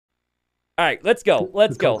All right, let's go.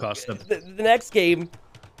 Let's go. Custom. The next game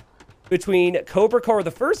between Cobra Car, the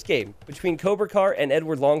first game between Cobra Car and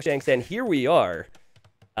Edward Longshanks, and here we are,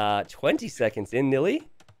 20 seconds in, Nilly,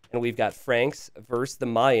 and we've got Franks versus the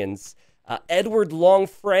Mayans. Edward Long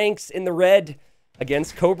Franks in the red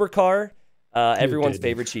against Cobra Car, everyone's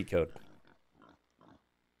favorite cheat code.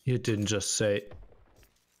 You didn't just say.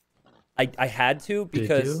 I had to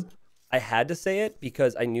because I had to say it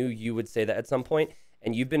because I knew you would say that at some point,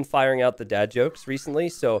 and you've been firing out the dad jokes recently,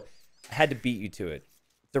 so I had to beat you to it.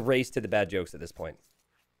 It's a race to the bad jokes at this point.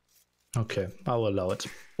 Okay, I will allow it.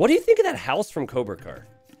 What do you think of that house from Cobra Car?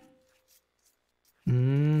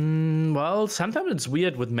 Well, sometimes it's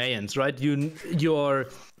weird with Mayans, right? Your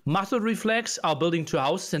muscle reflex are building two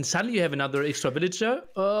houses, and suddenly you have another extra villager.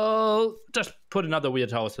 Just put another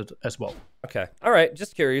weird house as well. Okay, all right,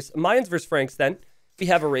 just curious. Mayans versus Franks then. We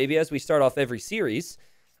have Arabia as we start off every series.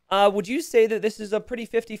 Would you say that this is a pretty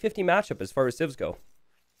 50-50 matchup as far as civs go?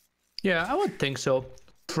 Yeah, I would think so.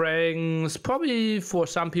 Franks, probably for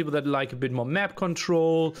some people that like a bit more map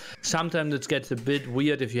control. Sometimes it gets a bit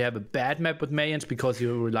weird if you have a bad map with Mayans because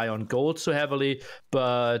you rely on gold so heavily.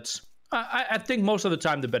 But I think most of the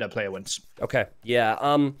time the better player wins. Okay, yeah.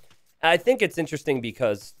 I think it's interesting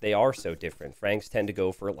because they are so different. Franks tend to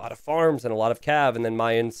go for a lot of farms and a lot of cav, and then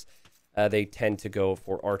Mayans, they tend to go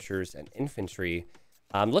for archers and infantry.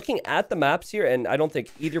 I'm looking at the maps here, and I don't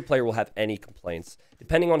think either player will have any complaints.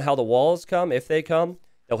 Depending on how the walls come, if they come,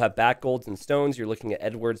 they'll have back golds and stones. You're looking at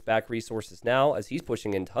Edward's back resources now as he's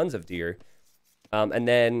pushing in tons of deer. And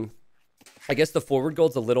then I guess the forward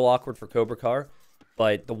gold's a little awkward for Cobra Car,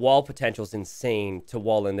 but the wall potential is insane to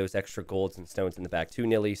wall in those extra golds and stones in the back too,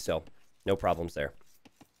 Nilly, so no problems there.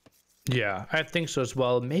 Yeah, I think so as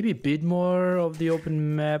well. Maybe a bit more of the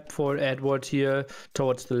open map for Edward here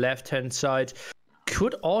towards the left-hand side.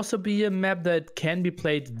 Could also be a map that can be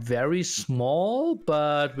played very small,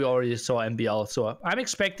 but we already saw MBL, so I'm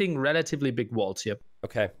expecting relatively big walls here.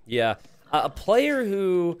 Okay, yeah. A player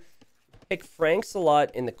who picked Franks a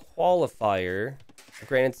lot in the qualifier,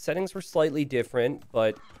 granted settings were slightly different,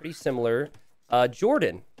 but pretty similar,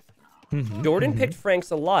 Jordan. Jordan picked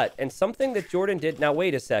Franks a lot, and something that Jordan did, now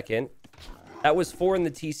wait a second, that was 4 in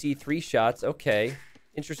the TC, 3 shots, okay.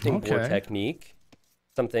 Interesting board technique.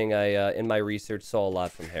 Something I, in my research, saw a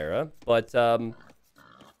lot from Hera. But,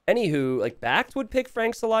 anywho, like, Backed would pick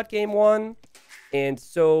Franks a lot game 1, and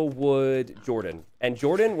so would Jordan. And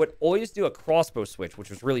Jordan would always do a crossbow switch, which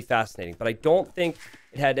was really fascinating. But I don't think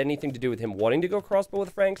it had anything to do with him wanting to go crossbow with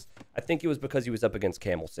Franks. I think it was because he was up against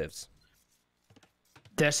Camel Civs.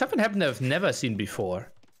 There's something happened I've never seen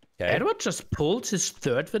before. Okay. Edward just pulled his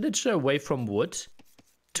third villager away from wood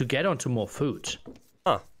to get onto more food.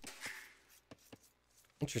 Huh.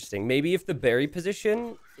 Interesting. Maybe if the berry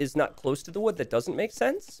position is not close to the wood, that doesn't make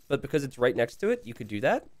sense. But because it's right next to it, you could do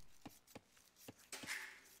that.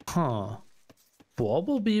 Huh. Boar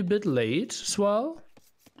will be a bit late as well.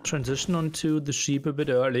 Transition onto the sheep a bit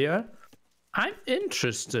earlier. I'm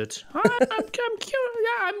interested.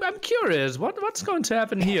 I'm curious. What's going to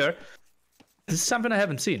happen here? This is something I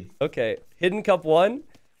haven't seen. Okay. Hidden Cup 1.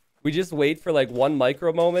 We just wait for like one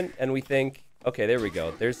micro moment and we think, okay, there we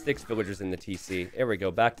go. There's 6 villagers in the TC. There we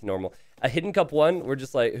go. Back to normal. A Hidden Cup 1, we're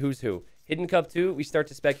just like, who's who? Hidden Cup 2, we start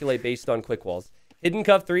to speculate based on quick walls. Hidden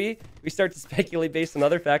Cup 3, we start to speculate based on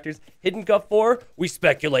other factors. Hidden Cup 4, we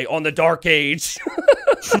speculate on the Dark Age.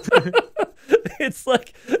 It's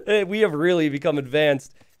like we have really become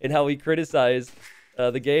advanced in how we criticize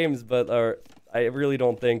the games, but I really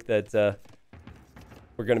don't think that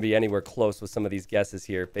we're going to be anywhere close with some of these guesses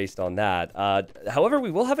here based on that. However,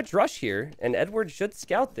 we will have a drush here, and Edward should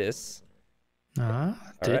scout this.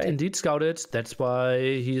 Did indeed scout it. That's why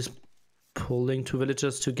he's pulling 2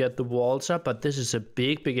 villagers to get the walls up, but this is a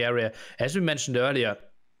big area. As we mentioned earlier,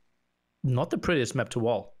 not the prettiest map to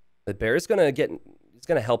wall. The bear is going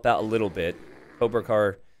to help out a little bit. Cobra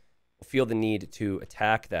Car will feel the need to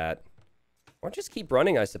attack that. Or just keep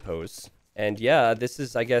running, I suppose. And yeah, this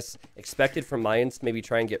is, I guess, expected from Mayans to maybe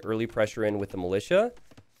try and get early pressure in with the militia.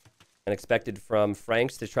 And expected from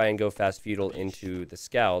Franks to try and go fast feudal into the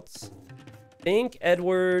scouts. I think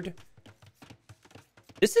Edward...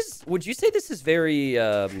 This is... Would you say this is very...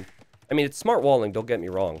 I mean, it's smart walling, don't get me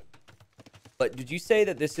wrong. But did you say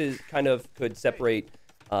that this is kind of could separate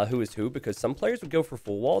who is who? Because some players would go for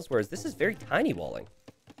full walls, whereas this is very tiny walling.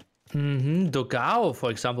 Dogao, for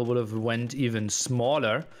example, would have went even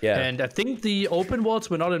smaller. Yeah. And I think the open walls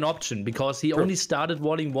were not an option because he only started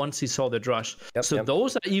walling once he saw the drush.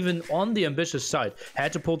 Those are even on the ambitious side.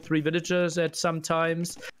 Had to pull 3 villagers at some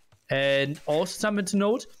times. And also something to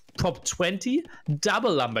note, prop 20,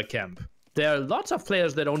 double lumber camp. there are lots of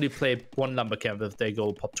players that only play one lumber camp if they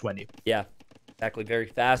go pop 20. Yeah, exactly. Very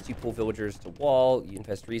fast. You pull villagers to wall. You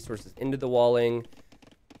invest resources into the walling.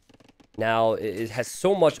 Now, it has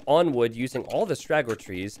so much on wood using all the straggler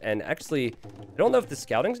trees. And actually, I don't know if the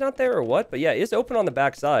scouting's not there or what, but yeah, it is open on the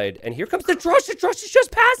backside. And here comes the Drush. The Drush is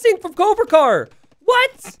just passing from Cobra Car.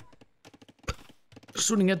 What?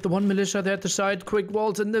 Shooting at the one militia there at the side. Quick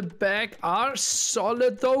walls in the back are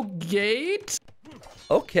solid though. Gate.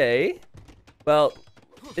 Okay. Well,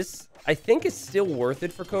 this, I think, is still worth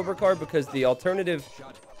it for Cobra Car because the alternative...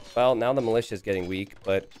 Well, now the militia is getting weak,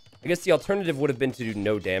 but... I guess the alternative would have been to do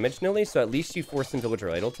no damage, Nilly, so at least you force some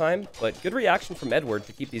villager idle time. But good reaction from Edward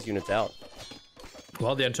to keep these units out.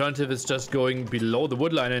 Well, the alternative is just going below the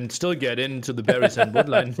woodline and still get into the berries and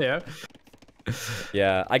woodline there.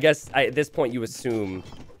 Yeah, I guess at this point you assume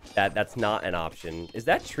that that's not an option. Is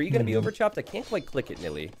that tree going to be overchopped? I can't quite click it,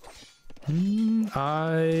 Nilly.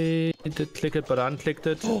 I did click it, but unclicked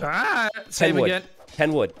it. Same again.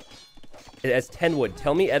 10 wood. It has 10 wood.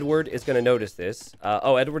 Tell me Edward is going to notice this.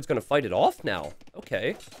 Oh, Edward's going to fight it off now.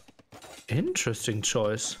 Okay. Interesting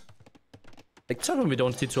choice. Like something we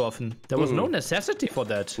don't see too often. There was no necessity for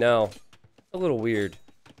that. No. A little weird.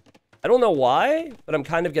 I don't know why, but I'm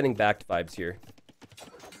kind of getting backed vibes here. I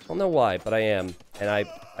don't know why, but I am. And I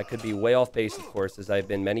could be way off base, of course, as I've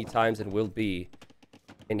been many times and will be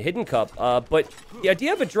in Hidden Cup. But the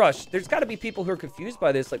idea of a Drush, there's got to be people who are confused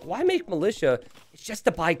by this. Like, why make militia? It's just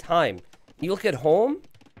to buy time. You look at home,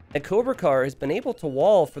 and Cobra Car has been able to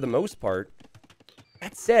wall for the most part.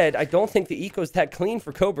 That said, I don't think the eco's that clean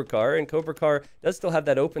for Cobra Car, and Cobra Car does still have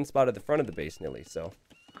that open spot at the front of the base, Nilly, so.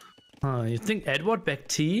 You think Edward back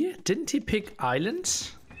T? Didn't he pick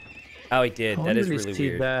islands? Oh, he did. That is really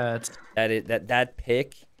weird. That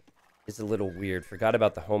pick is a little weird. Forgot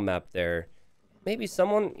about the home map there. Maybe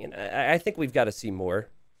someone, you know, I think we've got to see more.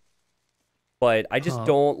 But I just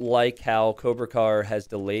don't like how Cobra Car has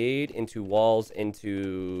delayed into walls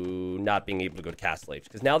into not being able to go to Castle Age.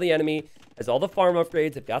 Because now the enemy has all the farm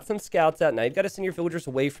upgrades. They've got some scouts out. Now you've got to send your villagers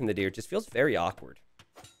away from the deer. It just feels very awkward.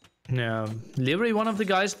 Yeah. Leary, one of the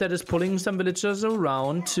guys that is pulling some villagers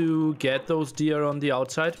around to get those deer on the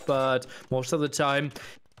outside. But most of the time,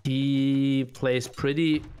 he plays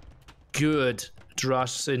pretty good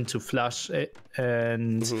Drush into flush,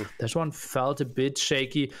 and this one felt a bit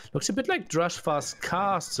shaky. Looks a bit like Drush Fast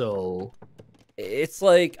Castle. It's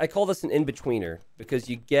like, I call this an in-betweener, because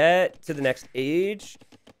you get to the next age,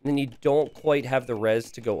 and then you don't quite have the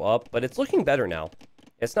res to go up, but it's looking better now.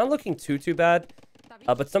 It's not looking too bad,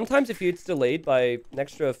 but sometimes if it's delayed by an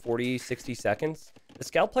extra 40, 60 seconds, the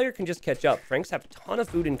scout player can just catch up. Franks have a ton of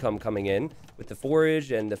food income coming in with the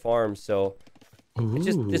forage and the farm, so... It's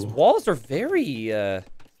just, these walls are very,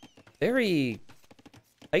 very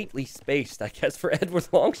tightly spaced, I guess, for Edward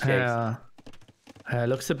Longshanks. Yeah.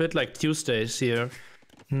 Looks a bit like Tuesdays here.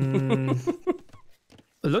 Look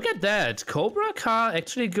at that. Cobra Car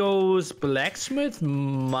actually goes Blacksmith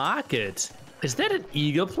Market. Is that an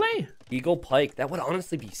eagle play? Eagle Pike. That would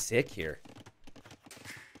honestly be sick here.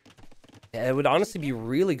 Yeah, it would honestly be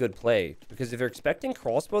really good play. Because if they're expecting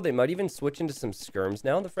crossbow, they might even switch into some skirms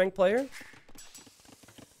now, the Frank player.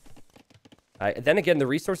 Then again, the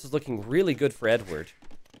resource is looking really good for Edward.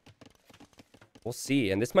 We'll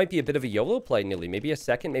see. And this might be a bit of a YOLO play, Nilly. Maybe a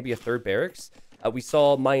second, maybe a third barracks. We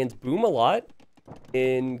saw Mayans boom a lot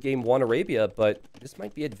in Game 1 Arabia, but this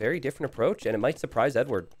might be a very different approach, and it might surprise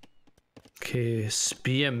Edward. Okay,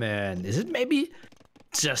 Spearman. Is it maybe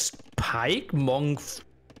just Pike, Monk,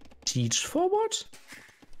 Siege forward?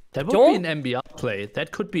 That would be an MBR play.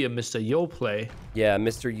 That could be a Mr. Yo play. Yeah,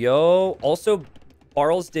 Mr. Yo. Also,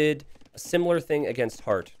 Barles did a similar thing against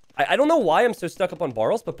Hart. I don't know why I'm so stuck up on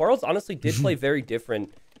Barles, but Barles honestly did play very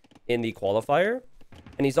different in the qualifier.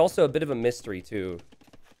 And he's also a bit of a mystery, too.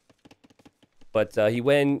 But he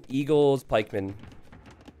went Eagles, Pikeman.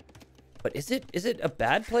 But is it a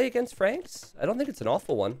bad play against Franks? I don't think it's an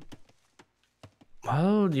awful one.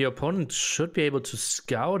 Well, the opponent should be able to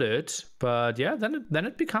scout it. But yeah, then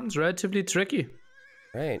it becomes relatively tricky.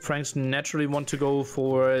 Right. Franks naturally want to go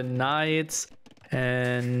for knights.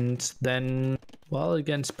 And then, well,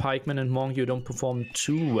 against Pikeman and Monk, you don't perform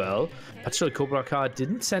too well. But still, Cobra Car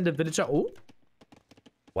didn't send a villager. Oh.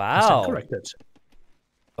 Wow. Corrected.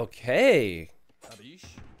 Okay.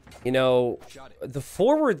 You know, the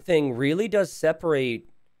forward thing really does separate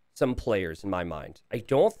some players in my mind. I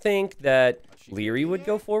don't think that Leary would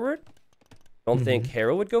go forward. I don't think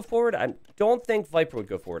Hera would go forward. I don't think Viper would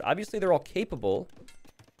go forward. Obviously, they're all capable.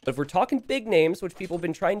 But if we're talking big names, which people have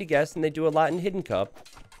been trying to guess, and they do a lot in Hidden Cup,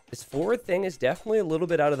 this forward thing is definitely a little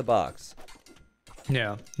bit out of the box.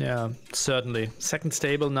 Yeah, certainly. Second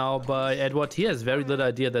stable now by Edward. He has very little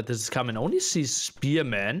idea that this is coming. Only sees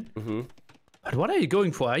Spearman. But what are you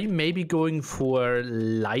going for? Are you maybe going for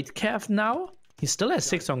Light Calf now? He still has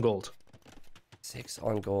 6 on gold. 6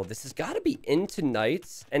 on gold. This has got to be into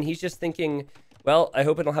Knights. And he's just thinking, well, I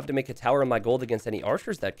hope I don't have to make a tower on my gold against any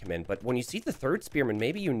archers that come in. But when you see the 3rd Spearman,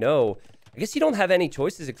 maybe you know. I guess you don't have any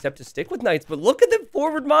choices except to stick with Knights. But look at the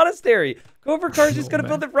forward monastery. Cobra Car's just going to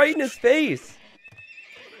build it right in his face.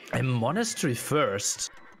 A monastery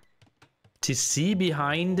first. TC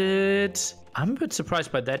behind it. I'm a bit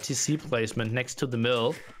surprised by that TC placement next to the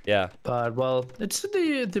mill. Yeah. But, well, it's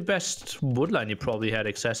the best woodline you probably had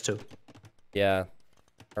access to. Yeah.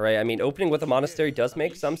 All right. I mean, opening with a monastery does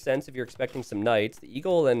make some sense if you're expecting some knights. The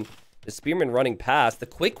eagle and the spearman running past. The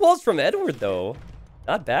quick walls from Edward, though.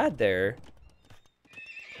 Not bad there.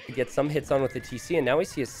 You get some hits on with the TC, and now we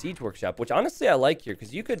see a siege workshop, which honestly I like here,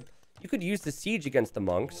 because you could use the siege against the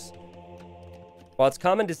monks. While it's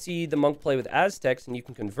common to see the monk play with Aztecs and you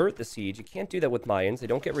can convert the siege, you can't do that with Mayans. They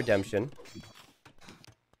don't get redemption.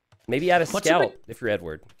 Maybe add a scout if you're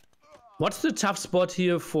Edward. What's the tough spot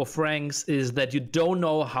here for Franks is that you don't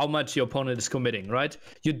know how much your opponent is committing, right?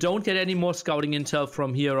 You don't get any more scouting intel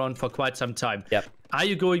from here on for quite some time. Yep. Are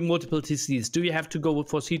you going multiple TCs? Do you have to go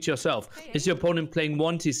for siege yourself? Is your opponent playing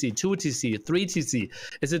 1 TC, 2 TC, 3 TC?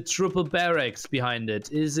 Is it triple barracks behind it?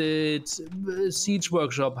 Is it siege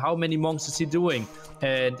workshop? How many monks is he doing?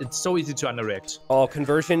 And it's so easy to underreact. Oh,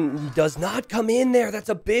 conversion does not come in there. That's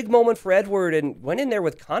a big moment for Edward, and went in there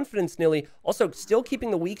with confidence nearly. Also, still keeping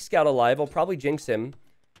the weak scout alive. I'll probably jinx him.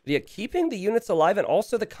 But yeah, keeping the units alive and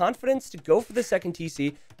also the confidence to go for the second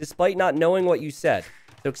TC despite not knowing what you said.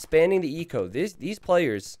 So expanding the eco. These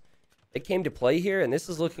players, they came to play here, and this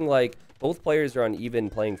is looking like both players are on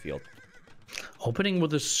even playing field. Opening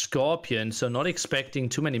with a Scorpion, so not expecting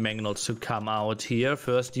too many Mangonels to come out here.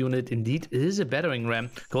 First unit indeed is a battering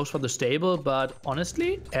ram. Goes for the stable, but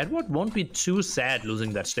honestly, Edward won't be too sad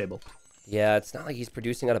losing that stable. Yeah, it's not like he's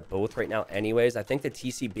producing out of both right now anyways. I think the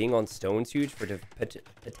TC being on stone's huge for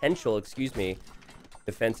potential,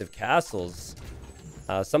 defensive castles.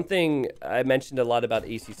 Something I mentioned a lot about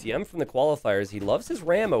ACCM from the qualifiers, he loves his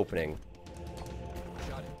ram opening.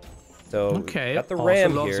 So, okay, got the also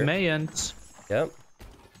ram loves here. Mayans. Yep.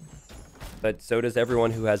 But so does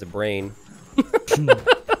everyone who has a brain.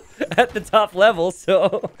 At the top level,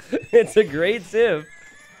 so it's a great civ.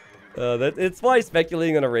 It's why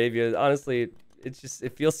speculating on Arabia, honestly,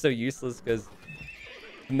 it feels so useless because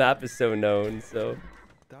the map is so known, so...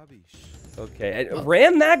 Okay, and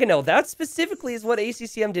Ram Maganel, that specifically is what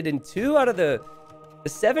ACCM did in 2 out of the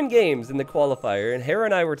 7 games in the qualifier, and Hera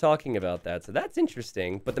and I were talking about that, so that's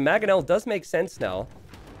interesting. But the Maganel does make sense now,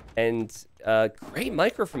 and great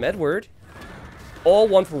micro from Edward. All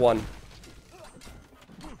 1 for 1.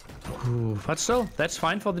 Ooh, but still, that's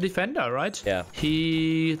fine for the defender, right? Yeah.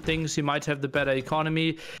 He thinks he might have the better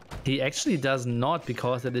economy. He actually does not,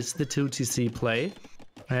 because it is the 2 TC play.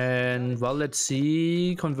 And, well, let's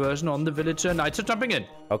see. Conversion on the villager. Knights are jumping in.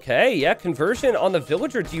 Okay, yeah, conversion on the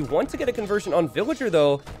villager. Do you want to get a conversion on villager,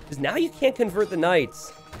 though? Because now you can't convert the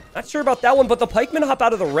knights. Not sure about that one, but the pikemen hop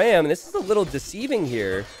out of the ram. This is a little deceiving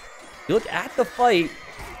here. You look at the fight,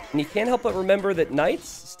 and you can't help but remember that knights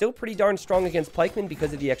still pretty darn strong against pikemen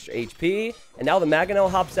because of the extra HP. And now the Maganel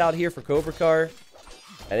hops out here for Cobra Car.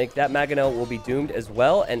 I think that Maganel will be doomed as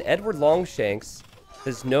well. And Edward Longshanks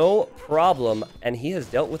has no problem, and he has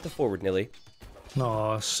dealt with the forward, Nilly.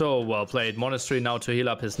 Oh, so well played. Monastery now to heal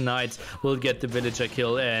up his knights. Will get the villager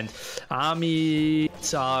kill, and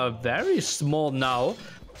armies are very small now.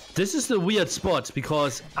 This is the weird spot,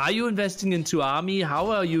 because are you investing into army? How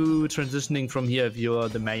are you transitioning from here if you're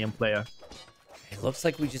the Mayan player? It looks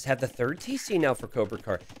like we just have the 3rd TC now for Cobra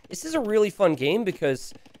Car. This is a really fun game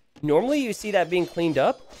because normally you see that being cleaned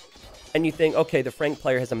up, and you think, okay, the Frank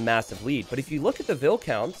player has a massive lead. But if you look at the Vil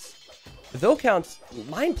counts,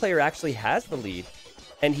 Mayan player actually has the lead.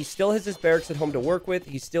 And he still has his barracks at home to work with.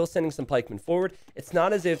 He's still sending some pikemen forward. It's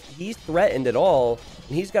not as if he's threatened at all.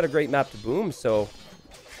 And he's got a great map to boom. So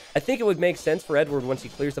I think it would make sense for Edward, once he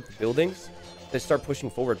clears up the buildings, to start pushing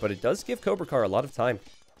forward. But it does give Cobra Car a lot of time.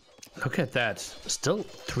 Look at that. Still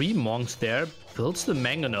 3 monks there. Builds the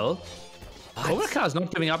Mangonel. Cobra Car is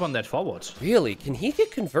not giving up on that forward. Really? Can he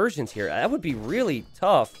get conversions here? That would be really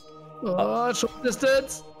tough. Short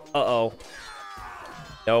distance. Uh-oh.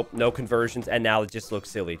 Nope, no conversions. And now it just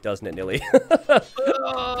looks silly, doesn't it, Nilly?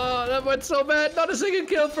 Oh, that went so bad. Not a single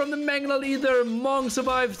kill from the Mangonel either. Monk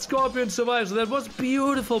survived. Scorpion survived. So that was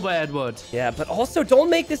beautiful by Edward. Yeah, but also don't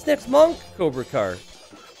make this next monk, Cobra Car.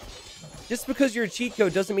 Just because you're a cheat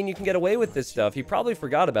code doesn't mean you can get away with this stuff. He probably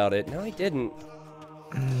forgot about it. No, he didn't.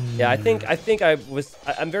 Yeah,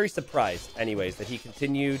 I'm very surprised, anyways, that he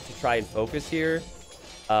continued to try and focus here.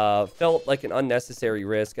 Felt like an unnecessary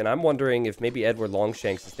risk, and I'm wondering if maybe Edward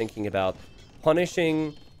Longshanks is thinking about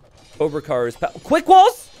punishing Cobra Car's quick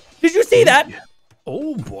walls. Did you see that?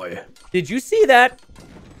 Oh boy! Did you see that?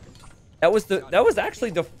 That was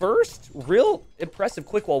actually the first real impressive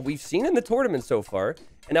quick wall we've seen in the tournament so far.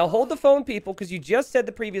 And now hold the phone, people, because you just said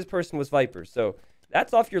the previous person was Viper, so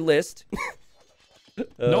that's off your list.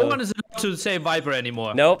 No one is allowed to say Viper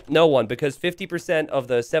anymore. Nope, no one, because 50% of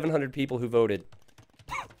the 700 people who voted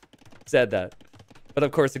said that. But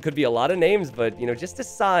of course, it could be a lot of names, but, you know, just a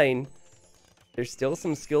sign. There's still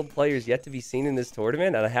some skilled players yet to be seen in this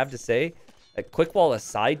tournament, and I have to say, a quick wall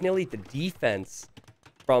aside, Nilly, the defense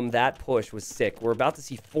from that push was sick. We're about to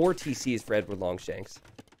see 4 TCs for Edward Longshanks.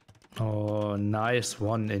 Oh, nice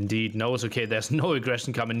one indeed. No, it's okay. There's no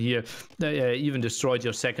aggression coming here. They even destroyed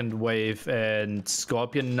your second wave and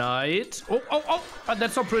Scorpion Knight. Oh,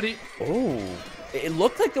 that's not pretty. Oh, it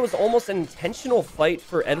looked like there was almost an intentional fight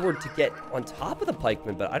for Edward to get on top of the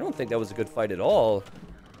pikeman, but I don't think that was a good fight at all.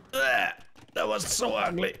 That was so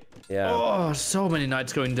ugly. Yeah. Oh, so many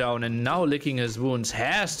knights going down, and now licking his wounds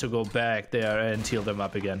has to go back there and heal them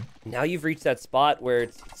up again. Now you've reached that spot where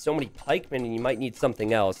it's so many pikemen and you might need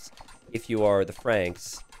something else if you are the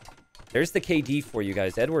Franks. There's the KD for you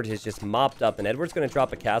guys. Edward has just mopped up, and Edward's going to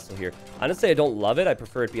drop a castle here. Honestly, I don't love it. I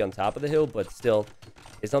prefer it be on top of the hill, but still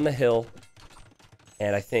is on the hill.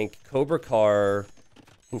 And I think Cobra Car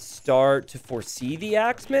can start to foresee the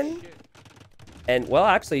Axeman. And, well,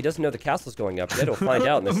 actually, he doesn't know the castle's going up yet. He'll find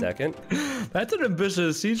out in a second. That's an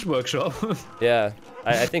ambitious siege workshop. Yeah,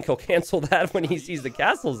 I think he'll cancel that when he sees the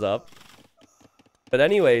castle's up. But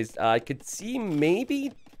anyways, I could see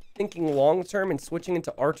maybe thinking long-term and switching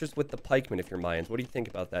into archers with the pikemen if you're Mayans. What do you think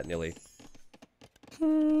about that, Nilly?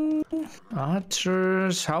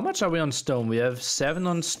 Archers. How much are we on stone? We have 7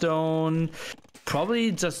 on stone.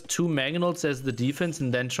 Probably just 2 Mangonels as the defense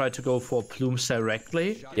and then try to go for plumes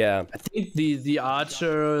directly. Yeah. I think the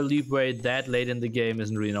archer leeway that late in the game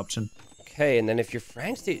isn't really an option. Okay, and then if you're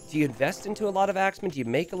Franks, do you invest into a lot of axemen? Do you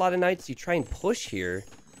make a lot of knights? Do you try and push here?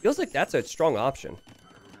 Feels like that's a strong option.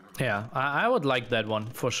 Yeah, I would like that one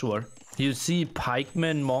for sure. You see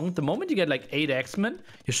pikemen, monk. The moment you get like 8 axemen,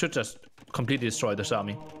 you should just completely destroy this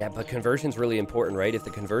army. Yeah, but conversion's really important, right? If the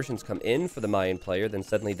conversions come in for the Mayan player, then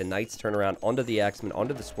suddenly the knights turn around onto the axemen,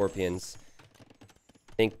 onto the scorpions.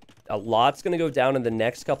 I think a lot's going to go down in the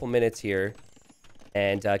next couple minutes here,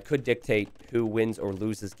 and could dictate who wins or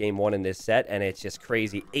loses game 1 in this set. And it's just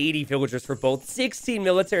crazy. 80 villagers for both, 16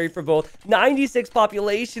 military for both, 96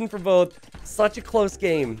 population for both. Such a close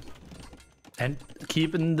game. And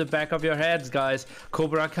keep in the back of your heads, guys,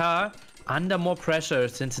 Cobra Car under more pressure,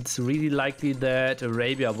 since it's really likely that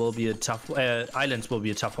Arabia will be a tough, islands will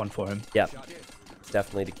be a tough one for him. Yeah, it's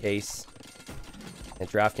definitely the case. And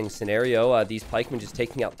drafting scenario, these pikemen just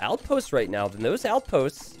taking out outposts right now. Then those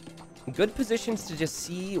outposts in good positions to just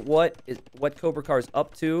see what Cobra Car is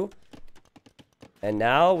up to. And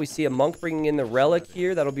now we see a monk bringing in the relic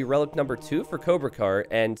here. That'll be relic number 2 for Cobra Car.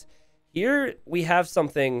 And here we have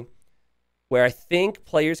something where I think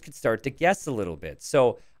players could start to guess a little bit.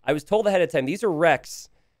 So I was told ahead of time, these are wrecks,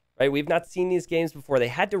 right? We've not seen these games before. They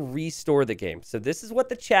had to restore the game. So this is what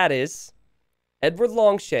the chat is. Edward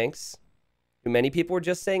Longshanks, who many people were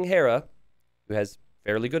just saying Hera, who has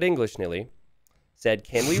fairly good English, Nilly, said,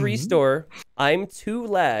 can we restore? I'm 2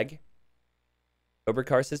 lag. Cobra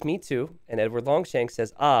Car says, me too. And Edward Longshanks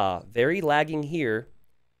says, very lagging here.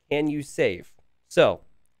 Can you save? So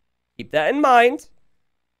keep that in mind.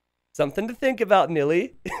 Something to think about,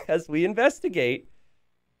 Nilly, as we investigate.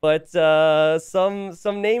 But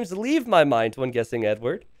some names leave my mind when guessing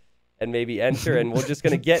Edward, and maybe enter. And we're just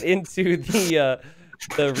going to get into the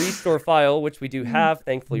restore file, which we do have.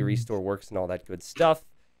 Thankfully, restore works and all that good stuff.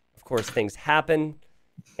 Of course, things happen,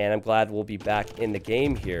 and I'm glad we'll be back in the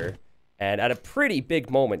game here, and at a pretty big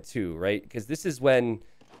moment too, right? Because this is when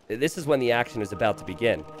the action is about to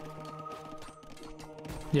begin.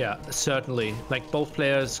 Yeah, certainly. Like, both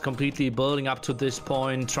players completely building up to this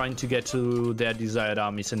point, trying to get to their desired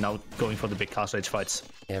armies, and now going for the big castle age fights.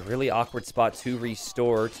 Yeah, really awkward spot to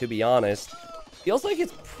restore, to be honest. Feels like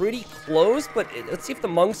it's pretty close, but let's see if the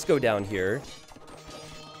monks go down here.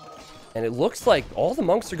 And it looks like all the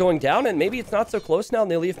monks are going down, and maybe it's not so close now,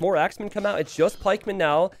 Nilly. If more axemen come out, it's just pikemen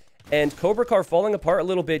now. And Cobra Car falling apart a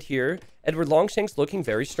little bit here. Edward Longshanks looking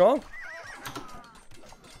very strong.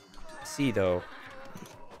 Let's see, though.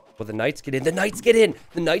 Well, the knights get in. The knights get in.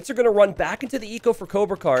 The knights are going to run back into the eco for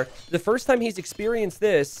Cobra Car. The first time he's experienced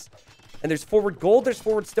this. And there's forward gold, there's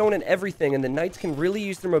forward stone, and everything. And the knights can really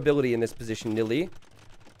use their mobility in this position, Nilly.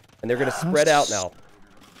 And they're going to spread out now.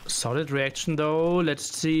 Solid reaction, though. Let's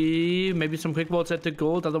see. Maybe some quick balls at the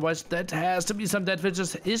gold. Otherwise, that has to be some dead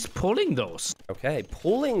just is pulling those. Okay,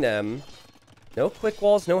 pulling them. No quick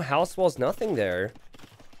walls, no house walls, nothing there.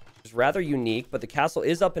 It's rather unique, but the castle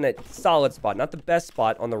is up in a solid spot. Not the best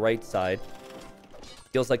spot on the right side.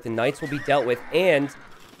 Feels like the knights will be dealt with. And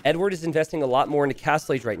Edward is investing a lot more into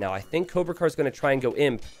Castle Age right now. I think Cobra Car is going to try and go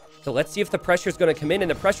imp. So let's see if the pressure is going to come in.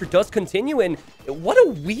 And the pressure does continue. And what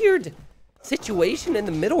a weird situation in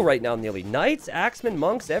the middle right now, nearly. Knights, axemen,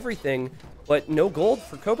 monks, everything. But no gold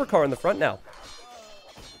for Cobra Car in the front now.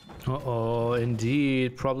 Uh-oh,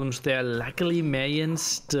 indeed. Problems there. Luckily, Marion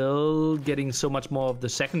still getting so much more of the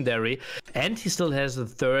secondary. And he still has the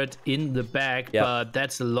third in the bag. Yep. But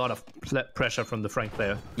that's a lot of pressure from the Frank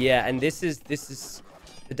player. Yeah, and this is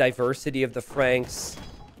the diversity of the Franks.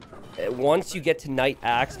 Once you get to Knight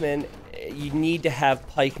Axeman, you need to have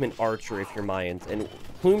Pikeman Archer if you're Mayans. And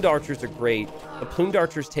Plumed Archers are great, but Plumed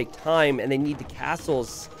Archers take time, and they need the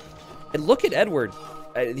castles. And look at Edward.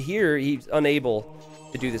 Here, he's unable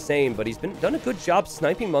to do the same, but he's done a good job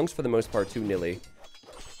sniping monks for the most part too, Nilly.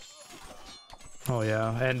 Oh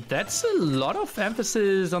yeah, and that's a lot of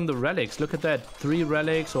emphasis on the relics. Look at that, 3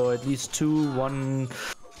 relics, or at least 2. One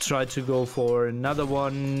tried to go for another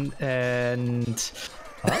one, and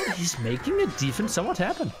well, he's making a defense somewhat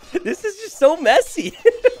happen. This is just so messy.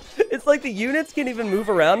 It's like the units can't even move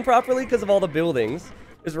around properly because of all the buildings.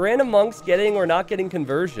 There's random monks getting or not getting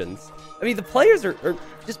conversions. I mean, the players are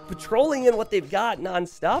just patrolling in what they've got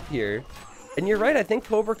non-stop here. And you're right, I think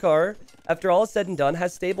Cobra Car, after all is said and done,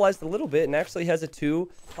 has stabilized a little bit and actually has a 2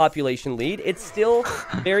 population lead. It's still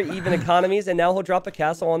very even economies, and now he'll drop a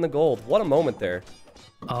castle on the gold. What a moment there.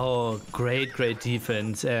 Oh, great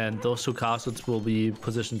defense. And those 2 castles will be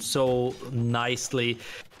positioned so nicely.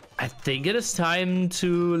 I think it is time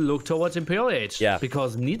to look towards Imperial Age. Yeah.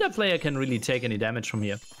 Because neither player can really take any damage from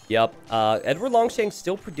here. Yep. Edward Longshanks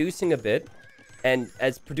still producing a bit. And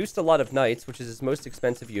has produced a lot of knights, which is his most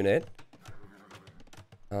expensive unit.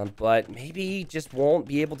 But maybe just won't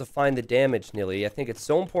be able to find the damage, Nilly. I think it's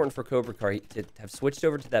so important for Cobra Car to have switched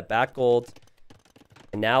over to that back gold.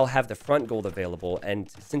 And now have the front gold available.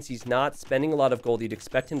 And since he's not spending a lot of gold, you'd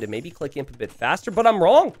expect him to maybe click imp a bit faster. But I'm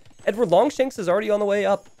wrong. Edward Longshanks is already on the way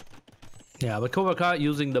up. Yeah, but Cobra Car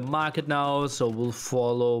using the market now, so we'll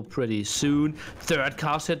follow pretty soon. Third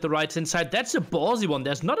cast at the right hand side. That's a ballsy one.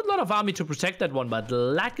 There's not a lot of army to protect that one, but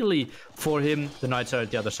luckily for him, the knights are at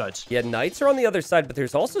the other side. Yeah, knights are on the other side, but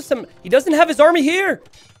there's also some... He doesn't have his army here.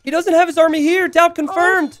 He doesn't have his army here. Doubt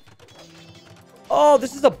confirmed. Oh,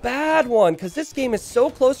 this is a bad one, because this game is so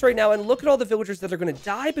close right now, and look at all the villagers that are going to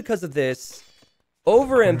die because of this.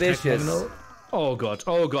 Over-ambitious. Oh,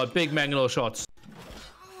 God. Big Mangalo shots.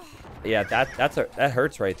 Yeah, that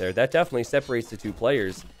hurts right there. That definitely separates the 2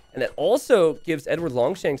 players. And it also gives Edward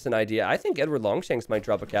Longshanks an idea. I think Edward Longshanks might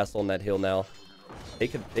drop a castle on that hill now. They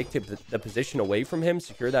could take the position away from him,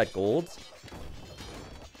 secure that gold.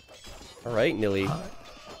 All right, Nilly.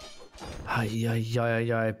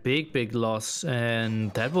 Big loss.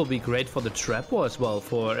 And that will be great for the trap war as well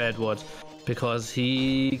for Edward. Because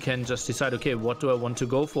he can just decide, okay, what do I want to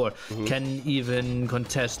go for? Can even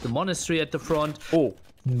contest the monastery at the front. Oh.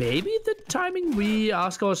 Maybe the timing we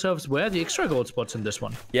ask ourselves where are the extra gold spots in this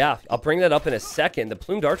one. Yeah, I'll bring that up in a second. The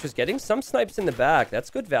Plumed Archer's getting some snipes in the back.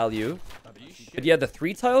 That's good value. But yeah, the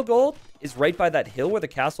 3-tile gold is right by that hill where the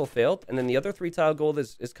castle failed. And then the other 3-tile gold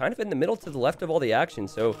is kind of in the middle to the left of all the action.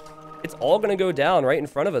 So it's all going to go down right in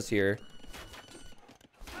front of us here.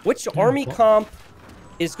 Which army comp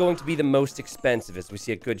is going to be the most expensive as we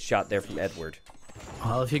see a good shot there from Edward?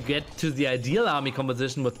 Well, if you get to the ideal army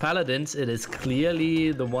composition with Paladins, it is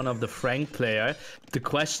clearly the one of the Frank player. The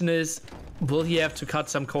question is, will he have to cut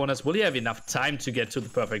some corners? Will he have enough time to get to the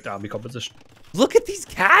perfect army composition? Look at these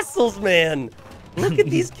castles, man! Look at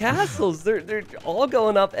these castles. They're all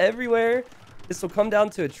going up everywhere. This will come down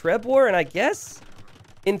to a Treb war, and I guess,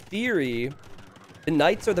 in theory, the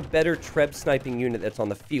Knights are the better Treb sniping unit that's on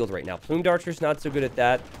the field right now. Plumed Archer's not so good at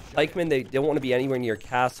that. Pikemen, they don't want to be anywhere near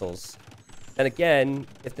castles. And again,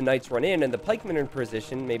 if the Knights run in and the Pikemen are in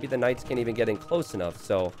position, maybe the Knights can't even get in close enough.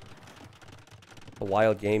 So, a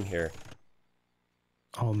wild game here.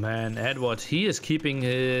 Oh man, Edward, he is keeping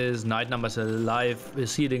his knight numbers alive,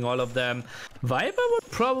 is healing all of them. Viper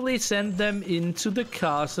would probably send them into the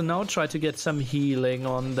castle now, try to get some healing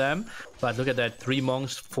on them. But look at that, 3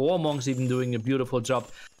 monks, 4 monks even doing a beautiful job.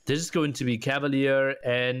 This is going to be Cavalier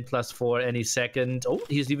and +4 any second. Oh,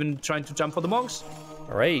 he's even trying to jump for the monks.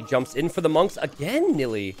 All right, he jumps in for the monks again,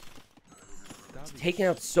 Nilly. He's taking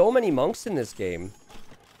out so many monks in this game.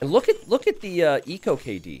 And look at the eco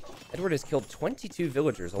KD. Edward has killed 22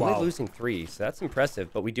 villagers, only losing 3, so that's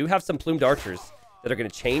impressive. But we do have some plumed archers that are going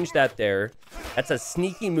to change that there. That's a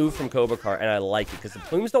sneaky move from Cobra Car, and I like it because the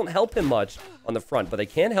plumes don't help him much on the front, but they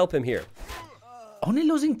can help him here. Only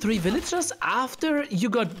losing 3 villagers after you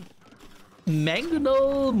got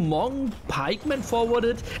Mangonel, Monk, Pikeman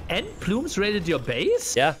forwarded, and plumes raided your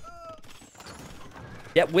base? Yeah.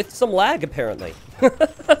 Yeah, with some lag, apparently.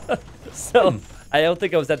 So, I don't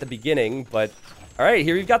think I was at the beginning, but... All right,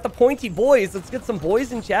 here we've got the pointy boys. Let's get some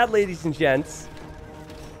boys in chat, ladies and gents.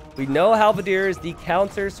 We know Halberdier is the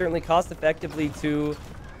counter, certainly cost-effectively to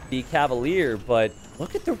the Cavalier, but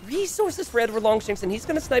look at the resources for Edward Longshanks, and he's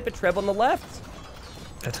going to snipe a Treb on the left.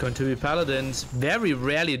 That's going to be Paladins. Very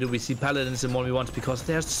rarely do we see Paladins in 1v1s because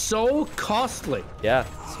they're so costly. Yeah,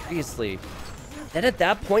 seriously. Then at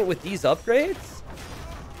that point with these upgrades,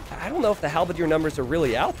 I don't know if the Halberdier numbers are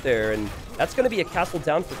really out there, and that's going to be a castle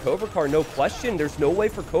down for Cobra Car, no question. There's no way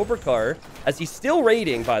for Cobra Car, as he's still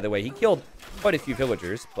raiding, by the way. He killed quite a few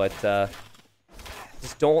villagers, but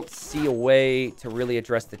just don't see a way to really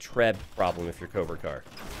address the Treb problem if you're Cobra Car.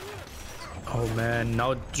 Oh man,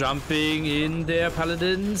 now jumping in there,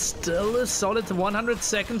 Paladin. Still a solid 100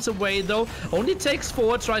 seconds away though. Only takes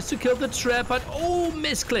 4, tries to kill the trap, but oh,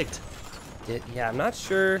 misclicked. Yeah, I'm not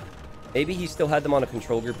sure. Maybe he still had them on a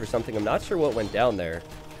control group or something. I'm not sure what went down there.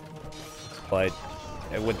 But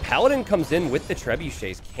when Paladin comes in with the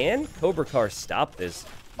trebuchets, can Cobra Car stop this?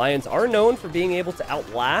 Lions are known for being able to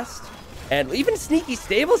outlast. And even sneaky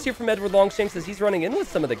stables here from Edward Longshanks as he's running in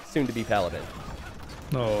with some of the soon-to-be Paladin.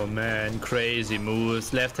 Oh man, crazy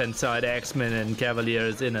moves. Left-hand side, Axeman and Cavalier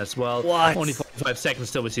is in as well. What? Only 45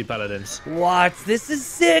 seconds till we see Paladins. What? This is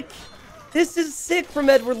sick. This is sick from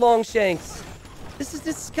Edward Longshanks. This is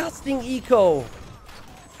disgusting eco.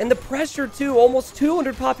 And the pressure too, almost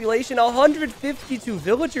 200 population, 152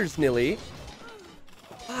 villagers nearly.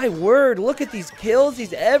 My word, look at these kills.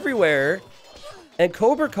 He's everywhere. And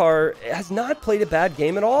Cobra Car has not played a bad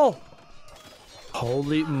game at all.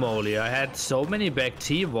 Holy moly, I had so many back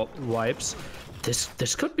T wipes.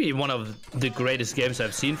 This could be one of the greatest games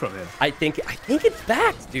I've seen from him. I think it's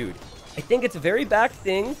backed, dude. I think it's a very backed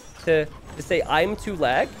thing to say I'm too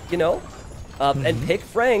lag, you know? And pick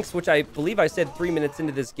Franks, which I believe I said 3 minutes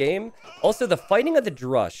into this game. Also, the fighting of the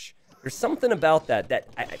Drush. There's something about that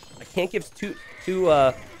I can't give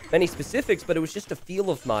too many specifics, but it was just a feel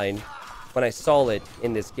of mine when I saw it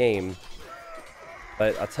in this game.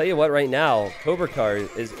 But I'll tell you what, right now, Cobra Car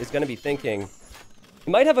is going to be thinking... He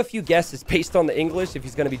might have a few guesses based on the English if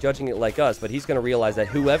he's going to be judging it like us, but he's going to realize that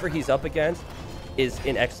whoever he's up against is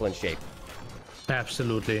in excellent shape.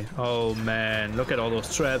 Absolutely. Oh man, look at all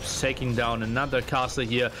those traps taking down another castle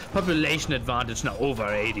here. Population advantage now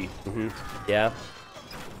over 80. Yeah.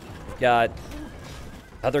 We've got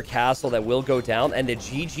another castle that will go down, and the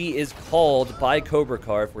GG is called by Cobra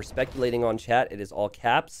Car. If we're speculating on chat, it is all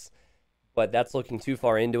caps, but that's looking too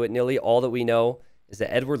far into it, Nilly. All that we know is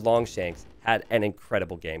that Edward Longshanks had an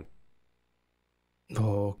incredible game.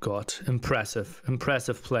 Oh god, impressive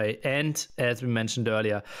play. And as we mentioned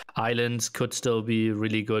earlier, Islands could still be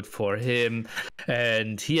really good for him,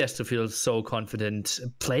 and he has to feel so confident.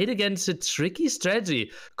 Played against a tricky strategy.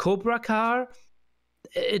 Cobra Car,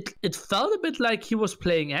 it felt a bit like he was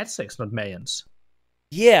playing Aztecs, not Mayans.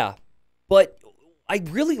 Yeah, but I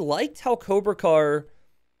really liked how Cobra Car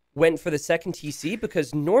went for the second TC,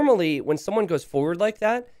 because normally when someone goes forward like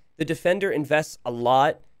that, the defender invests a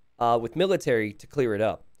lot with military to clear it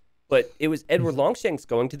up. But it was Edward Longshanks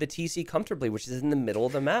going to the TC comfortably, which is in the middle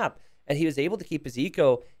of the map. And he was able to keep his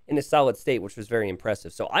eco in a solid state, which was very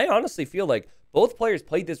impressive. So I honestly feel like both players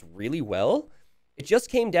played this really well. It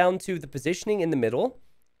just came down to the positioning in the middle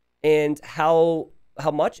and how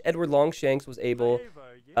much Edward Longshanks was able,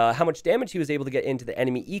 how much damage he was able to get into the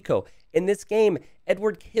enemy eco. In this game,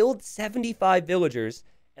 Edward killed 75 villagers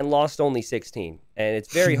and lost only 16. And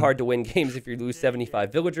it's very hard to win games if you lose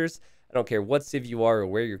 75 villagers. I don't care what civ you are or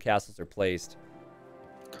where your castles are placed.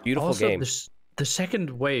 Beautiful also, game. The second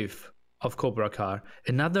wave of Cobra Car.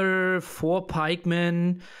 Another 4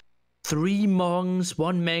 pikemen, 3 monks,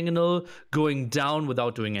 1 mangonel going down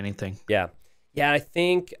without doing anything. Yeah. Yeah, I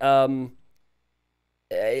think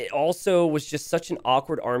it also was just such an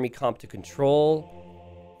awkward army comp to control.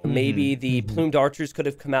 Maybe the plumed archers could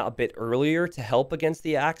have come out a bit earlier to help against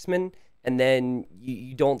the axemen, and then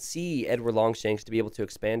you don't see Edward Longshanks to be able to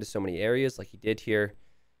expand to so many areas like he did here.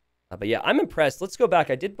 But yeah, I'm impressed. Let's go back.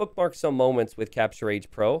 I did bookmark some moments with Capture Age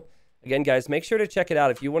Pro. Again, guys, make sure to check it out.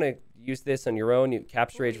 If you want to use this on your own,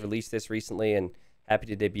 Capture Age released this recently, and happy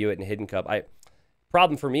to debut it in Hidden Cup.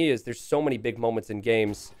 Problem for me is there's so many big moments in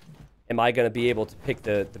games, am I going to be able to pick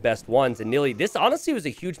the best ones? And Nilly, this honestly was a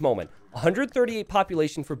huge moment. 138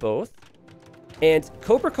 population for both. And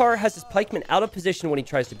Cobra Car has his pikeman out of position when he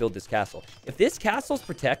tries to build this castle. If this castle's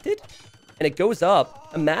protected and it goes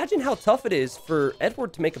up, imagine how tough it is for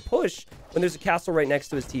Edward to make a push when there's a castle right next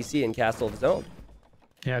to his TC and castle of his own.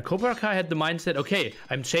 Yeah, Cobra Car had the mindset, okay,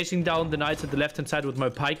 I'm chasing down the knights at the left-hand side with my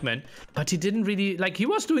pikemen, but he didn't really, like, he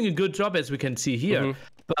was doing a good job, as we can see here,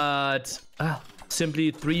 but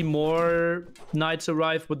simply 3 more knights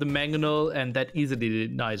arrive with the mangonel, and that easily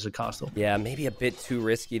denies the castle. Yeah, maybe a bit too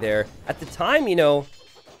risky there. At the time, you know,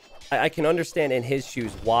 I can understand in his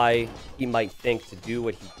shoes why he might think to do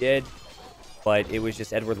what he did, but it was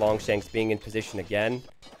just Edward Longshanks being in position again,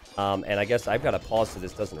 and I guess I've got to pause so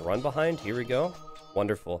this doesn't run behind. Here we go.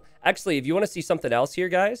 Wonderful. Actually, if you want to see something else here,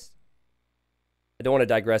 guys, I don't want to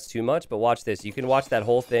digress too much, but watch this. You can watch that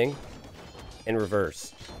whole thing in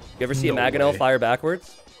reverse. You ever see a Mangonel fire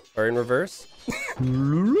backwards or in reverse?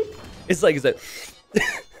 It's like,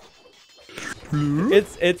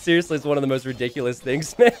 it's seriously, it's one of the most ridiculous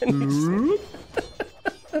things, man.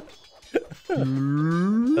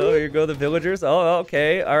 Oh, here go the villagers. Oh,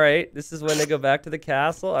 okay. All right. This is when they go back to the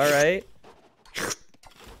castle. All right.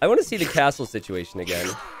 I want to see the castle situation again.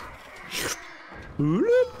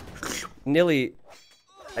 Nilly,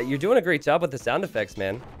 you're doing a great job with the sound effects,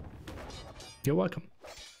 man. You're welcome.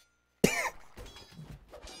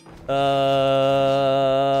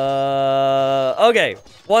 Okay,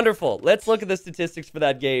 wonderful. Let's look at the statistics for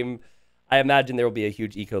that game. I imagine there will be a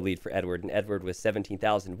huge eco lead for Edward, and Edward with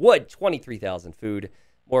 17,000 wood, 23,000 food,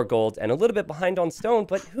 more gold, and a little bit behind on stone,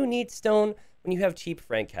 but who needs stone when you have cheap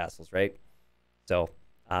Frank castles, right? So,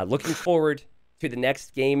 looking forward to the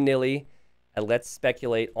next game, Nilly, and let's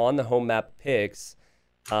speculate on the home map picks.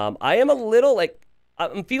 I am a little,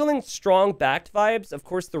 I'm feeling strong backed vibes. Of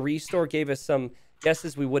course, the restore gave us some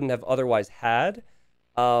guesses we wouldn't have otherwise had,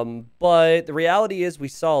 but the reality is we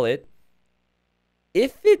saw it.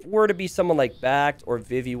 If it were to be someone like Backed or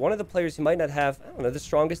Vivi, one of the players who might not have, I don't know, the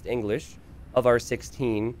strongest English of our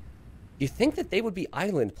 16, do you think that they would be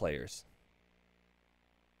island players?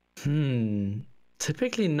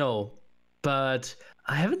 Typically no, but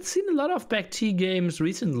I haven't seen a lot of Back T games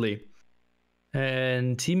recently.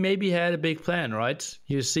 And he maybe had a big plan, right?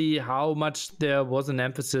 You see how much there was an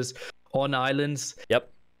emphasis on islands. Yep.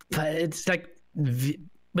 But it's like,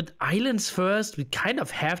 but islands first, we kind of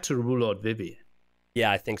have to rule out Vivi. Yeah,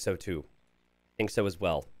 I think so too. I think so as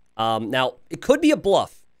well. Now, it could be a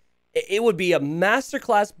bluff. It would be a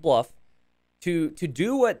masterclass bluff to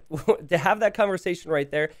do what, to have that conversation right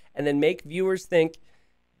there and then make viewers think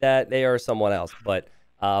that they are someone else. But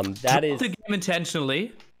that is... the game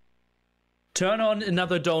intentionally. Turn on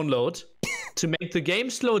another download to make the game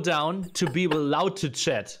slow down to be allowed to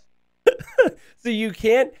chat. So you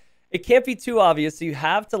can't, it can't be too obvious. So you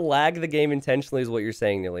have to lag the game intentionally is what you're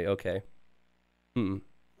saying, Nilly. Okay.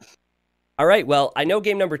 All right. Well, I know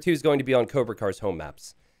game number 2 is going to be on Cobra Car's home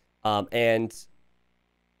maps. And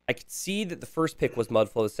I could see that the first pick was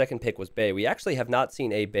Mudflow. The second pick was Bay. We actually have not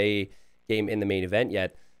seen a Bay game in the main event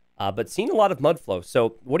yet, but seen a lot of Mudflow.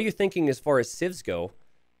 So what are you thinking as far as civs go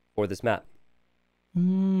for this map?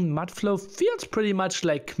 Mudflow feels pretty much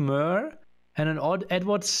like Khmer. And on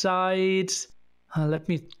Edward's side, let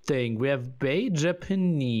me think. We have Bay,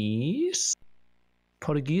 Japanese,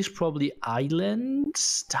 Portuguese, probably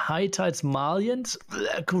islands, Hittites, Malians,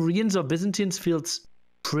 Koreans or Byzantines feels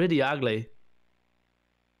pretty ugly.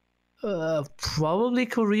 Probably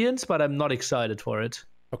Koreans, but I'm not excited for it.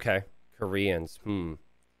 Okay, Koreans.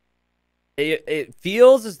 It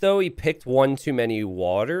feels as though he picked one too many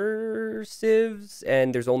water civs,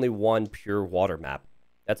 and there's only one pure water map.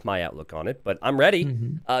 That's my outlook on it, but I'm ready.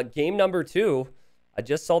 Game number 2. I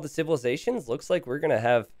just saw the civilizations. Looks like we're going to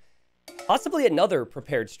have possibly another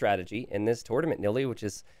prepared strategy in this tournament, Nilly, which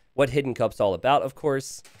is what Hidden Cup's all about, of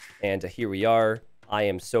course. And here we are. I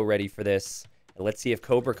am so ready for this. And let's see if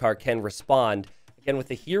Cobra Car can respond. Again, with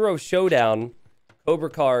the Hero Showdown, Cobra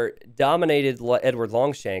Car dominated Edward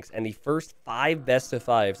Longshanks, and the first 5 best of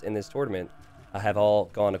 5s in this tournament have all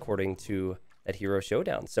gone according to that Hero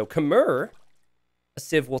Showdown. So Khmer, a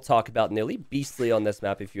civ we'll talk about, Nilly, beastly on this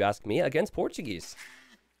map if you ask me, against Portuguese.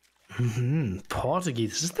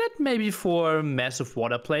 Portuguese, is that maybe for massive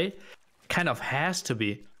water play? Kind of has to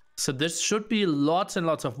be. So this should be lots and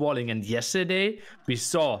lots of walling, and yesterday we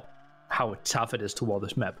saw how tough it is to wall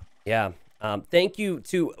this map. Yeah. Thank you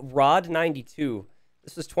to Rod92.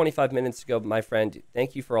 This was 25 minutes ago, my friend.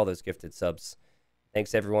 Thank you for all those gifted subs.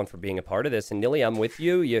 Thanks, everyone, for being a part of this. And Nilly, I'm with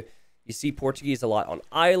you. You see Portuguese a lot on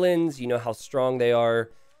islands. You know how strong they are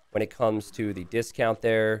when it comes to the discount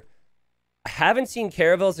there. I haven't seen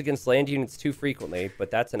caravels against land units too frequently, but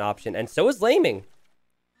that's an option. And so is laming.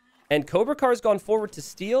 And Cobra Car's gone forward to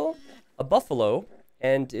steal a buffalo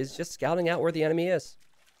and is just scouting out where the enemy is.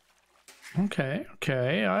 Okay,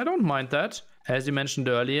 I don't mind that. As you mentioned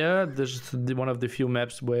earlier, this is one of the few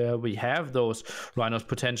maps where we have those rhinos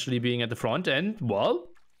potentially being at the front. And, well,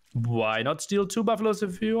 why not steal 2 buffaloes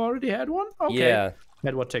if you already had one? Okay. Yeah.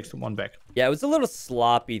 Edward takes the one back. Yeah, it was a little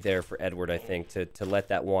sloppy there for Edward, I think, to let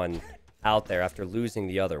that one out there after losing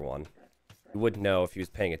the other one. You wouldn't know if he was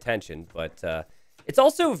paying attention, but it's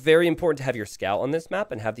also very important to have your scout on this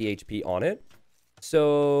map and have the HP on it.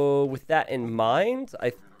 So with that in mind,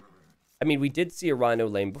 I mean, we did see a rhino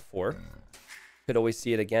lane before. Could always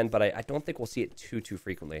see it again, but I don't think we'll see it too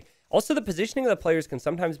frequently. Also, the positioning of the players can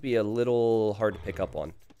sometimes be a little hard to pick up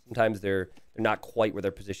on. Sometimes they're not quite where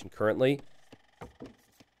they're positioned currently.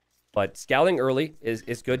 But scouting early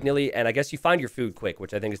is good, Nilly, and I guess you find your food quick,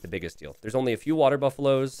 which I think is the biggest deal. There's only a few water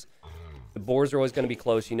buffaloes. The boars are always going to be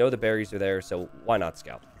close. You know the berries are there, so why not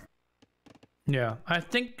scout? Yeah, I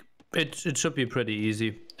think it should be pretty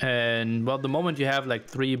easy. And, well, the moment you have, like,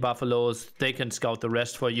 3 buffaloes, they can scout the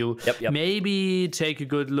rest for you. Yep. Maybe take a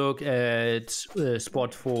good look at a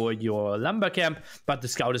spot for your lumber camp, but the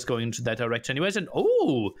scout is going into that direction anyways. And,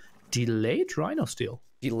 oh, delayed rhino steal.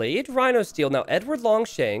 Delayed rhino steal. Now, Edward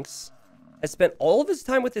Longshanks has spent all of his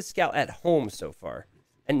time with his scout at home so far.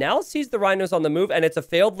 And now sees the rhinos on the move, and it's a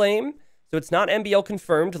failed lane, so it's not MBL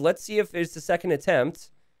confirmed. Let's see if it's the second attempt.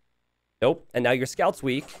 Nope. And now your scout's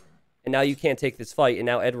weak. And now you can't take this fight. And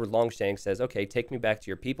now Edward Longshanks says, okay, take me back to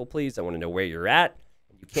your people, please. I want to know where you're at.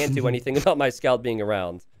 You can't do anything about my scout being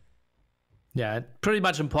around. Yeah, pretty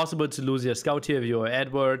much impossible to lose your scout here if you're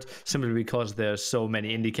Edward, simply because there's so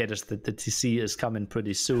many indicators that the TC is coming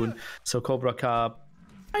pretty soon. So Cobra Car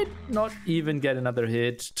might not even get another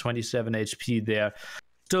hit. 27 HP there.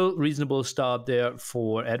 Still reasonable start there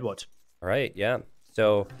for Edward. All right, yeah.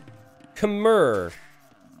 So, Khmer.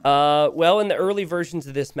 Well, in the early versions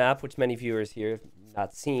of this map, which many viewers here have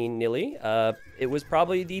not seen, Nilly, it was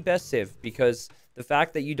probably the best civ, because the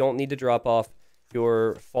fact that you don't need to drop off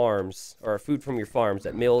your farms, or food from your farms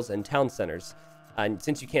at mills and town centers, and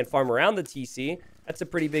since you can't farm around the TC, that's a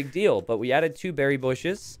pretty big deal. But we added 2 berry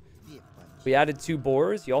bushes, we added 2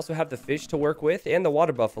 boars, you also have the fish to work with, and the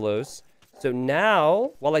water buffaloes. So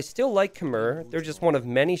now, while I still like Khmer, they're just one of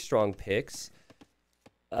many strong picks.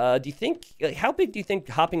 Do you think, how big do you think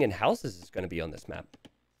hopping in houses is going to be on this map?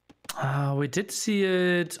 We did see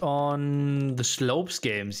it on the slopes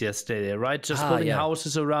games yesterday, right? Just putting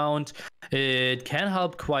houses around. It can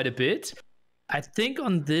help quite a bit. I think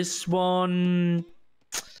on this one,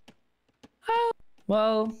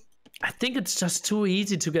 well, I think it's just too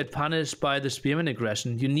easy to get punished by the spearman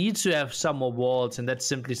aggression. You need to have some more walls, and that's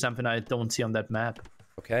simply something I don't see on that map.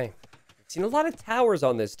 Okay. I've seen a lot of towers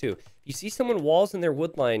on this too. You see someone walls in their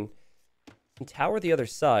wood line, and tower the other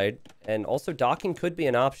side, and also docking could be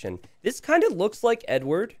an option. This kind of looks like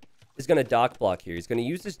Edward is going to dock block here. He's going to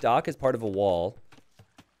use this dock as part of a wall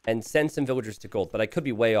and send some villagers to gold, but I could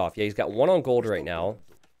be way off. Yeah, he's got 1 on gold right now.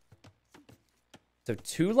 So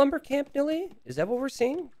 2 lumber camp, Nilly? Is that what we're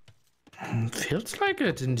seeing? Feels like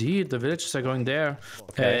it, indeed. The villagers are going there.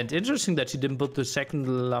 Okay. And interesting that he didn't put the second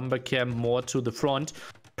lumber camp more to the front.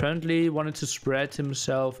 Apparently wanted to spread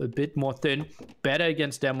himself a bit more thin. Better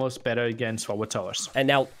against demos, better against forward towers. And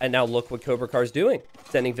now look what Cobra Car's doing.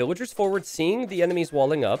 Sending villagers forward, seeing the enemies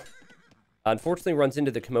walling up. Unfortunately runs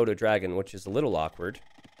into the Komodo dragon, which is a little awkward.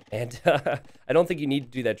 And I don't think you need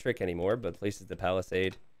to do that trick anymore, but places the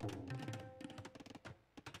palisade.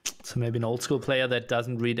 So maybe an old school player that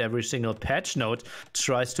doesn't read every single patch note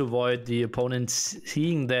tries to avoid the opponent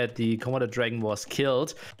seeing that the Komodo dragon was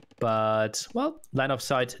killed. But, well, line of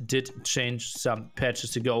sight did change some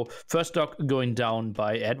patches ago. First dock going down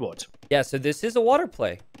by Edward. Yeah, so this is a water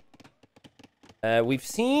play. We've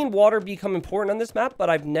seen water become important on this map,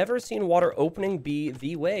 but I've never seen water opening be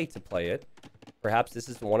the way to play it. Perhaps this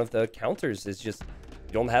is one of the counters, is just,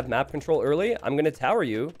 you don't have map control early, I'm going to tower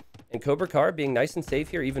you. And Cobra Car being nice and safe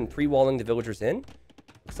here, even pre-walling the villagers in.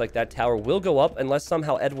 Looks like that tower will go up unless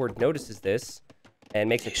somehow Edward notices this and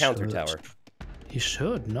makes a counter tower. He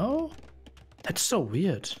should, no? That's so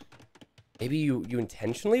weird. Maybe you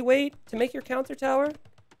intentionally wait to make your counter tower?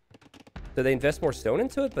 So they invest more stone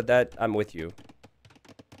into it, but that, I'm with you.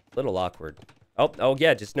 A little awkward. Oh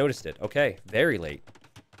yeah, just noticed it. Okay, very late.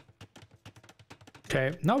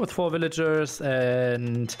 Okay, now with 4 villagers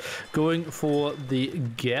and going for the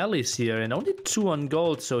galleys here, and only 2 on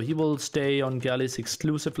gold, so he will stay on galleys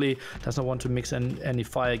exclusively. Doesn't want to mix in any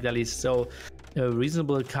fire galleys, so a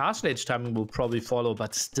reasonable castle age timing will probably follow,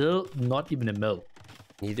 but still not even a mill.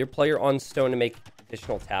 Either player on stone to make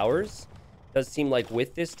additional towers. Does seem like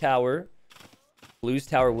with this tower, blue's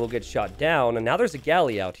tower will get shot down. And now there's a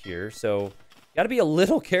galley out here, so got to be a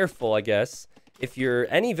little careful, I guess, if you're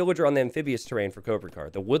any villager on the amphibious terrain for Cobra Car.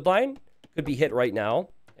 The wood line could be hit right now,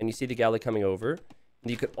 and you see the galley coming over.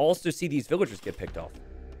 And you could also see these villagers get picked off.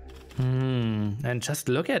 And just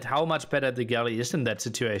look at how much better the galley is in that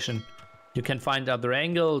situation. You can find other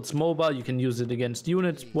angles, mobile, you can use it against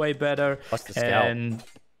units way better. Plus the scout. And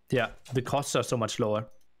yeah, the costs are so much lower.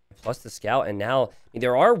 Plus the scout, and now, I mean,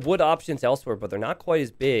 there are wood options elsewhere, but they're not quite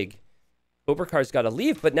as big. Cobra Car's got to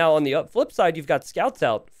leave, but now on the flip side, you've got scouts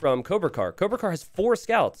out from Cobra Car. Cobra Car has 4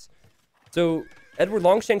 scouts. So Edward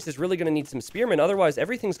Longshanks is really going to need some spearmen, otherwise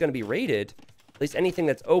everything's going to be raided. At least anything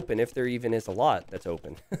that's open, if there even is a lot that's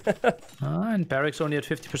open. And Barracks only at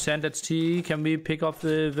 50%. Let's see. Can we pick off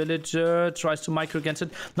the villager? Tries to micro against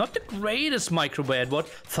it. Not the greatest micro by Edward.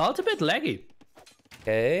 Felt a bit laggy.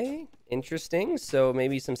 Okay, interesting. So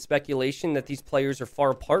maybe some speculation that these players are far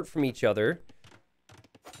apart from each other.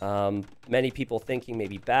 Many people thinking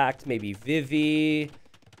maybe backed, maybe Vivi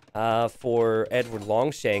for Edward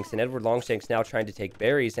Longshanks. And Edward Longshanks now trying to take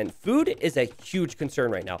berries. And food is a huge concern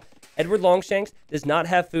right now. Edward Longshanks does not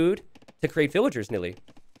have food to create villagers, Nilly.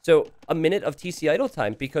 So a minute of TC idle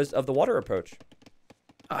time because of the water approach.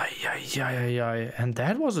 And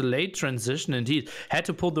that was a late transition indeed. Had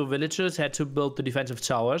to pull the villagers, had to build the defensive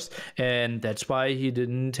towers, and that's why he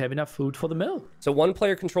didn't have enough food for the mill. So one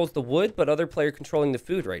player controls the wood, but other player controlling the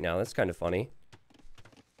food right now. That's kind of funny.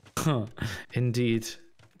 Indeed.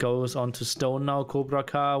 Goes on to stone now, Cobra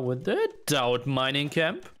Car with the doubt mining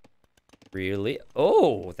camp. Really?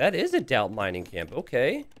 Oh, that is a doubt mining camp.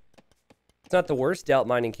 Okay. It's not the worst doubt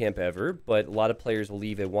mining camp ever, but a lot of players will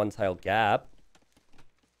leave a one-tile gap.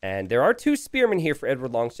 And there are 2 spearmen here for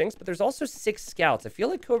Edward Longshanks, but there's also 6 scouts. I feel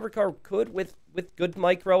like Cobra Car could, with good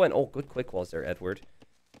micro and, oh, good quick walls there, Edward.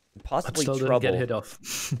 Possibly but still trouble. Didn't get hit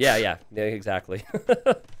off. yeah, exactly.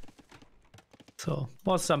 So,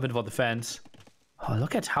 was something for the fans. Oh,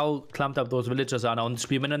 look at how clumped up those villagers are now. And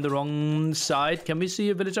spearmen on the wrong side. Can we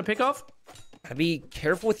see a villager pick off? Gotta be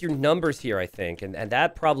careful with your numbers here, I think. And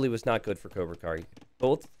that probably was not good for Cobra Car.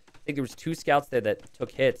 Both, I think there was 2 scouts there that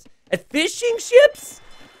took hits. And fishing ships?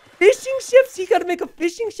 Fishing ships? You gotta make a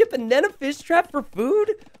fishing ship and then a fish trap for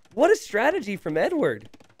food? What a strategy from Edward.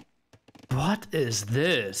 What is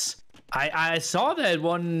this? I saw that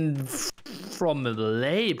one from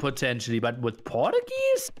Malay, potentially, but with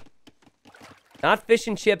Portuguese? Not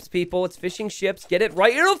fishing ships, people. It's fishing ships. Get it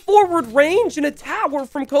right in a forward range and a tower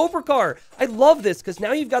from Cobra Car. I love this because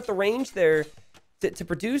now you've got the range there to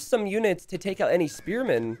produce some units to take out any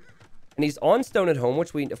spearmen. And he's on stone at home,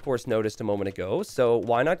 which we, of course, noticed a moment ago. So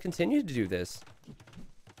why not continue to do this?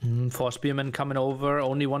 4 spearmen coming over.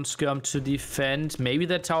 Only 1 skirm to defend. Maybe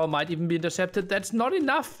that tower might even be intercepted. That's not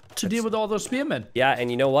enough to deal with all those spearmen. Yeah, and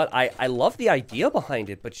you know what? I love the idea behind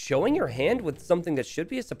it. But showing your hand with something that should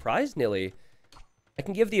be a surprise, Nilly, I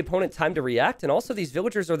can give the opponent time to react. And also, these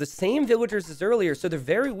villagers are the same villagers as earlier, so they're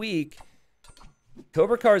very weak.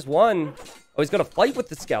 Cobra Car's won. Oh, he's going to fight with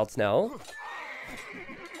the scouts now.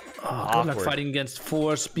 Oh, good luck fighting against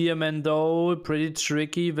 4 spearmen, though. Pretty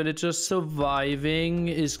tricky. Villagers surviving.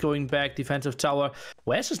 Is going back. Defensive tower.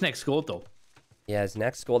 Where's his next gold, though? Yeah, his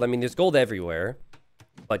next gold. I mean, there's gold everywhere.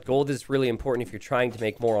 But gold is really important if you're trying to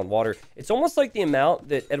make more on water. It's almost like the amount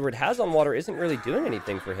that Edward has on water isn't really doing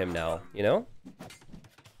anything for him now, you know?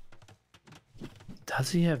 Does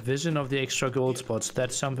he have vision of the extra gold spots?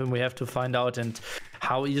 That's something we have to find out, and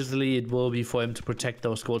how easily it will be for him to protect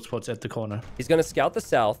those gold spots at the corner. He's going to scout the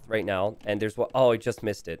south right now, and there's what... Oh, he just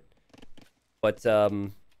missed it. But,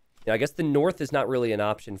 I guess the north is not really an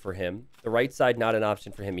option for him. The right side, not an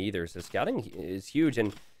option for him either. So scouting is huge,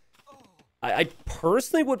 and I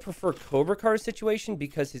personally would prefer Cobra Car's situation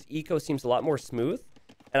because his eco seems a lot more smooth.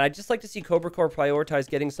 And I'd just like to see Cobra Car prioritize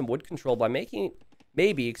getting some wood control by making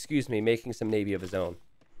some navy of his own.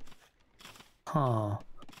 Huh.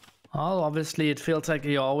 Well, obviously, it feels like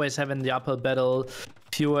you always have in the upper battle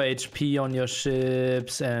fewer HP on your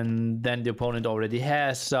ships, and then the opponent already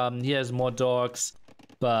has some. He has more dogs.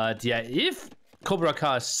 But yeah, if Cobra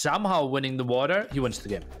Car is somehow winning the water, he wins the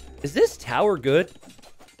game. Is this tower good?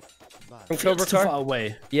 From Cobra Car? Too far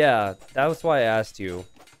away. Yeah, that was why I asked you.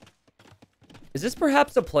 Is this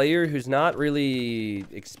perhaps a player who's not really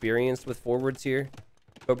experienced with forwards here?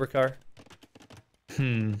 Cobra Car?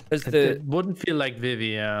 It wouldn't feel like Vivi,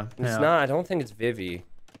 yeah. It's not. I don't think it's Vivi.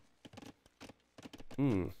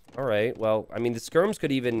 All right. Well, I mean, the skirms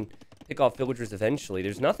could even pick off villagers eventually.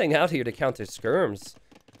 There's nothing out here to counter skirms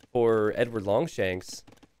for Edward Longshanks.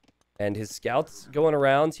 And his scouts going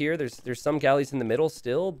around here. There's some galleys in the middle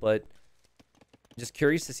still, but just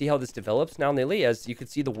curious to see how this develops now, Nilly. As you can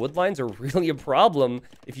see, the wood lines are really a problem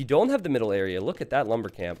if you don't have the middle area. Look at that lumber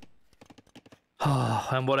camp.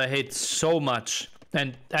 And what I hate so much,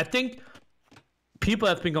 and I think people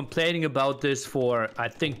have been complaining about this for, I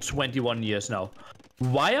think, 21 years now.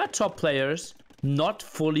 Why are top players not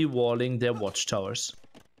fully walling their watchtowers?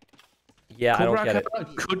 Yeah, I don't get it.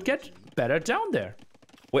 Could get better down there.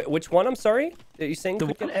 Which one? I'm sorry. Are you saying the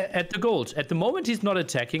one at the gold? At the moment, he's not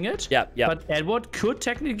attacking it. Yeah. But Edward could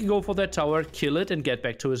technically go for that tower, kill it, and get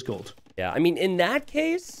back to his gold. Yeah, I mean, in that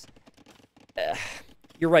case,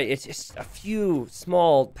 you're right. It's just a few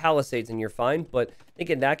small palisades and you're fine. But I think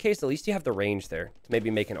in that case, at least you have the range there to maybe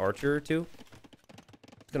make an archer or two.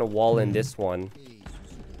 It's gonna wall in this one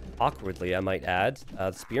awkwardly, I might add.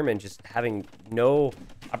 Spearman just having no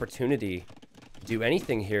opportunity to do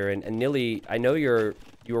anything here. And Nilly, I know you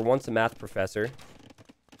were once a math professor.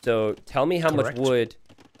 So tell me how much wood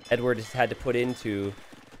Edward has had to put into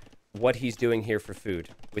what he's doing here for food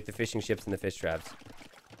with the fishing ships and the fish traps.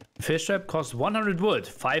 Fish trap costs 100 wood.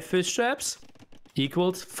 5 fish traps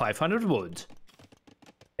equals 500 wood.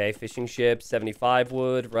 Okay, fishing ship, 75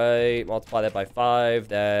 wood, right? Multiply that by 5.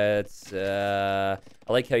 That's, I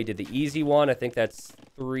like how you did the easy one. I think that's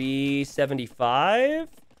 375.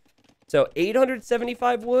 So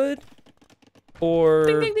 875 wood. Or...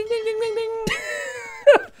 Ding, ding, ding, ding, ding, ding,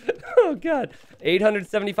 ding. Oh, God.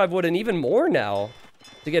 875 wood and even more now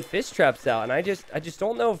to get fish traps out. And I just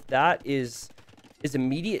don't know if that is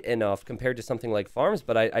immediate enough compared to something like farms.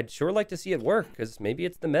 But I'd sure like to see it work because maybe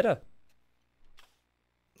it's the meta.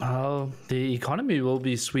 Oh, the economy will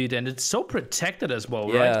be sweet, and it's so protected as well,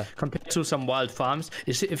 yeah. right? Compared to some wild farms.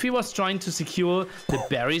 If he was trying to secure the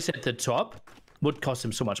berries at the top, would cost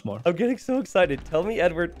him so much more. I'm getting so excited. Tell me,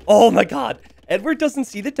 Edward. Oh my God. Edward doesn't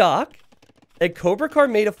see the dock. And Cobra Car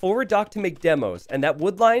made a forward dock to make demos. And that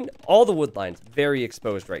wood line, all the wood lines, very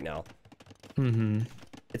exposed right now. Mm-hmm.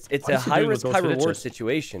 It's a high risk, high reward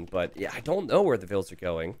situation. But yeah, I don't know where the Vills are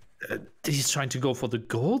going. He's trying to go for the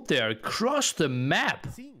gold there. Crush the map.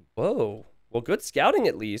 Whoa. Well, good scouting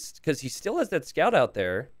at least. Because he still has that scout out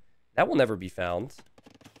there. That will never be found.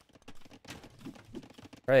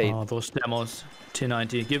 Right. Oh, those demos.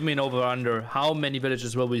 T90. Give me an over-under. How many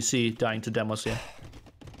villages will we see dying to demos here?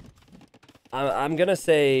 I'm going to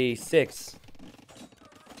say 6.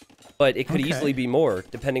 But it could easily be more,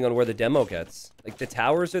 depending on where the demo gets. Like, the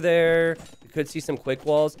towers are there. You could see some quick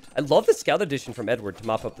walls. I love the scout edition from Edward to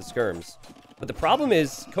mop up the skirms. But the problem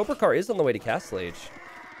is, Cobra Car is on the way to Castle Age.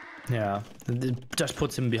 Yeah, it just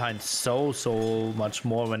puts him behind so much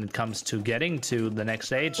more when it comes to getting to the next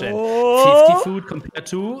stage. And 50 food compared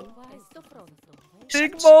to...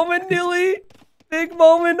 Big moment, Nilly! Big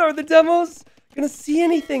moment. Are the demos gonna see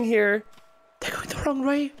anything here? They're going the wrong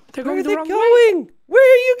way. They're Where going the wrong way.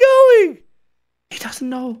 Where are you going? He doesn't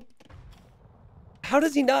know. How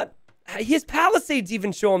does he not? His palisades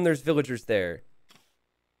even show him there's villagers there.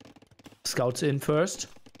 Scouts in first.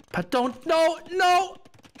 But don't... No!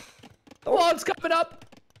 Wall's coming up.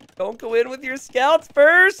 Don't go in with your scouts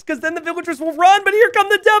first, because then the villagers will run. But here come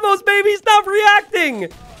the demos, baby. Stop reacting.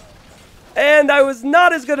 And I was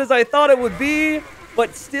not as good as I thought it would be.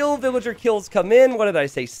 But still, villager kills come in. What did I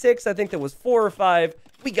say? 6. I think that was 4 or 5.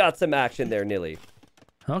 We got some action there, Nilly.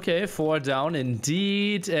 Okay, 4 down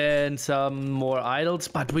indeed. And some more idols.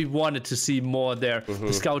 But we wanted to see more there.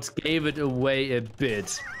 The scouts gave it away a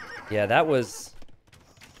bit. Yeah, that was...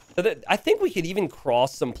 I think we could even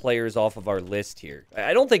cross some players off of our list here.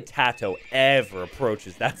 I don't think Tato ever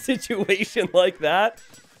approaches that situation like that.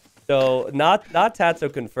 So, not Tato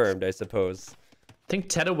confirmed, I suppose. I think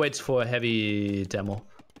Tato waits for a heavy demo.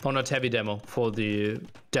 Oh, not heavy demo, for the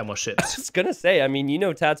demo ships. I was gonna say, I mean, you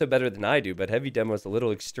know Tato better than I do, but heavy demo is a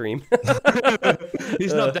little extreme.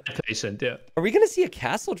 He's not that patient, yeah. Are we gonna see a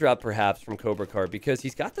castle drop, perhaps, from Cobra Car? Because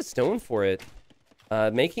he's got the stone for it.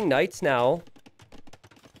 Making knights now.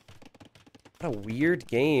 What a weird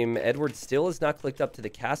game. Edward still is not clicked up to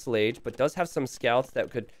the Castle Age, but does have some scouts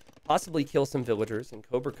that could possibly kill some villagers. And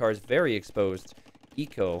Cobra Car is very exposed.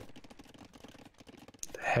 Eco.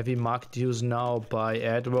 Heavy market use now by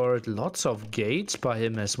Edward. Lots of gates by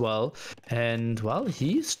him as well. And, well,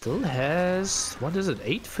 he still has, what is it,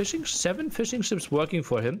 7 fishing ships working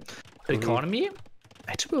for him. The economy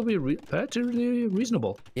actually will be relatively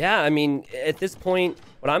reasonable. Yeah, I mean, at this point,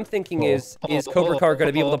 what I'm thinking is Cobra Car going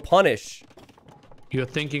to be able to punish? You're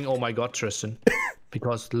thinking, oh my god, Tristan.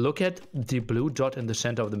 Because look at the blue dot in the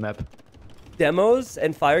center of the map. Demos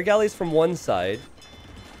and fire galleys from one side,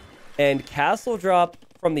 and castle drop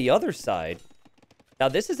from the other side. Now,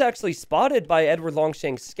 this is actually spotted by Edward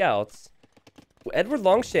Longshanks scouts. Edward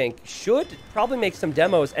Longshank should probably make some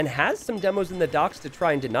demos and has some demos in the docks to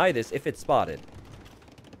try and deny this if it's spotted.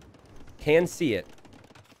 Can see it.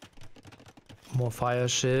 More fire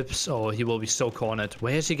ships. Oh, he will be so cornered.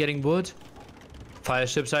 Where is he getting wood? Fire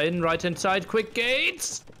ships are in right hand side. Quick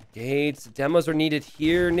gates. Gates. Demos are needed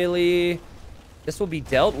here, Nilly. This will be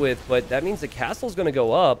dealt with, but that means the castle's going to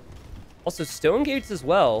go up. Also, stone gates as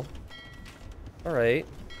well. All right.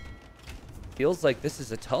 Feels like this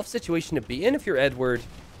is a tough situation to be in if you're Edward.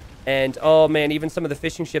 And, oh, man, even some of the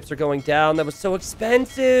fishing ships are going down. That was so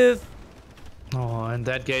expensive. Oh, and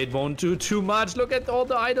that gate won't do too much. Look at all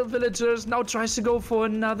the idle villagers. Now tries to go for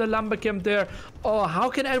another lumber camp there. Oh, how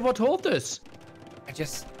can Edward hold this?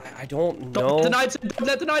 I don't know. Don't let the knights in. Don't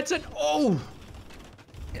let the knights in. Oh!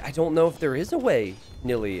 I don't know if there is a way,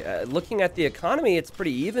 Nilly. Looking at the economy, it's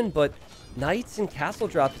pretty even, but knights and castle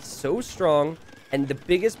drop is so strong. And the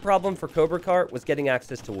biggest problem for Cobra Car was getting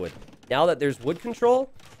access to wood. Now that there's wood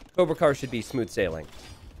control, Cobra Car should be smooth sailing.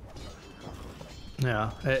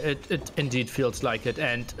 Yeah, it indeed feels like it.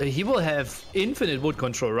 And he will have infinite wood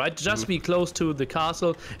control, right? Just be close to the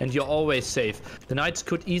castle and you're always safe. The knights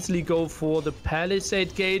could easily go for the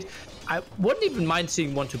palisade gate. I wouldn't even mind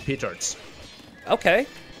seeing 1-2 petards. Okay.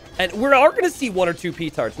 And we are going to see 1 or 2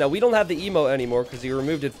 petards. Now, we don't have the emo anymore because he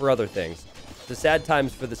removed it for other things. The sad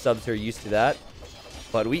times for the subs who are used to that.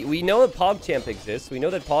 But we know that PogChamp exists. We know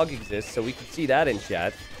that Pog exists, so we can see that in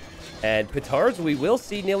chat. And petards, we will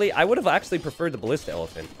see, Nilly. I would have actually preferred the Ballista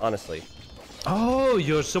Elephant, honestly. Oh,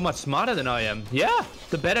 you're so much smarter than I am. Yeah,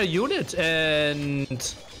 the better unit.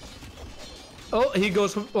 And... oh, he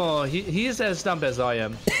goes... oh, he is as dumb as I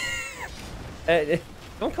am.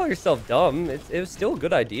 Don't call yourself dumb. It was still a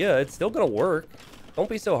good idea. It's still going to work. Don't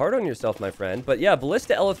be so hard on yourself, my friend. But yeah,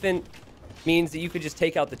 Ballista Elephant means that you could just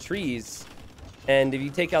take out the trees. And if you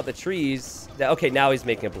take out the trees... okay, now he's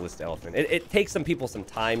making a Ballista Elephant. It takes some people some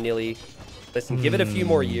time, Nilly. Listen, give it a few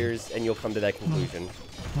more years, and you'll come to that conclusion.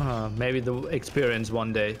 Maybe the experience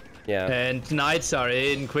one day. Yeah. And knights are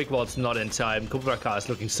in. Quickvolt's not in time. Cobra Car is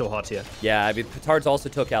looking so hot here. Yeah, I mean, petards also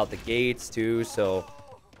took out the gates, too, so...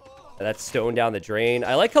 that's stone down the drain.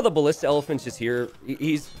 I like how the Ballista Elephant's just here.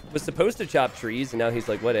 He was supposed to chop trees, and now he's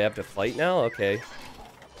like, what, I have to fight now? Okay.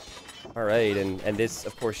 All right, and this,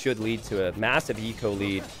 of course, should lead to a massive eco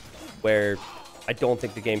lead where I don't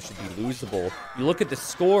think the game should be losable. You look at the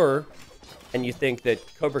score, and you think that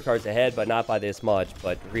Cobra Car's ahead, but not by this much.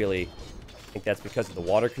 But really, I think that's because of the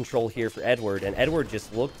water control here for Edward. And Edward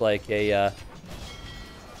just looked like a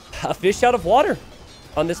fish out of water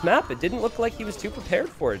on this map. It didn't look like he was too prepared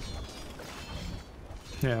for it.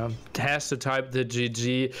 Yeah, has to type the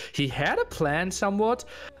GG. He had a plan somewhat.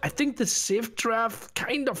 I think the Civ draft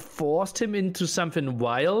kind of forced him into something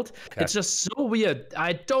wild. Okay. It's just so weird.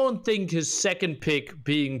 I don't think his second pick,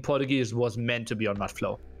 being Portuguese, was meant to be on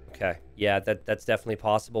Mudflow. Okay, yeah, that's definitely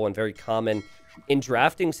possible and very common in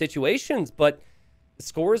drafting situations. But the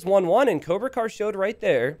score is 1-1, and Cobra Car showed right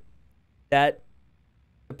there that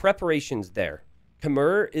the preparation's there.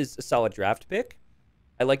 Khmer is a solid draft pick.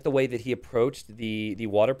 I like the way that he approached the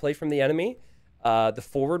water play from the enemy. The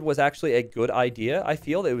forward was actually a good idea. I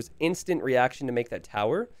feel that it was instant reaction to make that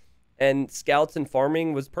tower. And scouts and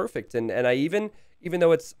farming was perfect. And I even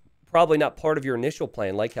though it's probably not part of your initial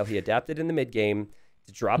plan, like how he adapted in the mid-game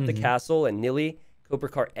to drop the castle. And Nilly, Cobra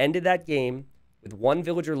Car ended that game with 1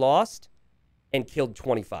 villager lost and killed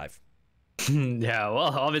 25. Yeah,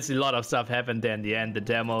 well, obviously a lot of stuff happened there in the end. The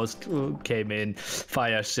demos came in,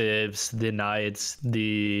 fire ships, the knights,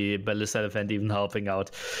 the Ballista Elephant even helping out.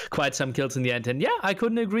 Quite some kills in the end. And yeah, I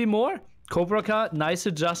couldn't agree more. Cobra Car, nice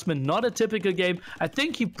adjustment, not a typical game. I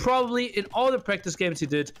think he probably, in all the practice games he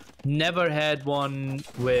did, never had one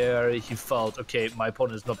where he felt, okay, my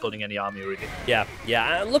opponent is not building any army really.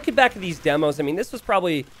 Yeah. Looking back at these demos, I mean, this was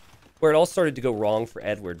probably where it all started to go wrong for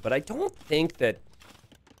Edward. But I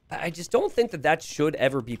just don't think that should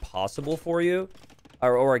ever be possible for you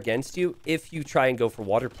or against you if you try and go for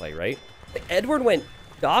water play, right? Edward went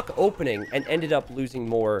dock opening and ended up losing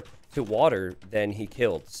more to water than he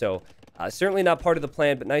killed. So certainly not part of the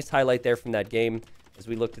plan, but nice highlight there from that game as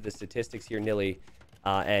we looked at the statistics here, Nilly.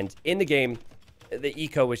 And in the game, the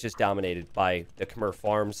eco was just dominated by the Khmer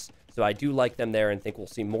farms. So I do like them there and think we'll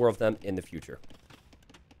see more of them in the future.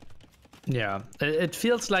 Yeah, it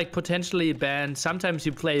feels like potentially banned. Sometimes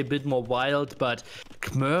you play a bit more wild, but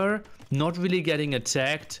Khmer not really getting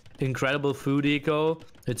attacked. Incredible food eco.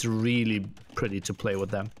 It's really pretty to play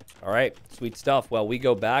with them. All right, sweet stuff. Well, we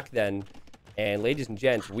go back then. And ladies and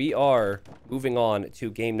gents, we are moving on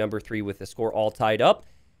to game number 3 with the score all tied up.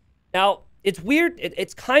 Now, it's weird.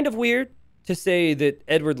 It's kind of weird to say that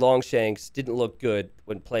Edward Longshanks didn't look good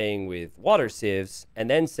when playing with water sieves, and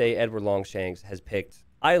then say Edward Longshanks has picked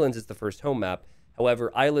Islands as the first home map.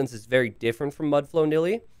 However, Islands is very different from Mudflow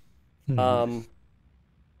Nilly. And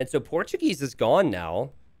so Portuguese is gone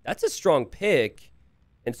now. That's a strong pick.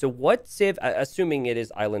 And so what civ, assuming it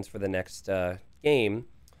is Islands for the next game,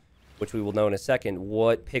 which we will know in a second,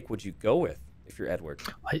 what pick would you go with if you're Edward?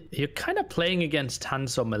 You're kind of playing against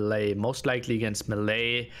Hans or Malay, most likely against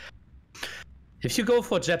Malay. If you go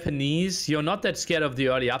for Japanese, you're not that scared of the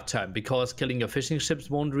early uptime because killing your fishing ships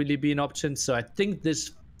won't really be an option. So I think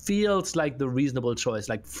this feels like the reasonable choice.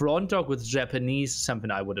 Like front dog with Japanese, something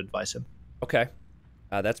I would advise him. Okay.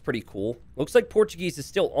 That's pretty cool. Looks like Portuguese is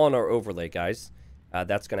still on our overlay, guys.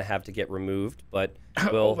 That's going to have to get removed, but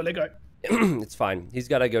overlay guy. It's fine. He's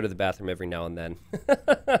got to go to the bathroom every now and then.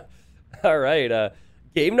 All right.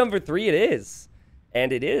 Game number 3 it is.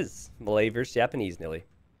 And it is Malay versus Japanese, Nilly.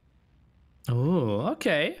 Oh,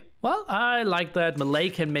 okay. Well, I like that. Malay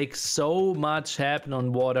can make so much happen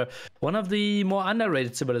on water. One of the more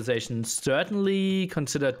underrated civilizations, certainly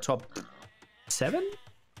considered top 7?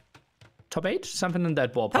 Top 8? Something in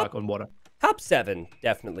that ballpark on water. Top 7,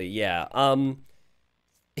 definitely, yeah.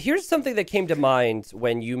 Here's something that came to mind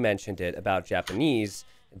when you mentioned it about Japanese.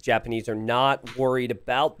 Japanese are not worried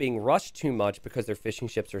about being rushed too much because their fishing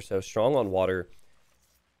ships are so strong on water.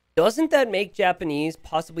 Doesn't that make Japanese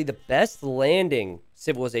possibly the best landing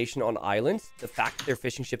civilization on islands? The fact that their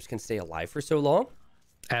fishing ships can stay alive for so long?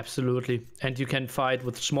 Absolutely. And you can fight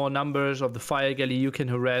with small numbers of the fire galley. You can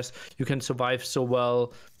harass. You can survive so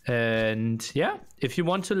well. And yeah, if you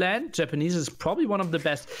want to land, Japanese is probably one of the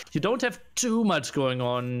best. You don't have too much going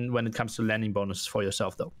on when it comes to landing bonuses for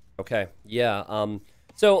yourself, though. Okay. Yeah.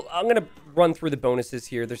 So I'm going to run through the bonuses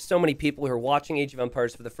here. There's so many people who are watching Age of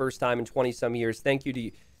Empires for the first time in 20-some years. Thank you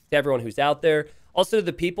to everyone who's out there. Also,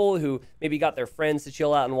 the people who maybe got their friends to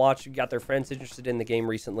chill out and watch, got their friends interested in the game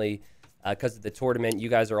recently because of the tournament. You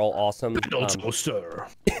guys are all awesome. Battle Toaster.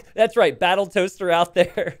 That's right. Battle Toaster out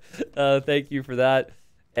there. Thank you for that.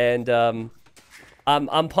 And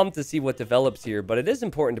I'm pumped to see what develops here, but it is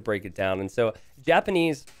important to break it down. And so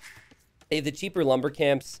Japanese, they have the cheaper lumber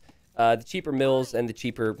camps, the cheaper mills, and the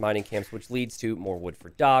cheaper mining camps, which leads to more wood for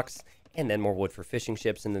docks, and then more wood for fishing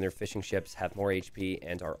ships, and then their fishing ships have more HP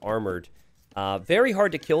and are armored. Very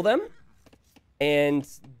hard to kill them, and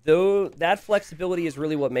though that flexibility is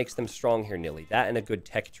really what makes them strong here, Nilly. That and a good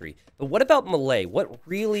tech tree. But what about Malay? What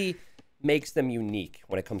really makes them unique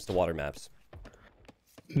when it comes to water maps?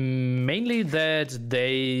 Mainly that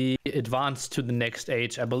they advance to the next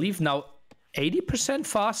age. I believe now 80%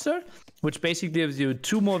 faster, which basically gives you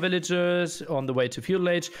 2 more villagers on the way to feudal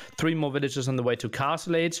age, 3 more villagers on the way to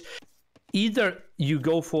castle age. Either you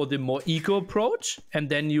go for the more eco approach and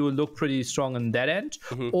then you look pretty strong on that end,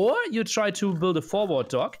 or you try to build a forward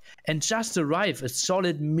dock and just arrive a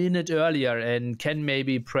solid minute earlier and can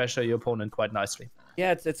maybe pressure your opponent quite nicely.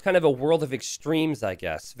 Yeah, it's kind of a world of extremes, I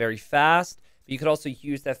guess. Very fast, but you could also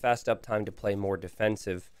use that fast uptime to play more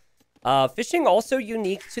defensive. Fishing also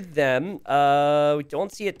unique to them. We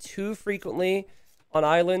don't see it too frequently on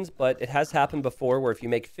islands, but it has happened before where if you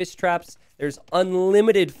make fish traps, there's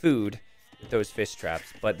unlimited food with those fish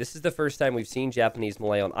traps. But this is the first time we've seen Japanese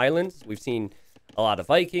Malay on islands. We've seen a lot of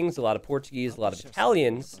Vikings, a lot of Portuguese, a lot of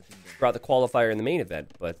Italians throughout the qualifier and the main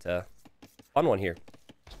event. But fun one here.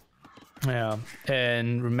 Yeah,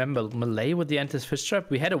 and remember, Malay with the Antis fish trap,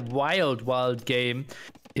 we had a wild game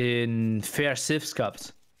in Fair Civs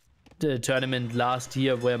Cups. The tournament last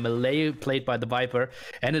year where Malay played by the Viper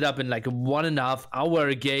ended up in like a 1.5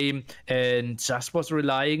 hour game and just was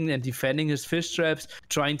relying and defending his fish traps,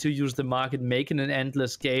 trying to use the market, making an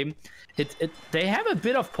endless game. They have a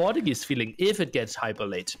bit of Portuguese feeling if it gets hyper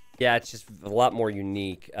late. Yeah, it's just a lot more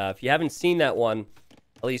unique. If you haven't seen that one,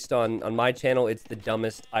 at least on my channel, it's the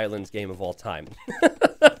dumbest Islands game of all time.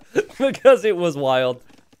 Because it was wild.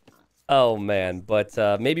 Oh, man. But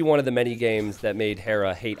maybe one of the many games that made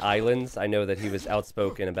Hera hate Islands. I know that he was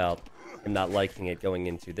outspoken about him not liking it going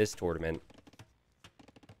into this tournament.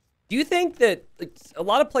 Do you think that a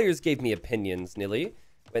lot of players gave me opinions, Nilly,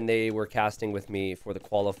 when they were casting with me for the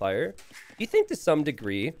qualifier? Do you think to some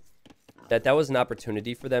degree that was an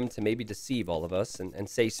opportunity for them to maybe deceive all of us and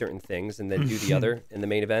say certain things and then do the other in the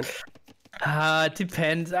main event? It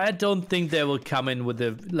depends. I don't think they will come in with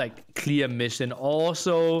a clear mission.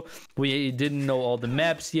 Also, we didn't know all the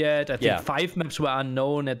maps yet. I think 5 maps were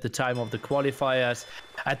unknown at the time of the qualifiers.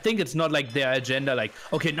 I think it's not like their agenda,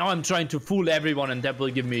 okay, now I'm trying to fool everyone and that will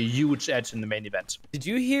give me a huge edge in the main event. Did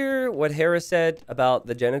you hear what Hera said about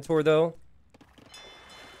the Genitor, though?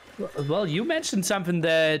 Well, you mentioned something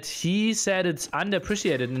that he said it's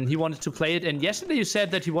underappreciated and he wanted to play it. And yesterday you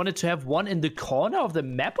said that he wanted to have one in the corner of the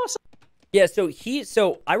map or something? Yeah,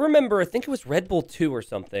 so I remember, I think it was Red Bull 2 or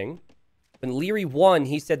something. When Leary won,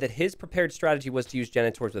 he said that his prepared strategy was to use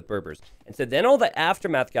Genitors with Berbers. And so then all the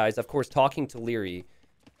Aftermath guys, of course, talking to Leary,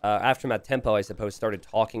 Aftermath Tempo, I suppose, started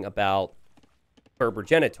talking about Berber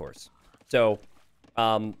Genitors. So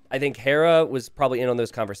I think Hera was probably in on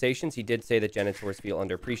those conversations. He did say that Genitors feel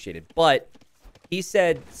underappreciated. But he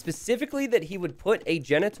said specifically that he would put a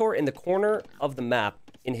Genitor in the corner of the map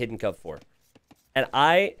in Hidden Cove 4. And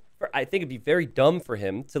I think it'd be very dumb for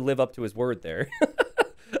him to live up to his word there.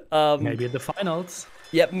 Maybe in the finals.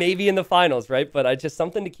 Yep, maybe in the finals, right? But just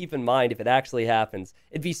something to keep in mind if it actually happens.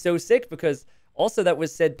 It'd be so sick because also that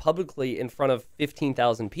was said publicly in front of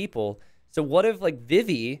 15,000 people. So what if like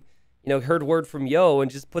Vivi, heard word from Yo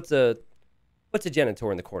and just puts a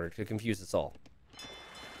Genitor in the corner to confuse us all?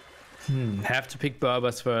 Have to pick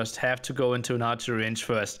Berbers first. Have to go into an archery range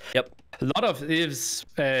first. Yep. A lot of ifs.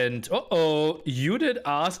 And you did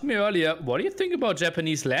ask me earlier, what do you think about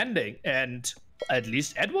Japanese landing? And at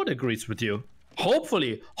least Edward agrees with you.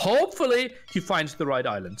 Hopefully he finds the right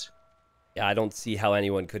island. Yeah, I don't see how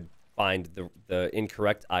anyone could find the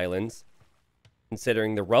incorrect islands,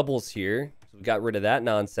 considering the rubbles here. So we got rid of that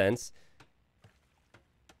nonsense.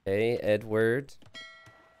 Okay, Edward.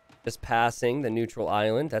 Just passing the neutral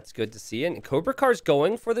island. That's good to see. And Cobra Car's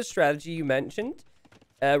going for the strategy you mentioned.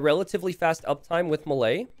 Relatively fast uptime with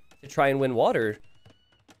Malay to try and win water.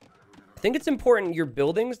 I think it's important your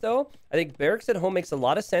buildings, though. I think barracks at home makes a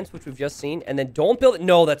lot of sense, which we've just seen. And then don't build it.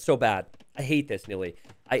 No, that's so bad. I hate this, Nilly.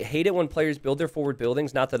 I hate it when players build their forward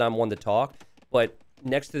buildings. Not that I'm one to talk, but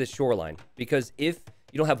next to the shoreline. Because if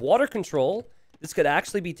you don't have water control, this could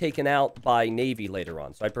actually be taken out by Navy later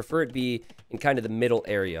on. So I prefer it be in kind of the middle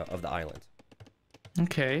area of the island.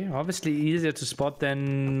 Okay, obviously easier to spot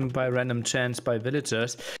than by random chance by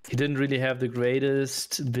villagers. He didn't really have the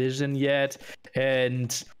greatest vision yet.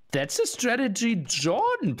 And that's a strategy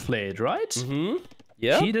Jordan played, right? Mm-hmm.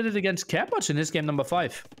 Yeah. He did it against Capwatch in his game number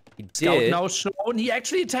 5. He did. Scout now shown. He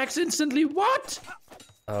actually attacks instantly. What?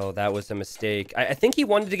 Oh, that was a mistake. I think he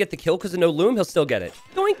wanted to get the kill because of no loom. He'll still get it.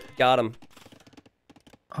 Doink. Got him.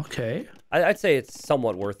 Okay. I'd say it's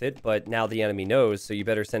somewhat worth it, but now the enemy knows, so you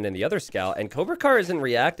better send in the other scout. And Cobra Car hasn't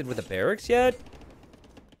reacted with a barracks yet.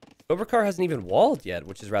 Cobra Car hasn't even walled yet,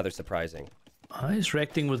 which is rather surprising. He's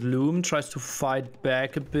reacting with loom, tries to fight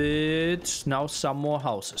back a bit. Now some more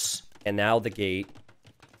houses. And now the gate.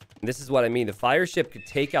 And this is what I mean. The fire ship could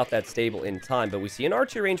take out that stable in time, but we see an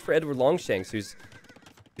archery range for Edward Longshanks, who's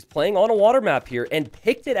playing on a water map here and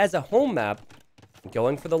picked it as a home map.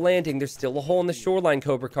 Going for the landing. There's still a hole in the shoreline,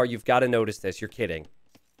 Cobra Car. You've got to notice this. You're kidding.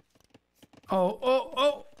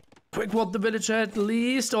 Oh. Quick what the villager at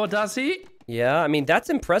least, or does he? Yeah, I mean,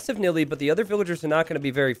 that's impressive, Nilly, but the other villagers are not going to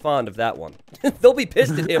be very fond of that one. They'll be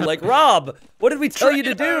pissed at him like, Rob, what did we tell you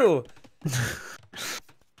to do?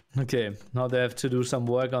 Okay, now they have to do some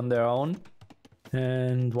work on their own.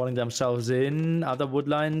 And walling themselves in. Other wood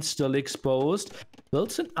lines still exposed.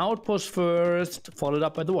 Builds an outpost first, followed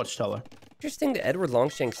up by the watchtower. Interesting that Edward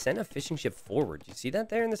Longshanks sent a fishing ship forward. You see that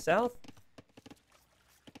there in the south?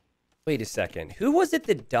 Wait a second. Who was it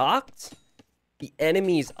that docked the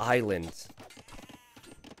enemy's island?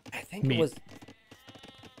 I think it was...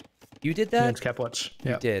 You did that? Against Capwatch.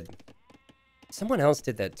 Yeah. You did. Someone else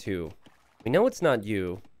did that too. We know it's not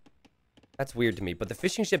you. That's weird to me. But the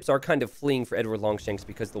fishing ships are kind of fleeing for Edward Longshanks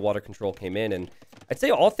because the water control came in. And I'd say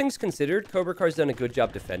all things considered, Cobra Car's done a good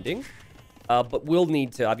job defending. But we'll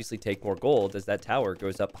need to obviously take more gold as that tower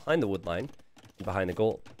goes up behind the wood line and behind the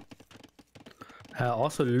gold.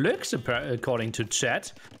 Also looks, according to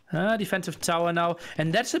chat, defensive tower now.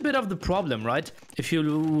 And that's a bit of the problem, right? If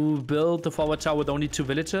you build the forward tower with only 2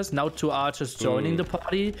 villagers, now 2 archers joining the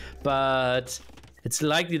party. But it's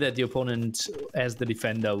likely that the opponent, as the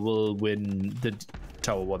defender, will win the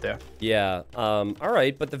tower war there. Yeah, all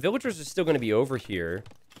right. But the villagers are still going to be over here.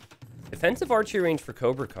 Defensive archery range for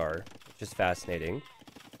Cobra Car. Just fascinating,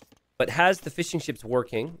 but has the fishing ships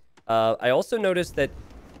working. I also noticed that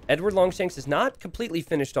Edward Longshanks is not completely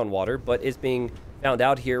finished on water, but is being found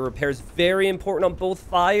out here. Repairs very important on both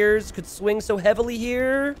fires. Could swing so heavily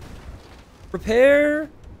here. Repair.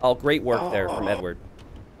 Oh, great work there from Edward.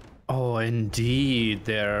 Oh, indeed.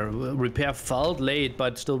 Their repair felt late,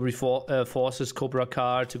 but still forces Cobra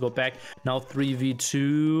Car to go back. Now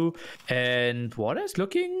 3v2, and water's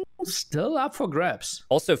looking still up for grabs.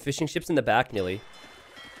 Also, fishing ships in the back, Nilly.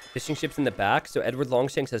 Fishing ships in the back, so Edward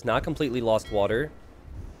Longshanks has not completely lost water.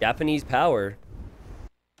 Japanese power.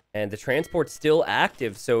 And the transport's still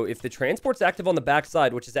active. So if the transport's active on the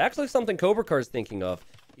backside, which is actually something Cobra Car is thinking of,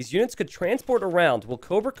 these units could transport around. Will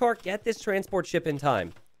Cobra Car get this transport ship in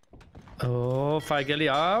time? Oh,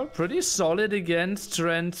 Feigelli are pretty solid against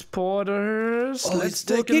transporters. Oh, Let's he's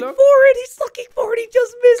take a looking look. for it. He's looking for it. He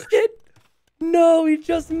just missed it. No, he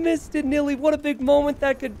just missed it, Nilly. What a big moment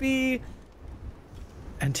that could be.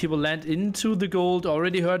 And he will land into the gold.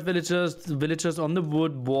 Already heard villagers on the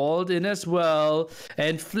wood, walled in as well.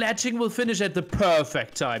 And Fletching will finish at the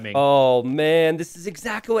perfect timing. Oh, man. This is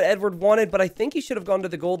exactly what Edward wanted, but I think he should have gone to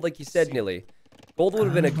the gold like you said, Nilly. Gold would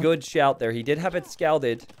have been a good shout there. He did have it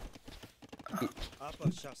scouted.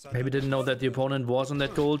 Maybe didn't know that the opponent was on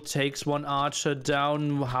that gold. Takes one archer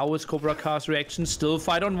down. How is Cobra Car's reaction? Still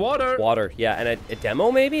fight on water. Water, yeah. And a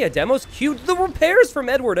demo, maybe? A demo's cute. The repairs from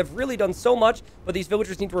Edward have really done so much, but these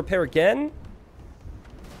villagers need to repair again.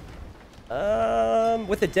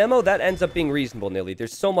 With a demo, that ends up being reasonable, Nilly.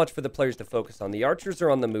 There's so much for the players to focus on. The archers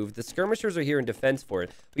are on the move. The skirmishers are here in defense for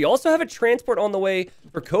it. We also have a transport on the way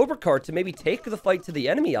for Cobra Car to maybe take the fight to the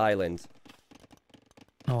enemy island.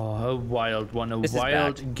 Oh, a wild one.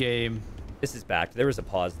 Wild game. This is back. There was a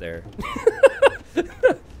pause there.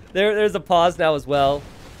 There's a pause now as well.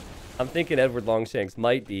 I'm thinking Edward Longshanks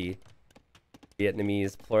might be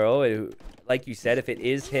Vietnamese plural, who, like you said, if it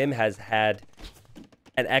is him, has had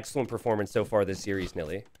an excellent performance so far this series,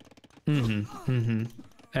 Nilly.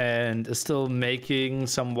 And is still making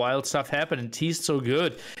some wild stuff happen. And he's so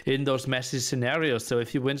good in those messy scenarios. So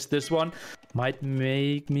if he wins this one, might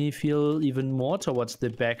make me feel even more towards the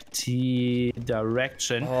back T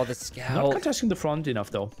direction. Oh, the scout. Not contesting the front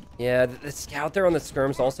enough, though. Yeah, the scout there on the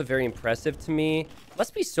skirm's also very impressive to me.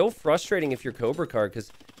 Must be so frustrating if you're Cobra Car,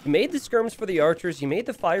 because you made the skirms for the archers, you made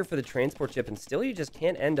the fire for the transport ship, and still you just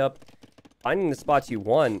can't end up finding the spots you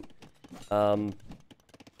want.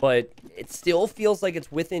 But it still feels like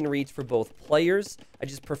it's within reach for both players. I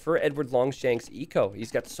just prefer Edward Longshanks' eco.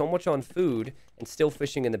 He's got so much on food and still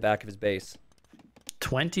fishing in the back of his base.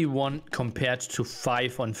 21 compared to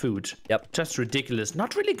 5 on food. Yep. Just ridiculous.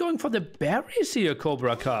 Not really going for the berries here,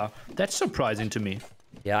 Cobra Car. That's surprising to me.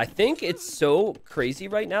 Yeah, I think it's so crazy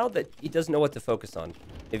right now that he doesn't know what to focus on.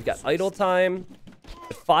 They've got idle time,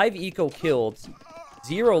 5 eco killed,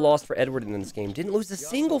 0 lost for Edward in this game. Didn't lose a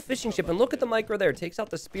single fishing ship. And look at the micro there. Takes out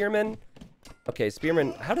the spearman. Okay,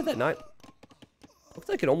 spearman. How did that not... Looks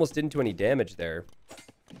like it almost didn't do any damage there.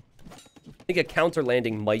 I think a counter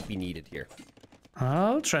landing might be needed here.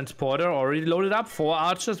 Oh, transporter already loaded up. 4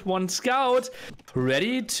 archers, 1 scout.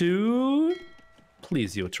 Ready to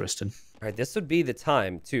please you, Tristan. All right, this would be the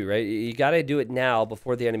time, too, right? You got to do it now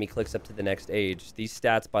before the enemy clicks up to the next age. These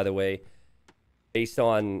stats, by the way, based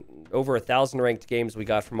on over 1,000 ranked games we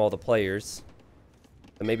got from all the players.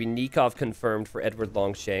 So maybe Nikov confirmed for Edward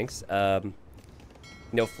Longshanks. You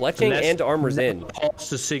know, fletching and armor's in.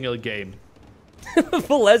 Lost a single game.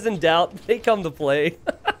 Velez and Doubt, they come to play.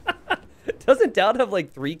 Doesn't Doubt have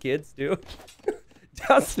like 3 kids, too?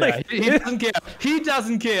 Doubt's like... he doesn't care. He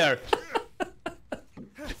doesn't care.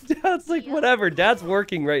 Dad's like, whatever. Dad's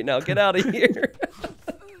working right now. Get out of here.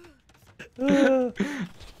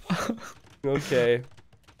 Okay.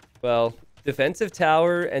 Well, defensive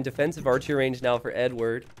tower and defensive archery range now for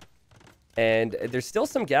Edward. And there's still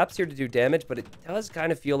some gaps here to do damage, but it does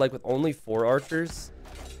kind of feel like with only 4 archers.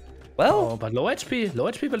 Well... Oh, but low HP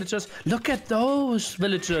villagers. Look at those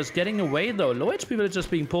villagers getting away, though. Low HP villagers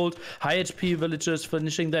being pulled. High HP villagers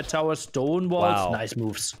finishing that tower. Stone walls. Wow. Nice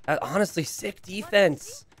moves. Honestly, sick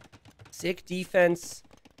defense. Sick defense.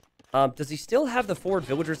 Does he still have the forward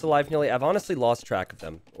villagers alive, Nearly? I've honestly lost track of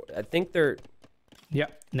them. I think they're... Yeah,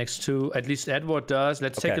 next to at least Edward does.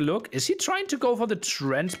 Let's take a look. Is he trying to go for the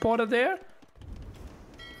transporter there?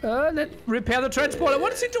 Let's repair the transporter.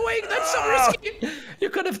 What is he doing? That's so risky. You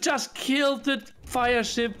could have just killed the fire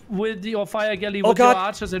ship with your fire galley with your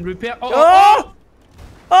archers and repair. Oh,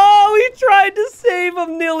 he tried to save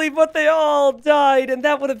them, Nilly, but they all died. And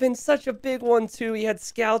that would have been such a big one, too. He had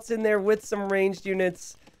scouts in there with some ranged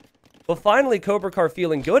units. Well, finally, Cobra Car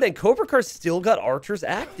feeling good. And Cobra Car still got archers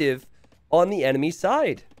active on the enemy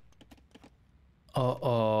side.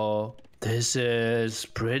 Uh-oh. This is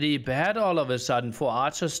pretty bad all of a sudden. For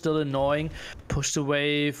archers, still annoying. Pushed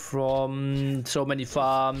away from so many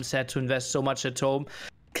farms. Had to invest so much at home.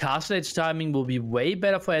 Castle Age timing will be way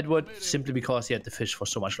better for Edward, simply because he had to fish for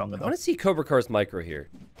so much longer. I want to see Cobra Car's micro here.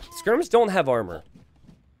 Skirms don't have armor.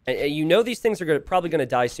 And you know these things are probably going to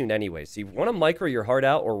die soon anyway. So you want to micro your heart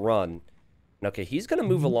out or run. And okay, he's going to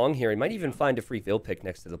move along here. He might even find a free Vil pick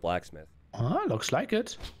next to the blacksmith. Looks like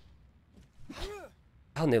it.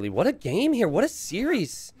 Wow, Nilly, what a game here. What a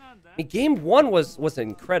series. I mean, game 1 was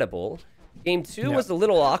incredible. Game 2 was a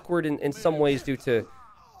little awkward in some ways due to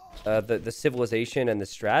the civilization and the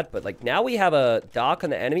strat, but like now we have a dock on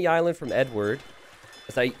the enemy island from Edward.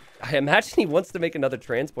 As I imagine he wants to make another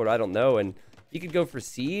transport, I don't know, and he could go for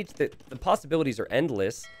siege. The possibilities are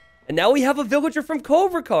endless. And now we have a villager from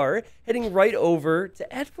Cobra Car heading right over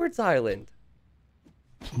to Edward's Island.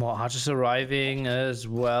 More archers arriving as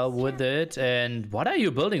well with it. And what are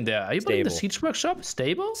you building there? Are you building the siege workshop?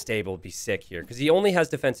 Stable? Stable would be sick here because he only has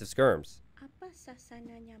defensive skirms.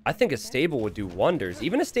 I think a stable would do wonders.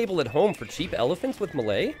 Even a stable at home for cheap elephants with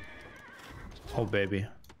melee. Oh, baby.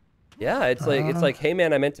 Yeah, it's like, hey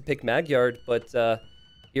man, I meant to pick Magyard, but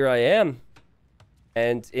here I am.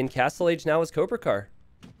 And in Castle Age now is Cobra Car.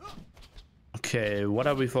 Okay, what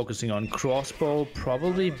are we focusing on? Crossbow,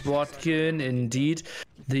 probably Botkin, indeed.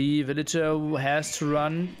 The villager has to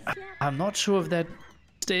run. I'm not sure if that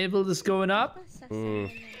stable is going up.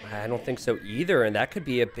 I don't think so either, and that could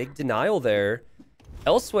be a big denial there.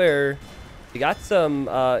 Elsewhere, we got some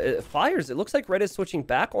fires. It looks like Red is switching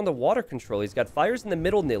back on the water control. He's got fires in the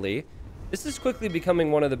middle, Nilly. This is quickly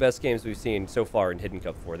becoming one of the best games we've seen so far in Hidden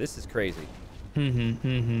Cup 4. This is crazy.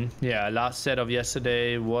 Yeah, last set of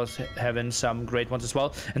yesterday was having some great ones as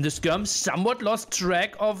well. And the Scum somewhat lost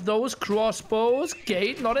track of those crossbows.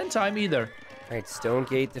 Gate not in time either. All right, Stone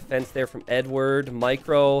Gate defense there from Edward.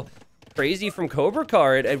 Micro, crazy from Cobra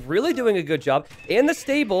Car. And really doing a good job. And the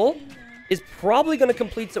stable is probably going to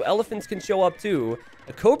complete so elephants can show up too.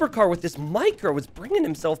 A Cobra Car with this micro is bringing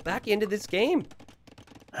himself back into this game.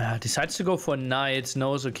 Decides to go for knights,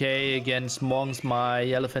 knows okay, against monks my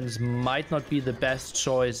elephants might not be the best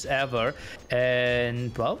choice ever.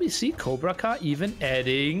 And well, we see Cobra Car even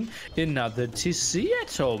adding another TC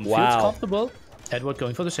at home. Wow. Feels comfortable. Edward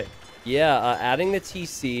going for the same. Yeah, adding the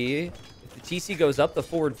TC. If the TC goes up, the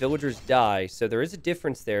forward villagers die. So there is a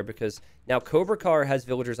difference there because now Cobra Car has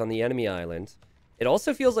villagers on the enemy island. It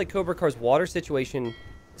also feels like Cobra Car's water situation,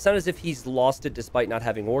 it's not as if he's lost it despite not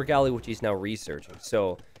having Ore Galley, which he's now researching.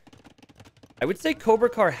 So I would say Cobra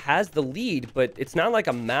Car has the lead, but it's not like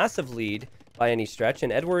a massive lead by any stretch.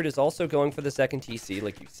 And Edward is also going for the second TC,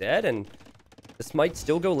 like you said, and this might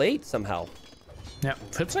still go late somehow. Yeah,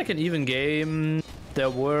 feels like an even game. There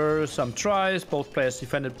were some tries, both players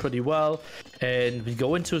defended pretty well, and we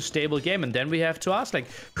go into a stable game, and then we have to ask, like,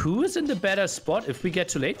 who is in the better spot if we get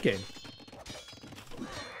to late game?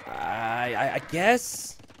 I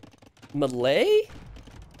guess Malay?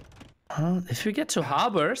 If we get to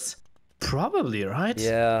harbors, probably, right?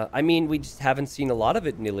 Yeah, I mean, we just haven't seen a lot of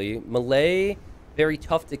it, Nilly. Malay, very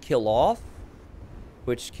tough to kill off,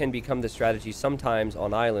 which can become the strategy sometimes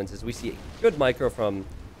on islands, as we see a good micro from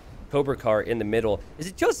Cobra Car in the middle. Is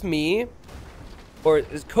it just me? Or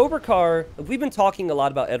is Cobra Car... We've been talking a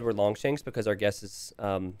lot about Edward Longshanks because our guesses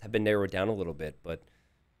have been narrowed down a little bit, but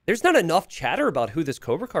there's not enough chatter about who this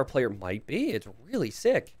Cobra Car player might be. It's really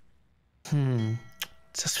sick.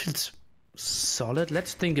 Just feels solid.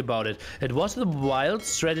 Let's think about it. It was the wild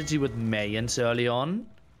strategy with Mayans early on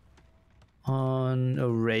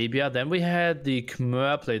Arabia. Then we had the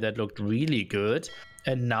Khmer play that looked really good.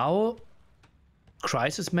 And now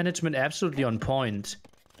crisis management absolutely on point.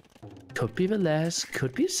 Could be Velez,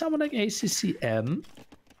 could be someone like ACCM.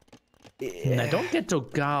 And I don't get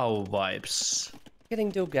Dogao vibes.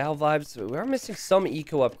 Getting Dogao vibes. We are missing some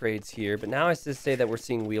eco upgrades here, but now I just say that we're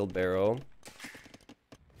seeing Wheelbarrow.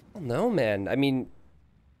 I don't know, man. I mean,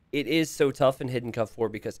 it is so tough in Hidden Cup 4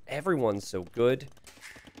 because everyone's so good.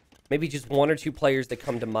 Maybe just one or two players that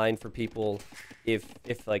come to mind for people if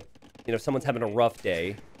like, you know, someone's having a rough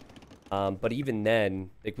day. But even then,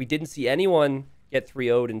 like, we didn't see anyone get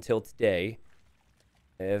 3-0'd until today.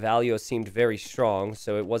 Valio seemed very strong,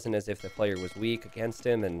 so it wasn't as if the player was weak against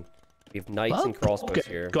him, and we have knights and crossbows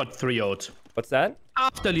here. Got 3-0'd. What's that?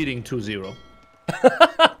 After leading 2-0.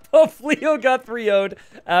 Oh, Fleo got 3-0'd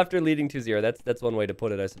after leading 2-0. That's one way to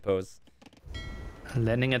put it, I suppose.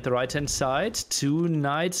 Landing at the right-hand side. 2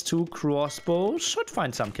 knights, 2 crossbows. Should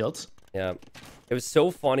find some kills. Yeah. It was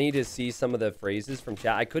so funny to see some of the phrases from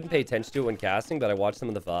chat. I couldn't pay attention to it when casting, but I watched some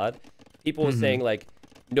of the VOD. People were saying, like,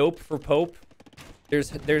 nope for Pope.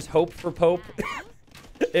 There's hope for Pope.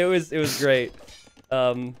 it was great.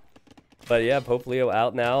 But yeah, Pope Leo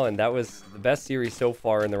out now, and that was the best series so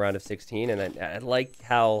far in the round of 16. And I like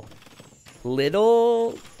how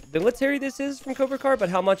little military this is from Cobra Car, but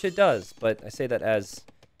how much it does. But I say that as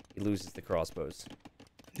he loses the crossbows.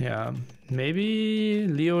 Yeah, maybe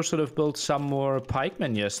Leo should have built some more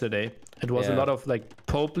pikemen yesterday. It was a lot of like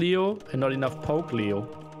Pope Leo and not enough Pope Leo.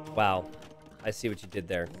 Wow, I see what you did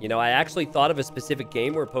there. You know, I actually thought of a specific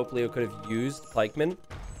game where Pope Leo could have used pikemen.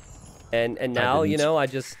 And now, you know, I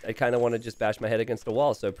kind of want to just bash my head against the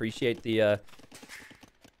wall. So appreciate the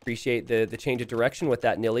change of direction with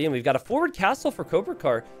that, Nilly. And we've got a forward castle for Cobra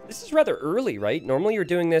Car. This is rather early, right? Normally you're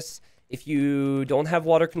doing this if you don't have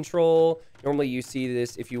water control. Normally you see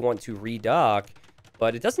this if you want to redock.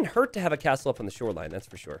 But it doesn't hurt to have a castle up on the shoreline, that's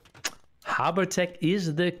for sure. Harbor tech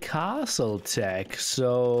is the castle tech,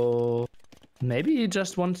 so maybe he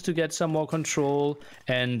just wants to get some more control.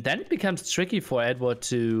 And then it becomes tricky for Edward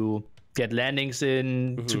to get landings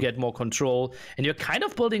in, to get more control. And you're kind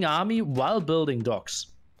of building army while building docks.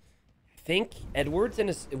 I think Edward's in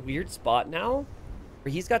a weird spot now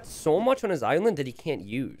where he's got so much on his island that he can't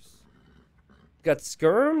use. He's got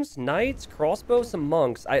skirms, knights, crossbows, some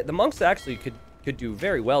monks. The monks actually could do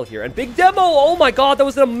very well here. And big demo! Oh my god, that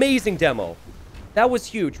was an amazing demo. That was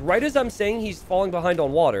huge. Right as I'm saying he's falling behind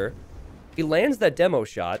on water, he lands that demo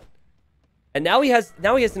shot. And now he has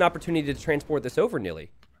an opportunity to transport this over, Nilly.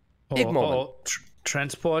 Big moment.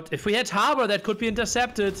 Transport. If we had harbor, that could be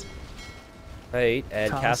intercepted. Right,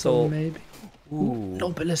 and castle maybe. Ooh. No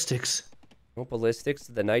ballistics. No ballistics.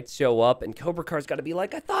 The knights show up, and Cobra Car's got to be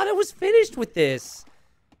like, I thought I was finished with this.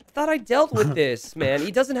 I thought I dealt with this, man.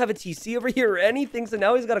 He doesn't have a TC over here or anything, so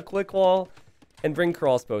now he's got a quick wall and bring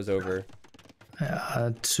crossbows over.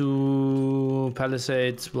 2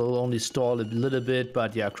 palisades will only stall a little bit,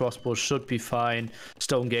 but yeah, crossbows should be fine.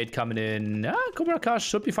 Stone gate coming in. Cobra Car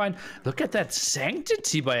should be fine. Look at that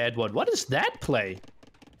sanctity by Edward. What is that play?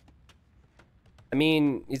 I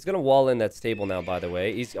mean, he's going to wall in that stable now, by the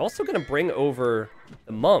way. He's also going to bring over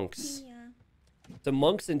the monks. The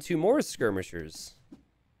monks and 2 more skirmishers.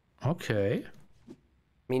 Okay. I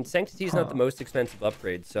mean, sanctity is not the most expensive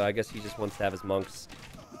upgrade, so I guess he just wants to have his monks,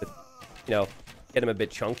 with, you know, get him a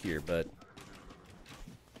bit chunkier, but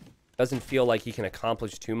doesn't feel like he can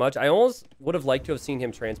accomplish too much. I almost would have liked to have seen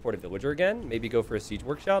him transport a villager again, maybe go for a siege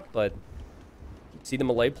workshop, but see the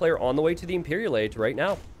Malay player on the way to the Imperial Age right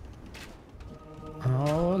now.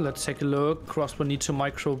 Oh, let's take a look. Crossbow needs to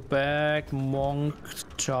micro back. Monk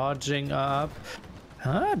charging up.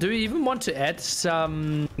 Do we even want to add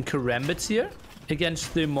some karambits here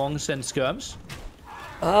against the monks and skirms?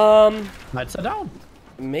 Lights are down.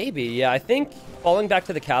 Maybe, yeah. I think falling back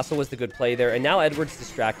to the castle was the good play there. And now Edward's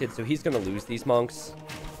distracted, so he's going to lose these monks.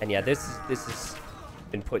 And yeah, this has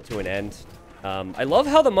been put to an end. I love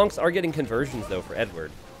how the monks are getting conversions, though, for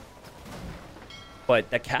Edward. But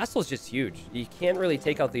that castle's just huge. You can't really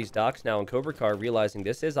take out these docks now in Cobra Car, realizing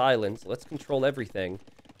this is islands. Let's control everything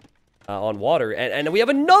on water. And we have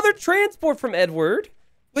another transport from Edward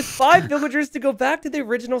with 5 villagers to go back to the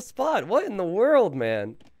original spot. What in the world,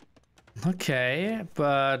 man? Okay,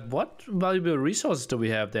 but what valuable resources do we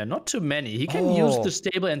have there? Not too many. He can use the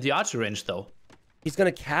stable and the archer range, though. He's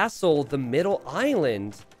going to castle the middle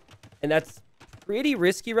island. And that's pretty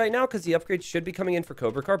risky right now because the upgrade should be coming in for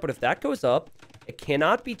Cobra Car. But if that goes up, it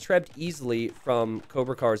cannot be trebbed easily from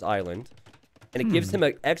Cobra Car's island. And it gives him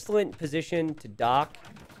an excellent position to dock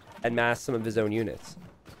and mass some of his own units.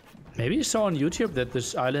 Maybe you saw on YouTube that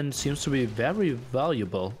this island seems to be very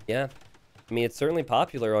valuable. Yeah. I mean, it's certainly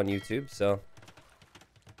popular on YouTube, so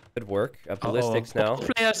good work. Ballistics now.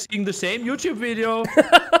 Both players seeing the same YouTube video.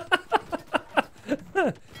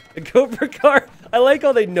 The Cobra Car. I like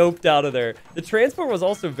how they noped out of there. The transport was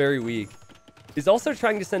also very weak. He's also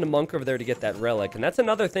trying to send a monk over there to get that relic, and that's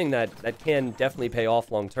another thing that can definitely pay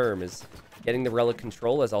off long term is getting the relic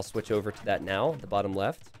control, as I'll switch over to that now, the bottom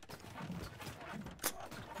left.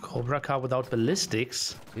 Cobra Car without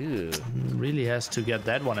ballistics. Ew. Really has to get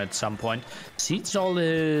that one at some point. Seeds all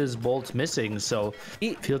his bolts missing, so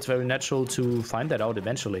it feels very natural to find that out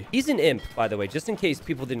eventually. He's an imp, by the way, just in case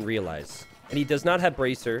people didn't realize. And he does not have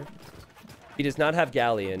Bracer. He does not have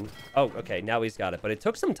Galleon. Oh, okay, now he's got it. But it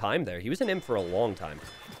took some time there. He was an imp for a long time.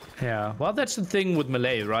 Yeah, well, that's the thing with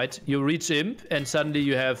Melee, right? You reach imp, and suddenly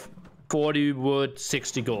you have 40 wood,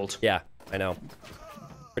 60 gold. Yeah, I know.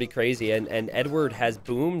 Pretty crazy. And Edward has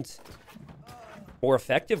boomed more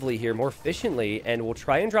effectively here, more efficiently, and will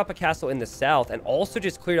try and drop a castle in the south, and also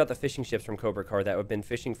just cleared out the fishing ships from Cobra Car that have been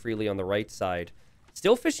fishing freely on the right side.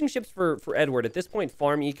 Still fishing ships for Edward. At this point,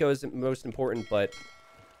 farm eco is most important, but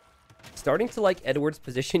starting to like Edward's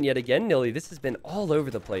position yet again, Nilly. This has been all over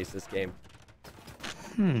the place, this game.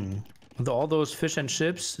 With all those fish and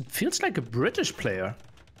ships, it feels like a British player.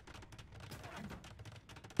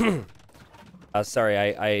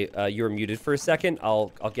 Sorry, you were muted for a second.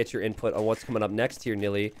 I'll get your input on what's coming up next here,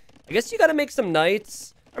 Nilly. I guess you got to make some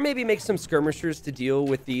knights, or maybe make some skirmishers to deal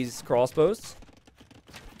with these crossbows.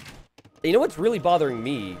 You know what's really bothering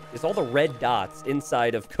me is all the red dots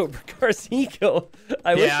inside of Cobra Car's eco.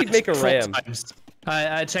 I wish he'd make a ram.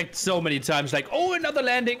 I checked so many times, like, oh, another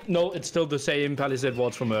landing. No, it's still the same palisade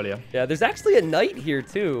walls from earlier. Yeah, there's actually a knight here,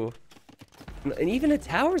 too. And even a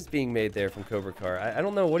tower's being made there from Cobra Car. I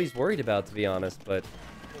don't know what he's worried about, to be honest, but...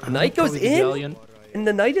 The knight goes in, and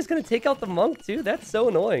the knight is going to take out the monk, too. That's so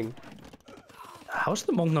annoying. How's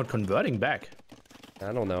the monk not converting back?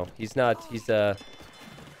 I don't know. He's not... He's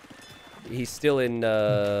still in...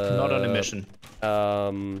 Not on a mission.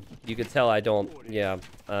 You could tell I don't... Yeah.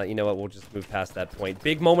 You know what? We'll just move past that point.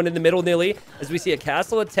 Big moment in the middle, Nilly, as we see a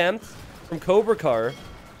castle attempt from Cobra Car.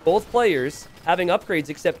 Both players having upgrades,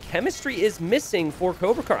 except chemistry is missing for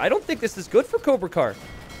Cobra Car. I don't think this is good for Cobra Car.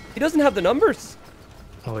 He doesn't have the numbers.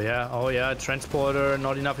 Oh yeah. Transporter,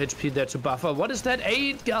 not enough HP there to buffer. What is that?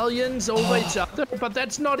 8 galleons over each other, but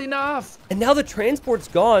that's not enough. And now the transport's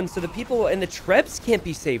gone, so the people and the Trebs can't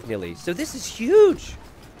be saved, Nilly. So this is huge.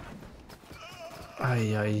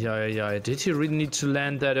 Ay. Did he really need to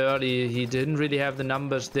land that early? He didn't really have the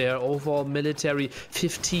numbers there. Overall military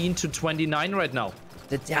 15 to 29 right now.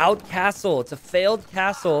 The Doubt Castle. It's a failed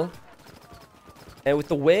castle. And with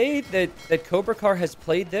the way that Cobra Car has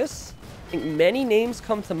played this, I think many names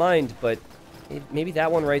come to mind, but maybe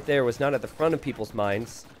that one right there was not at the front of people's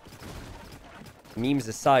minds. Memes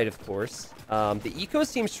aside, of course. The eco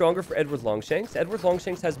seems stronger for Edward Longshanks. Edward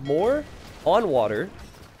Longshanks has more on water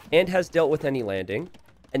and has dealt with any landing.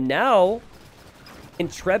 And now, can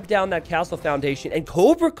Treb down that castle foundation, and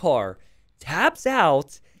Cobra Car taps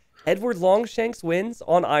out. Edward Longshanks wins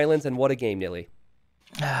on islands, and what a game, Nilly.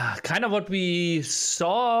 Kind of what we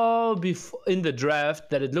saw before in the draft,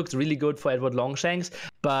 that it looked really good for Edward Longshanks,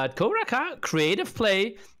 but Cobra Car, creative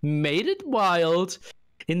play, made it wild.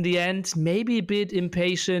 In the end, maybe a bit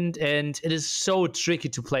impatient, and it is so tricky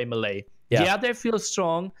to play melee. Yeah, they feel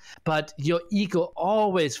strong, but your ego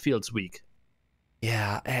always feels weak.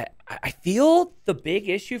 Yeah, I feel the big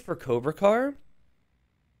issue for Cobra Car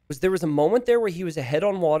was there was a moment there where he was ahead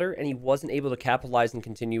on water and he wasn't able to capitalize and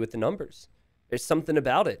continue with the numbers. There's something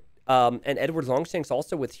about it. And Edward Longshanks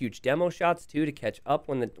also with huge demo shots too to catch up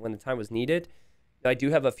when the time was needed. I do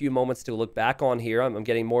have a few moments to look back on here. I'm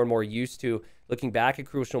getting more and more used to looking back at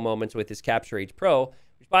crucial moments with this Capture Age Pro,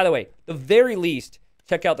 which, by the way, the very least,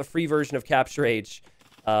 check out the free version of Capture Age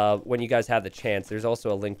when you guys have the chance. There's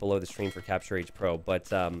also a link below the stream for Capture Age Pro. But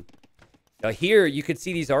here you could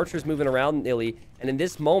see these archers moving around, Nilly, and in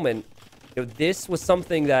this moment, this was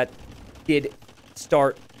something that did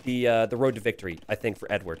start the road to victory, I think,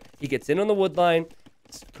 for Edward. He gets in on the wood line.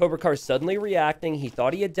 Cobra Car suddenly reacting. He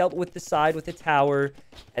thought he had dealt with the side with the tower,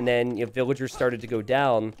 and then villagers started to go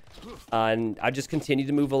down. And I just continued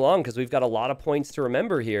to move along because we've got a lot of points to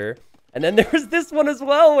remember here. And then there's this one as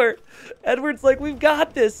well where Edward's like, we've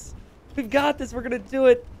got this. We've got this. We're going to do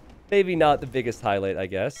it. Maybe not the biggest highlight, I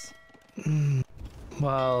guess.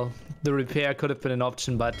 Well, the repair could have been an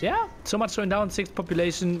option, but yeah, so much going down. 6th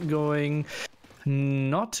population going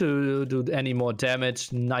not to do any more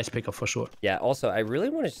damage. Nice pickup for sure. Yeah, also, I really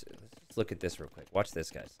want to let's look at this real quick. Watch this,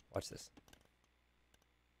 guys. Watch this.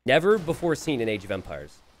 Never before seen in Age of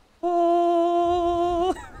Empires.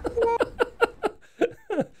 Oh!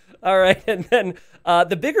 All right, and then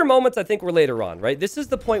the bigger moments, I think, were later on, right? This is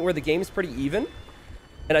the point where the game's pretty even.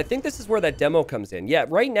 And I think this is where that demo comes in. Yeah,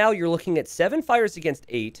 right now you're looking at 7 fires against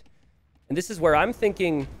 8. And this is where I'm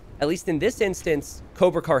thinking, at least in this instance,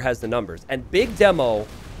 Cobra Car has the numbers. And big demo,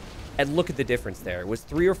 and look at the difference there. It was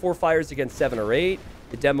 3 or 4 fires against 7 or 8.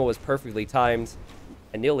 The demo was perfectly timed.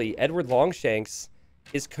 And Nilly, Edward Longshanks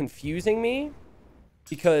is confusing me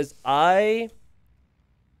because I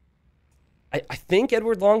think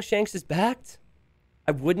Edward Longshanks is backed.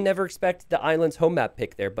 I would never expect the island's home map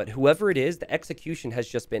pick there, but whoever it is, the execution has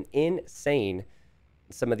just been insane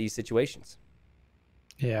in some of these situations.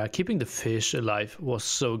 Yeah, keeping the fish alive was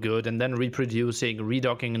so good, and then reproducing,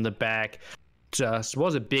 redocking in the back, just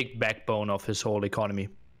was a big backbone of his whole economy.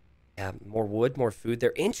 Yeah, more wood, more food.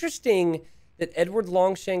 They're interesting that Edward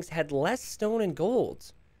Longshanks had less stone and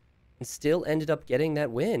gold and still ended up getting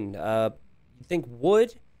that win. You think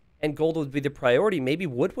wood and gold would be the priority. Maybe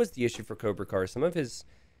wood was the issue for Cobra Car.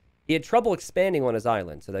 He had trouble expanding on his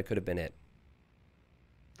island, so that could have been it.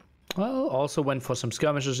 Well, also went for some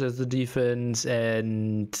skirmishes as the defense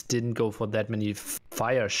and didn't go for that many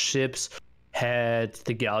fire ships. Had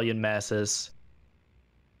the galleon masses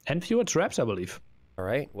and fewer traps, I believe. All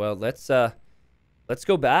right, well, let's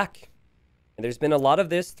go back. And there's been a lot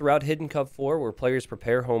of this throughout Hidden Cup 4 where players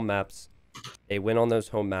prepare home maps. They win on those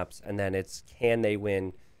home maps, and then it's can they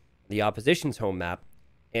win the opposition's home map.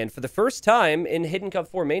 And for the first time in Hidden Cup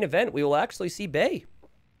 4 main event, we will actually see Bay.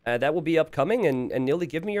 That will be upcoming. And Nilly,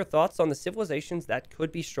 give me your thoughts on the civilizations that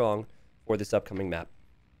could be strong for this upcoming map.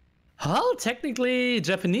 Well, technically,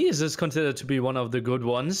 Japanese is considered to be one of the good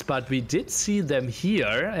ones, but we did see them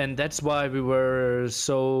here, and that's why we were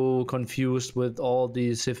so confused with all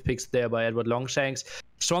the civ picks there by Edward Longshanks.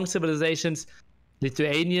 Strong civilizations,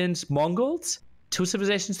 Lithuanians, Mongols, two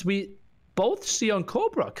civilizations we both see on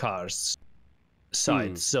Cobra Car's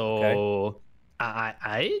side. So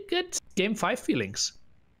I get game 5 feelings.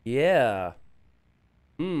 Yeah.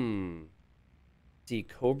 See,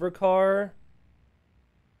 Cobra Car.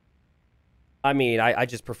 I mean, I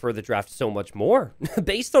just prefer the draft so much more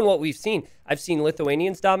based on what we've seen. I've seen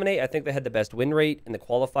Lithuanians dominate. I think they had the best win rate in the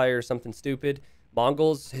qualifier or something stupid.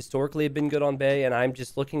 Mongols historically have been good on Bay, and I'm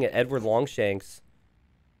just looking at Edward Longshanks.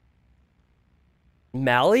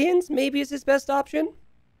 Malians maybe is his best option?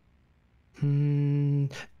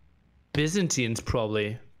 Byzantines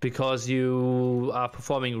probably, because you are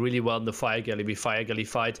performing really well in the Fire Galley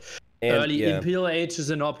fight. And, early Imperial Age is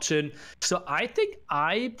an option. So I think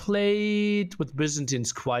I played with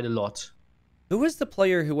Byzantines quite a lot. Who was the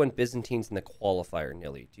player who went Byzantines in the qualifier,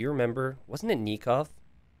 Nilly? Do you remember? Wasn't it Nikov?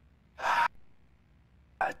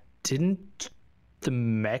 Didn't the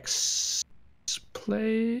Max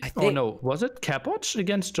play? Oh no, was it Kapoch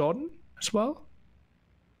against Jordan as well?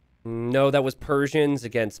 No, that was Persians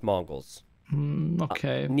against Mongols.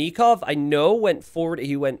 Okay. Nikov, I know, went forward.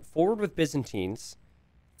 He went forward with Byzantines.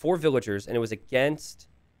 4 villagers, and it was against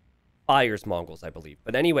Fire's Mongols, I believe.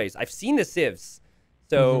 But anyways, I've seen the civs.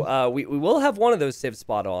 So we will have one of those civs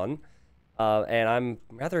spot on. And I'm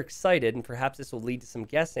rather excited, and perhaps this will lead to some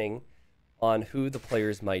guessing on who the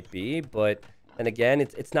players might be. But then again,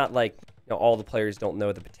 it's not like all the players don't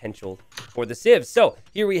know the potential for the civs. So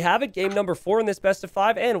here we have it, game number 4 in this best of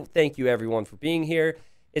 5. And thank you, everyone, for being here.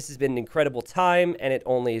 This has been an incredible time, and it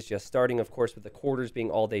only is just starting, of course, with the quarters being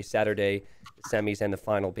all day Saturday, the semis, and the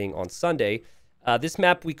final being on Sunday. This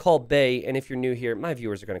map we call Bay, and if you're new here, my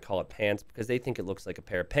viewers are going to call it Pants because they think it looks like a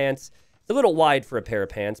pair of pants. It's a little wide for a pair of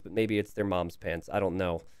pants, but maybe it's their mom's pants. I don't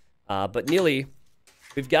know. But Neely,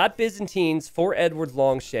 we've got Byzantines for Edward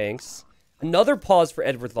Longshanks. Another pause for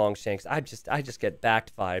Edward Longshanks. I just get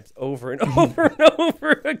backed vibes over and over and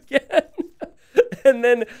over again. And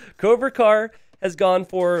then Cobra Car has gone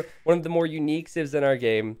for one of the more unique civs in our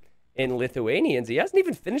game in Lithuanians. He hasn't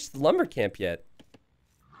even finished the lumber camp yet.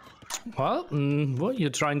 Well, you're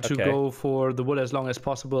trying to go for the wood as long as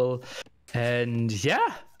possible. And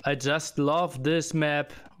yeah, I just love this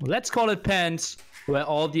map. Let's call it Pants, where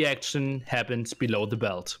all the action happens below the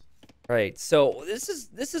belt. Right, so this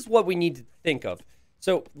is what we need to think of.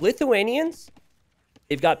 So Lithuanians,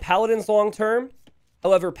 they've got Paladins long term.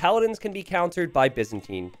 However, Paladins can be countered by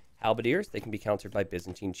Byzantine Halberdiers. They can be countered by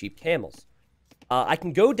Byzantine cheap camels. I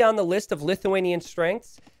can go down the list of Lithuanian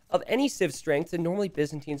strengths of any civ strengths, and normally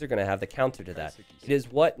Byzantines are going to have the counter to that. It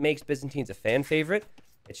is what makes Byzantines a fan favorite.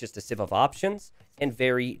 It's just a civ of options and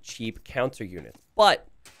very cheap counter units. But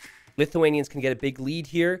Lithuanians can get a big lead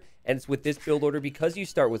here, and it's with this build order because you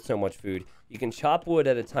start with so much food. You can chop wood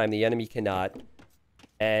at a time the enemy cannot.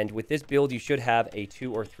 And with this build, you should have a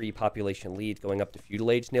 2 or 3 population lead going up to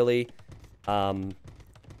feudal age, Nilly.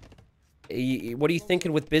 What are you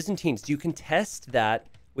thinking with Byzantines? Do you contest that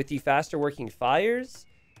with the faster working fires?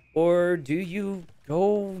 Or do you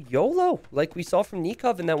go YOLO like we saw from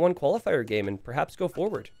Nikov in that one qualifier game and perhaps go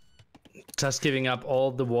forward? Just giving up all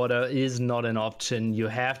the water is not an option. You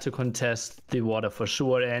have to contest the water for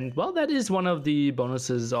sure. And, well, that is one of the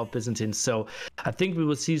bonuses of Byzantines. So I think we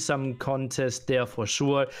will see some contest there for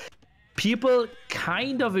sure. People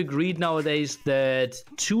kind of agreed nowadays that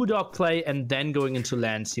 2-dog play and then going into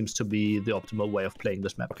land seems to be the optimal way of playing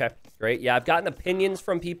this map. Okay, great. Yeah, I've gotten opinions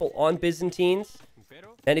from people on Byzantines.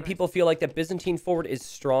 Many people feel like that Byzantine forward is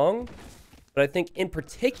strong. But I think in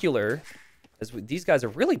particular, these guys are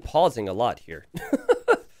really pausing a lot here.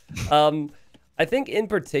 I think in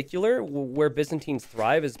particular, where Byzantines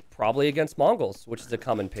thrive is probably against Mongols, which is a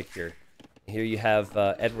common pick here. Here you have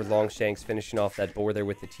Edward Longshanks finishing off that boar there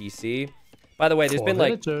with the TC. By the way, there's been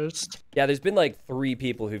there's been like 3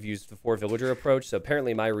 people who've used the 4 villager approach. So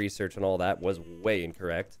apparently my research on all that was way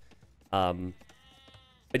incorrect.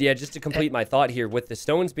 But yeah, just to complete my thought here, with the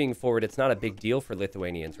stones being forward, it's not a big deal for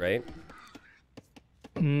Lithuanians, right?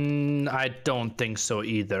 I don't think so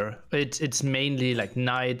either. It's mainly like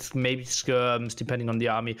knights, maybe skirms, depending on the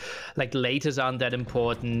army. Like laters aren't that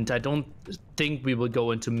important. I don't think we will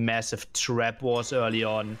go into massive trap wars early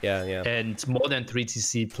on. Yeah. And more than 3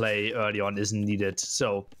 TC play early on isn't needed.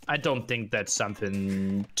 So I don't think that's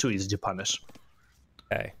something too easy to punish.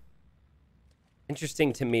 Okay.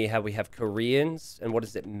 Interesting to me how we have Koreans and what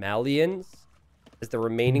is it, Malians as the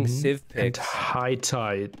remaining Civ And picks. high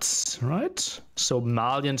tides, right? So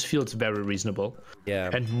Malians feels very reasonable. Yeah.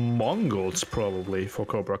 And Mongols probably for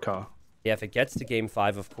Cobra Car. Yeah, if it gets to game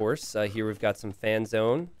 5, of course. Here we've got some fan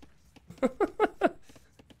zone.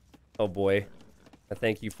 Oh boy.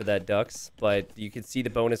 Thank you for that, Ducks. But you can see the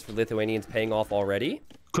bonus for Lithuanians paying off already.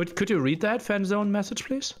 Could you read that fan zone message,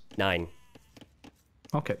 please? 9.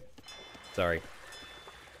 Okay. Sorry.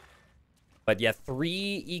 But yeah,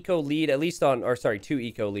 3 eco lead, at least on, or sorry, 2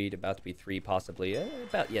 eco lead, about to be 3 possibly.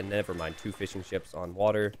 Never mind, 2 fishing ships on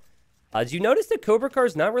water. Did you notice that Cobra Car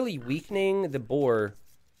is not really weakening the boar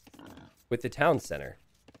with the town center?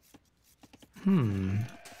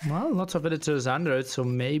 Well, lots of villagers under it, so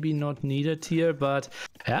maybe not needed here, but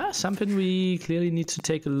yeah, something we clearly need to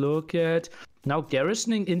take a look at. Now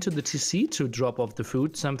garrisoning into the TC to drop off the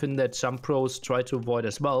food, something that some pros try to avoid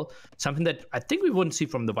as well. Something that I think we wouldn't see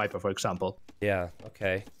from the Viper, for example. Yeah,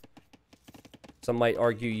 okay. Some might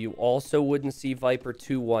argue you also wouldn't see Viper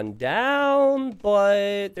 2-1 down,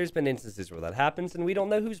 but there's been instances where that happens, and we don't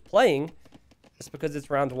know who's playing. Just because it's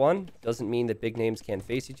round 1 doesn't mean that big names can't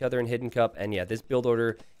face each other in Hidden Cup. And yeah, this build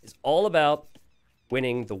order is all about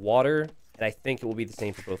winning the water, and I think it will be the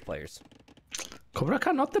same for both players. Cobra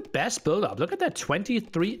Car not the best build-up. Look at that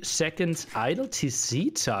 23 seconds idle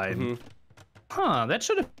TC time. Huh, that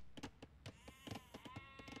should have...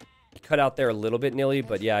 Cut out there a little bit, Nilly,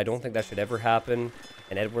 but yeah, I don't think that should ever happen.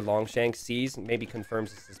 And Edward Longshanks sees, maybe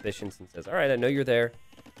confirms his suspicions and says, all right, I know you're there.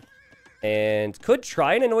 And could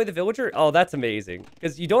try and annoy the villager. Oh, that's amazing.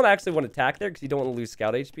 Because you don't actually want to attack there because you don't want to lose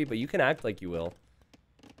scout HP, but you can act like you will.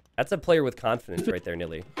 That's a player with confidence right there,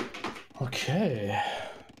 Nilly. Okay.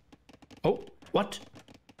 Oh, what?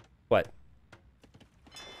 What?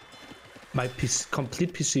 My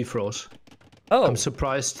complete PC froze. Oh. I'm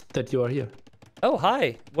surprised that you are here. Oh,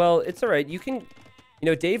 hi. Well, it's all right. You can... You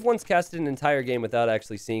know, Dave once casted an entire game without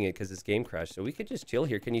actually seeing it because his game crashed. So we could just chill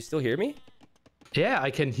here. Can you still hear me? Yeah,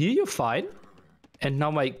 I can hear you fine. And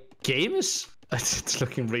now my game is... It's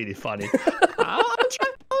looking really funny. I'll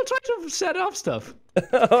try to set up stuff.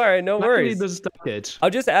 All right, no worries. This is it. I'll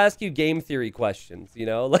just ask you game theory questions, you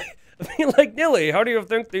know? Like, I mean, like, Nilly, how do you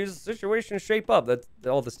think these situations shape up? That's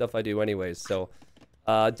all the stuff I do anyways. So,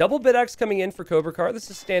 double Bid-Axe coming in for Cobra Car.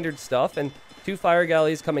 This is standard stuff. And 2 fire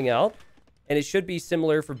galleys coming out. And it should be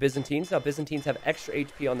similar for Byzantines. Now, Byzantines have extra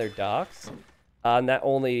HP on their docks. And that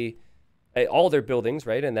only... all their buildings,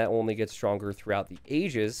 right? And that only gets stronger throughout the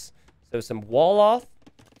ages. So some wall off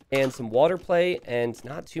and some water play and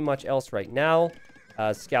not too much else right now.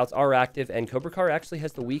 Scouts are active and Cobra Car actually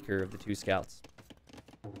has the weaker of the 2 scouts.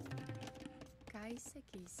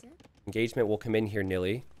 Engagement will come in here,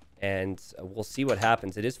 Nilly, and we'll see what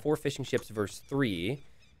happens. It is 4 fishing ships versus 3.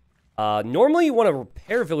 Normally you want to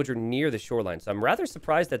repair a villager near the shoreline, so I'm rather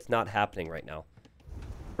surprised that's not happening right now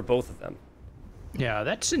for both of them. Yeah,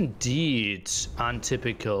 that's indeed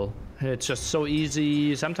untypical. It's just so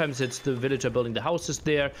easy. Sometimes it's the villager building the houses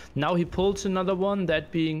there. Now he pulls another one,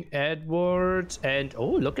 that being Edward. And oh,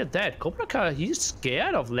 look at that. Cobra Car, he's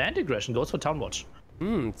scared of land aggression. Goes for Town Watch.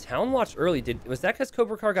 Town Watch early. Was that because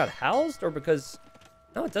Cobra Car got housed or because...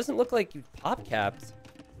 No, it doesn't look like you pop capped.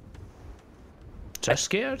 Just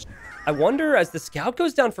scared. I wonder as the scout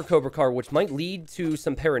goes down for Cobra Car, which might lead to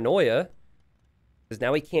some paranoia. Because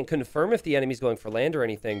now he can't confirm if the enemy's going for land or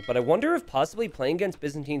anything. But I wonder if possibly playing against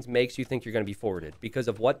Byzantines makes you think you're going to be forwarded because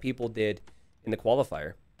of what people did in the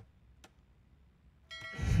qualifier.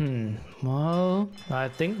 Well, I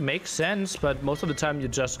think makes sense, but most of the time you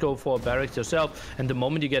just go for a barracks yourself. And the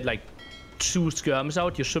moment you get like 2 skirms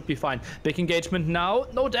out, you should be fine. Big engagement now.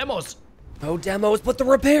 No demos. No demos, but the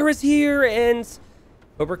repair is here. And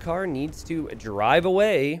Cobra Car needs to drive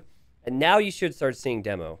away. And now you should start seeing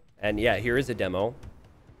demo. And yeah, here is a demo.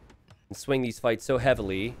 And swing these fights so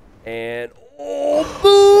heavily. And oh,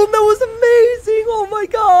 boom! That was amazing! Oh my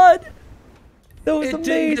god! That was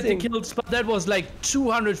amazing. Didn't get the kills, but that was like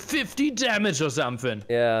 250 damage or something.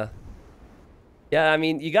 Yeah. Yeah, I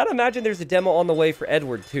mean, you gotta imagine there's a demo on the way for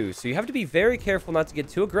Edward too. So you have to be very careful not to get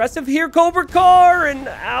too aggressive here. Cobra Car! And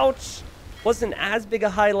ouch! Wasn't as big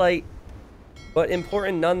a highlight. But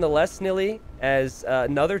important nonetheless, Nilly, as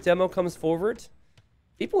another demo comes forward.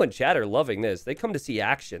 People in chat are loving this. They come to see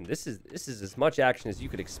action. This is as much action as you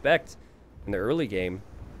could expect in the early game.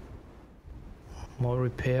 More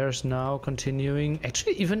repairs now continuing.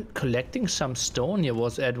 Actually, even collecting some stone here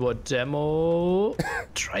was Edward demo.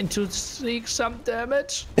 Trying to sneak some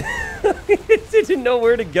damage. He didn't know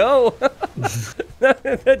where to go.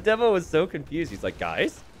 That demo was so confused. He's like,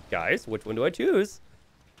 guys, which one do I choose?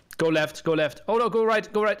 Go left, go left. Oh no, go right,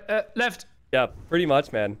 left. Yeah, pretty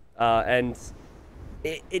much, man. And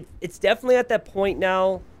It's definitely at that point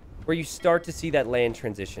now where you start to see that land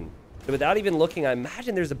transition. So without even looking, I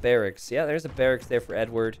imagine there's a barracks. Yeah, there's a barracks there for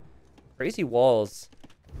Edward. Crazy walls.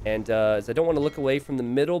 And as I don't want to look away from the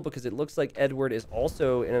middle because it looks like Edward is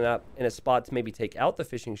also in a spot to maybe take out the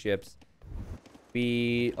fishing ships.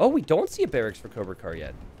 We don't see a barracks for Cobra Car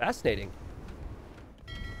yet. Fascinating.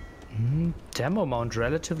 Demo mount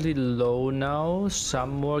relatively low now. Some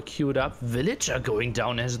more queued up. Villager going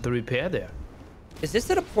down as the repair there. Is this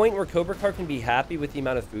at a point where Cobra Car can be happy with the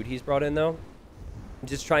amount of food he's brought in, though? And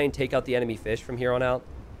just try and take out the enemy fish from here on out?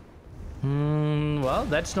 Well,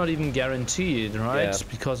 that's not even guaranteed, right? Yeah.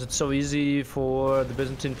 Because it's so easy for the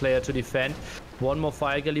Byzantine player to defend. One more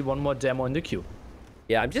fire galley, one more demo in the queue.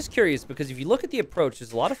 Yeah, I'm just curious because if you look at the approach,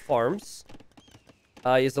 there's a lot of farms.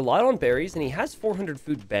 He has a lot on berries, and he has 400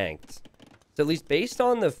 food banked. So at least based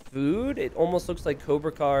on the food, it almost looks like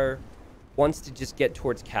Cobra Car wants to just get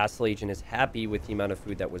towards Castle Age and is happy with the amount of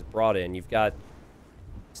food that was brought in. You've got,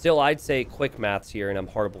 still, I'd say quick maths here, and I'm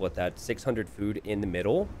horrible at that, 600 food in the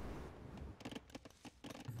middle.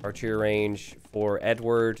 Archery range for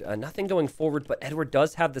Edward. Nothing going forward, but Edward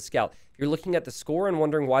does have the scout. If you're looking at the score and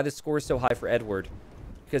wondering why the score is so high for Edward,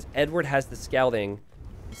 because Edward has the scouting.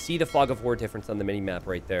 See the fog of war difference on the mini-map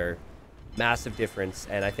right there. Massive difference,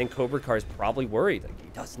 and I think Cobra Car is probably worried. Like, he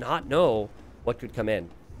does not know what could come in.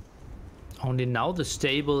 Only now the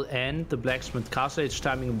stable and the blacksmith castle age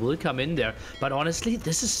timing will come in there. But honestly,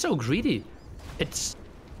 this is so greedy. It's...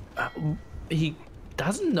 he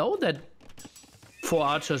doesn't know that 4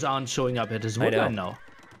 archers aren't showing up at his woodline now.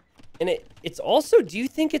 And it's also, do you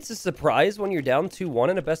think it's a surprise when you're down 2-1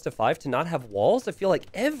 in a best of 5 to not have walls? I feel like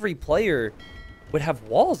every player would have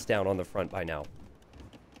walls down on the front by now.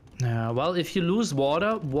 Well, if you lose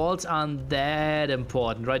water, walls aren't that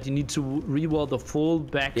important, right? You need to re-wall the full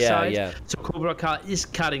backside. Yeah. So Cobra Car is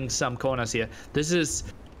cutting some corners here. This is,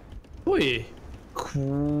 quite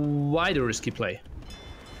a risky play.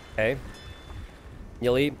 Okay.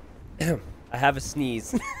 Yili, I have a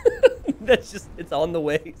sneeze. That's just, it's on the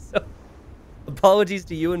way. So apologies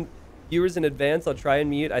to you and viewers in advance. I'll try and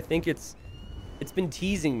mute. I think it's been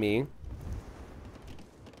teasing me.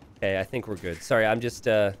 Okay, I think we're good. Sorry, I'm just,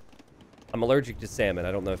 I'm allergic to salmon.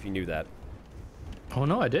 I don't know if you knew that. Oh,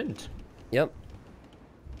 no, I didn't. Yep.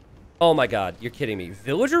 Oh my god, you're kidding me.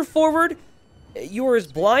 Villager forward? You're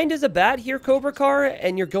as blind as a bat here, Cobra Car,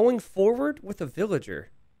 and you're going forward with a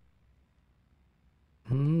villager.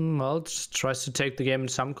 Well, just tries to take the game in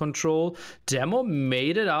some control. Demo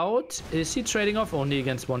made it out. Is he trading off only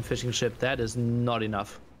against one fishing ship? That is not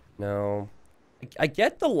enough. No. I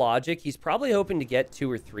get the logic. He's probably hoping to get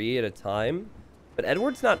 2 or 3 at a time. But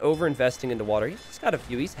Edward's not over-investing into water. He's just got a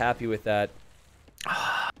few. He's happy with that.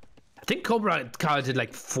 I think Cobra Car did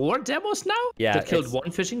like 4 demos now? Yeah. That killed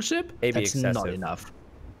 1 fishing ship? Maybe That's excessive. not enough.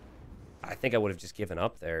 I think I would have just given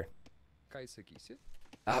up there.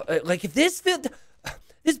 Like, if this...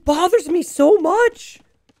 This bothers me so much.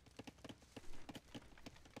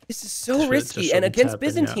 This is so risky. And against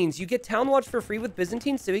Byzantines, you get Town Watch for free with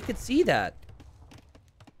Byzantines, so he could see that.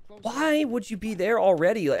 Why would you be there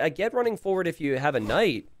already? Like, I get running forward if you have a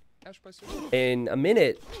knight in a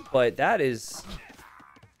minute, but that's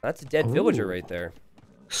a dead villager right there.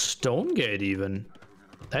 Stonegate even.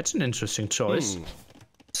 That's an interesting choice.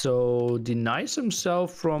 So denies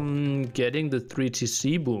himself from getting the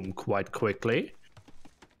 3TC boom quite quickly.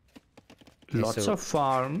 Lots of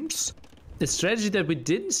farms. The strategy that we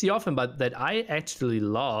didn't see often, but that I actually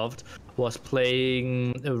loved, was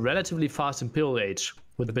playing a relatively fast Imperial Age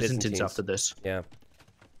with the Byzantines after this. Yeah.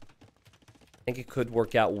 I think it could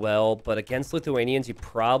work out well, but against Lithuanians, you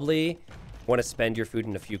probably want to spend your food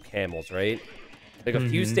in a few camels, right? Like a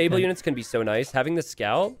few stable units can be so nice. Having the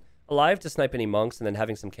scout alive to snipe any monks and then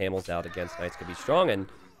having some camels out against knights could be strong. And,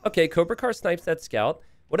 okay, Cobra Car snipes that scout.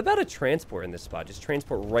 What about a transport in this spot? Just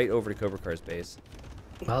transport right over to Cobra Car's base.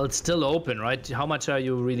 Well, it's still open, right? How much are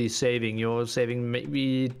you really saving? You're saving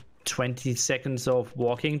maybe 20 seconds of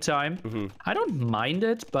walking time. I don't mind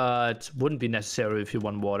it, but wouldn't be necessary if you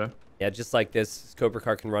want water. Yeah, just like this, Cobra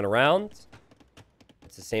Car can run around.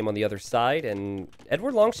 It's the same on the other side, and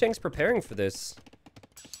Edward Longshanks preparing for this.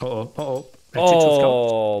 Oh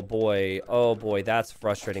boy, that's a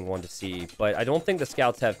frustrating one to see. But I don't think the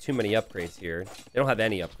scouts have too many upgrades here. They don't have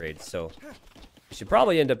any upgrades, so we should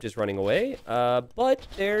probably end up just running away. But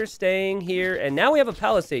they're staying here, and now we have a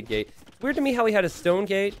palisade gate. It's weird to me how we had a stone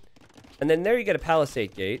gate, and then there you get a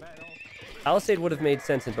palisade gate. Palisade would have made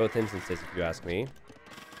sense in both instances, if you ask me.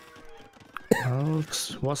 Well,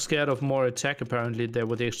 was scared of more attack apparently there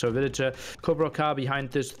with the extra villager. Cobra Car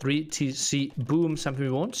behind this 3TC boom, something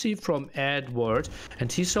we won't see from Edward.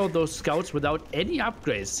 And he saw those scouts without any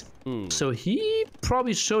upgrades. So he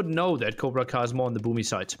probably should know that Cobra Car is more on the boomy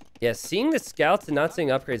side. Yeah, seeing the scouts and not seeing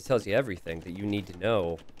upgrades tells you everything that you need to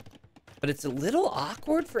know. But it's a little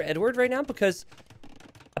awkward for Edward right now because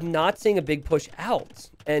I'm not seeing a big push out.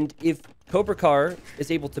 And if Cobra Car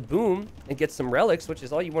is able to boom and get some relics, which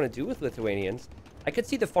is all you want to do with Lithuanians, I could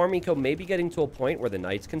see the farm eco maybe getting to a point where the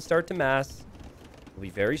knights can start to mass. It'll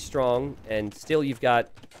be very strong, and still you've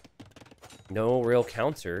got no real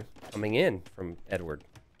counter coming in from Edward.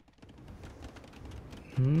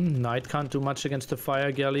 Knight can't do much against the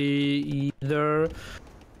fire galley either.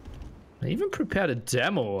 They even prepared a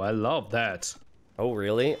demo. I love that. Oh,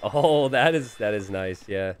 really? Oh, that is nice,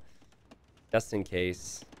 yeah. Just in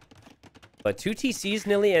case. But 2 TCs,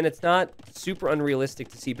 Nilly, and it's not super unrealistic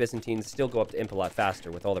to see Byzantines still go up to Imp a lot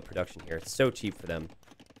faster with all the production here. It's so cheap for them.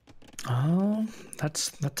 Oh,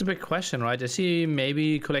 that's a big question, right? Is he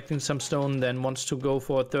maybe collecting some stone, then wants to go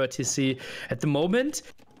for a 3rd TC? At the moment,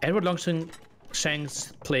 Edward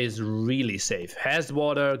Longshanks plays really safe. Has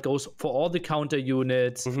water, goes for all the counter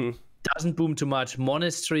units, doesn't boom too much.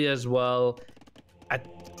 Monastery as well. I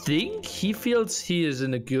think he feels he is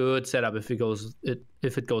in a good setup if it goes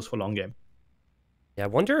for long game. Yeah, I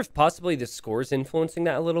wonder if possibly the score is influencing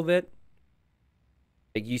that a little bit.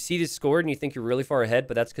 Like you see the score and you think you're really far ahead,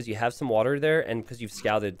 but that's because you have some water there and because you've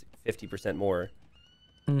scouted 50% more.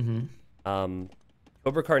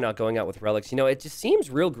 Cobra Car not going out with relics. You know, it just seems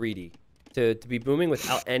real greedy to be booming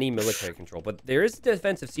without any military control. But there is a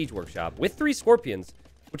defensive siege workshop with 3 scorpions,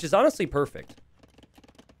 which is honestly perfect.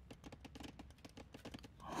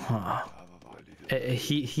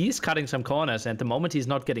 He's cutting some corners, and the moment he's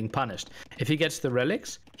not getting punished. If he gets the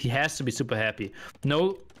relics, he has to be super happy.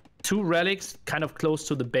 No, 2 relics kind of close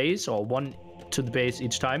to the base, or 1 to the base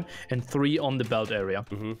each time, and 3 on the belt area.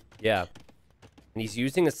 Yeah. And he's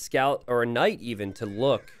using a scout or a knight even to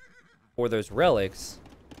look for those relics.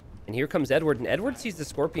 And here comes Edward, and Edward sees the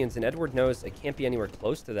scorpions, and Edward knows it can't be anywhere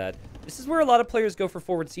close to that. This is where a lot of players go for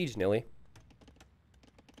forward siege, Nilly.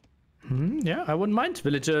 Yeah, I wouldn't mind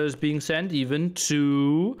villagers being sent even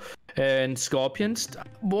to, and scorpions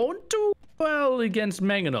won't do well against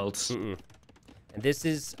mangonels. And this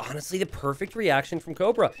is honestly the perfect reaction from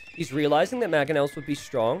Cobra. He's realizing that mangonels would be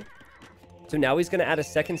strong. So now he's going to add a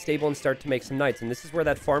 2nd stable and start to make some knights. And this is where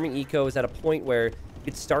that farming eco is at a point where you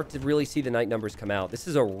could start to really see the knight numbers come out. This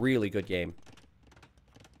is a really good game.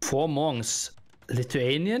 4 monks.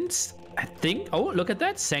 Lithuanians, I think. Oh, look at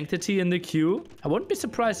that. Sanctity in the queue. I wouldn't be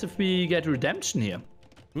surprised if we get redemption here.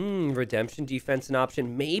 Redemption defense an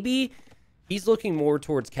option. Maybe he's looking more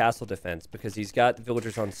towards castle defense because he's got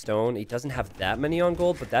villagers on stone. He doesn't have that many on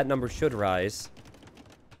gold, but that number should rise.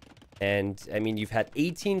 And, I mean, you've had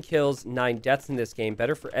 18 kills, 9 deaths in this game.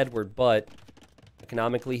 Better for Edward, but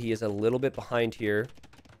economically, he is a little bit behind here.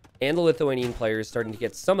 And the Lithuanian player is starting to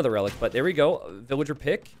get some of the relics. But there we go. Villager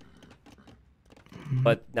pick.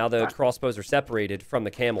 But now the crossbows are separated from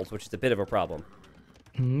the camels, which is a bit of a problem.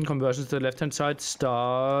 Conversions to the left-hand side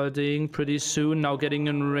starting pretty soon. Now getting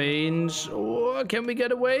in range. Oh, can we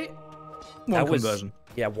get away? One conversion.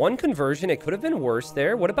 Yeah, 1 conversion. It could have been worse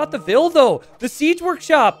there. What about the Vill, though? The siege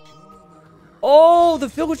workshop. Oh, the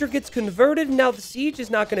villager gets converted. Now the siege is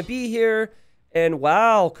not going to be here. And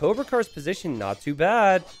wow, Cobra Car's position, not too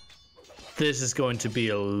bad. This is going to be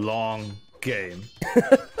a long game.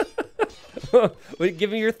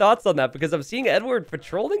 Give me your thoughts on that, because I'm seeing Edward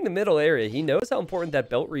patrolling the middle area. He knows how important that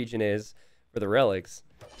belt region is for the relics.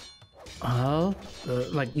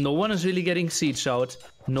 Like, no one is really getting siege out.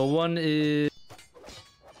 No one is...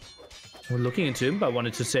 We're looking into him, I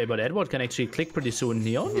wanted to say, but Edward can actually click pretty soon.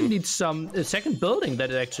 He only needs a 2nd building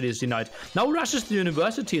that actually is denied. Now rushes the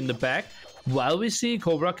university in the back, while we see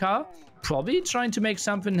Cobra Car probably trying to make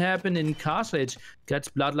something happen in Castle Age. Gets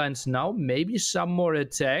bloodlines now, maybe some more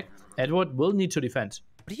attack. Edward will need to defend.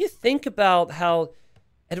 What do you think about how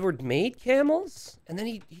Edward made camels, and then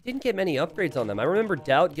he didn't get many upgrades on them? I remember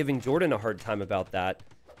Doubt giving Jordan a hard time about that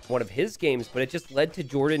in one of his games, but it just led to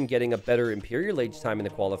Jordan getting a better Imperial Age time in the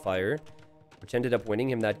qualifier, which ended up winning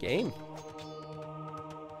him that game.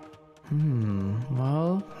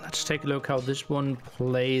 Well, let's take a look how this one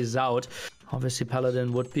plays out. Obviously,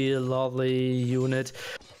 Paladin would be a lovely unit.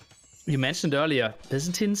 You mentioned earlier,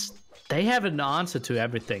 Byzantines, they have an answer to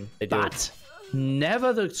everything. They do. But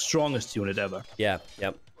never the strongest unit ever. Yeah,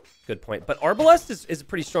 yep. Good point. But Arbalest is a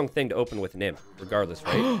pretty strong thing to open with an imp, regardless,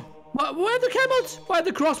 right? Why are the camels? Why are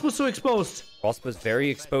the crossbows so exposed? Crossbow's very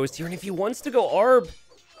exposed here, and if he wants to go Arb,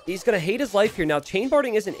 he's going to hate his life here. Now, Chain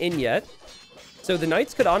Barding isn't in yet, So the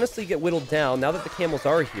Knights could honestly get whittled down now that the Camels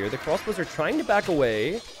are here. The crossbows are trying to back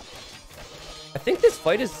away. I think this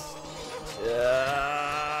fight is...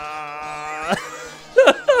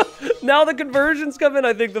 Now the conversions come in.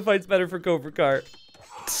 I think the fight's better for Cobra Car.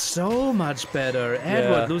 So much better.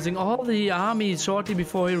 Edward losing all the army shortly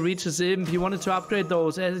before he reaches Imp. He wanted to upgrade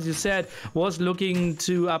those, as you said, was looking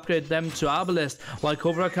to upgrade them to Arbalest, while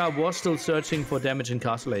Cobra Car was still searching for damage in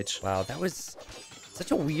Castle Age. Wow, that was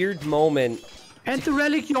such a weird moment. And the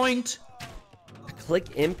relic yoinked. Click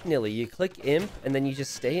Imp, Nilly. You click Imp, and then you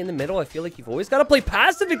just stay in the middle. I feel like you've always got to play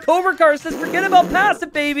passive, and Cobra Car says, forget about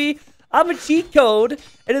passive, baby. I'm a cheat code,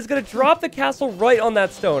 and it's going to drop the castle right on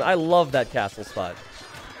that stone. I love that castle spot.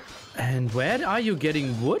 And where are you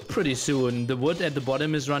getting wood pretty soon? The wood at the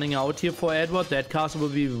bottom is running out here for Edward. That castle will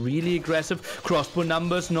be really aggressive. Crossbow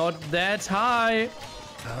numbers not that high.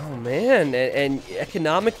 Oh, man. And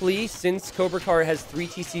economically, since Cobra Car has 3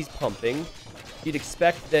 TCs pumping, you'd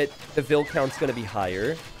expect that the Vil count's going to be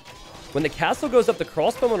higher. When the castle goes up, the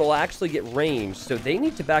crossbowman will actually get range, so they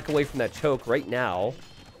need to back away from that choke right now.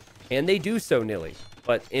 And they do so, Nilly.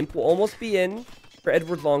 But Imp will almost be in for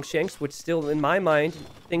Edward Longshanks, which still, in my mind,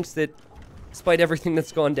 thinks that despite everything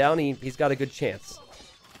that's gone down, he's got a good chance.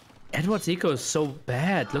 Edward's eco is so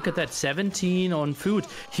bad. Look at that, 17 on food.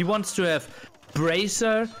 He wants to have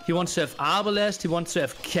Bracer, he wants to have Arbalest, he wants to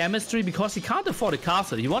have Chemistry, because he can't afford a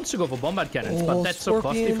castle. He wants to go for Bombard Cannons, but that's so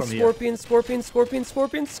costly from here. Scorpions!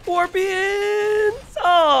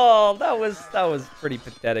 Oh, that was pretty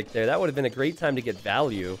pathetic there. That would have been a great time to get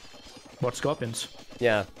value. What Scorpions?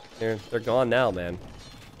 Yeah, they're gone now, man.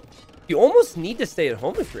 You almost need to stay at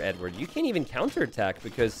home if you're Edward. You can't even counterattack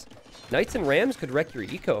because Knights and Rams could wreck your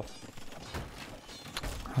eco.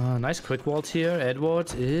 Nice quick vault here.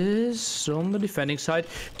 Edward is on the defending side.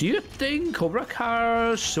 Do you think Cobra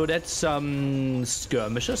Car should add some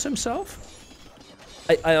skirmishers himself?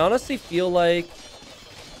 I honestly feel like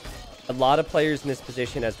a lot of players in this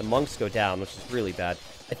position, as the monks go down, which is really bad,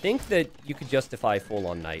 I think that you could justify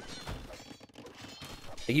full-on Knight.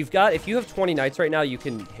 If you have 20 Knights right now, you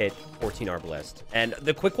can hit 14 Arbalest. And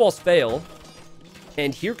the quick walls fail.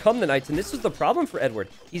 And here come the Knights. And this is the problem for Edward.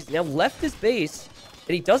 He's now left his base,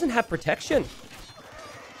 and he doesn't have protection.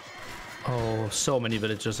 Oh, so many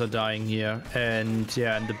villagers are dying here. And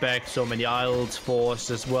yeah, in the back, so many isles forced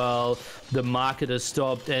as well. The market is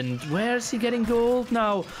stopped. And where is he getting gold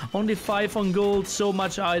now? Only 5 on gold, so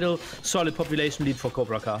much idle. Solid population lead for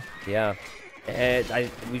Cobra Car. Yeah.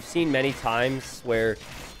 And we've seen many times where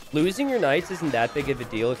losing your Knights isn't that big of a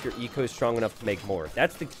deal if your eco is strong enough to make more.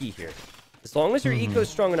 That's the key here. As long as your eco is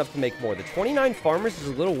strong enough to make more. The 29 farmers is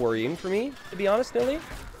a little worrying for me, to be honest, Nilly.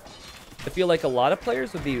 I feel like a lot of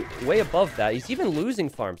players would be way above that. He's even losing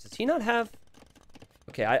farms. Does he not have...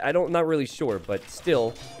 Okay, I'm not really sure, but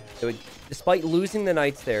still, despite losing the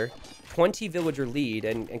Knights there, 20 villager lead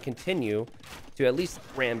and continue to at least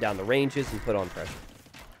ram down the ranges and put on pressure.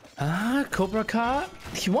 Cobra Car,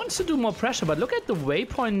 he wants to do more pressure, but look at the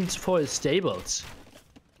waypoints for his stables.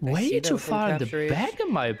 Way too far in the back,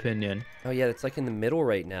 in my opinion. Oh, yeah, it's like in the middle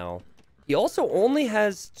right now. He also only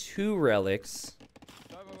has 2 relics,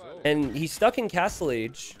 and he's stuck in Castle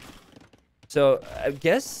Age. So, I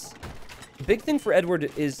guess the big thing for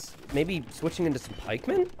Edward is maybe switching into some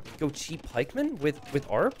pikemen. Go cheap pikemen with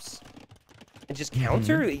ARPs. And just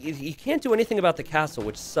counter. You can't do anything about the castle,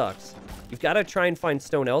 which sucks. You've got to try and find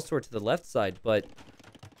stone elsewhere to the left side, but...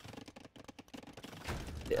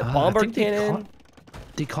 Bombard cannon...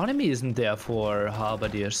 The economy isn't there for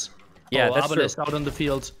Halberdiers. Yeah, that's true. Out on the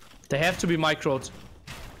field. They have to be microed.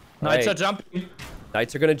 Knights are jumping.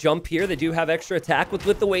 Knights are going to jump here. They do have extra attack with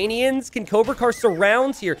Lithuanians. Can Cobra Car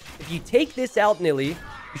surround here? If you take this out, Nilly,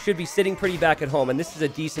 you should be sitting pretty back at home, and this is a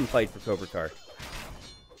decent fight for Cobra Car.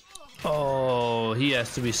 Oh, he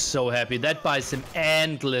has to be so happy. That buys him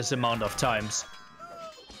endless amount of times.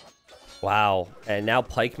 Wow. And now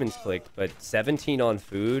Pikeman's clicked, but 17 on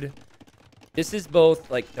food. This is both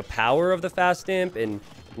like the power of the fast imp and,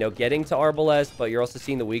 you know, getting to Arbalest, but you're also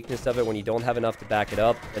seeing the weakness of it when you don't have enough to back it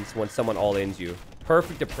up and when someone all-ins you.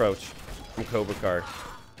 Perfect approach from Cobra Car.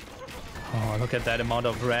 Oh, look at that amount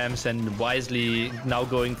of rams, and wisely now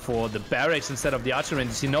going for the barracks instead of the archery.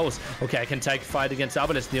 He knows, okay, I can tag fight against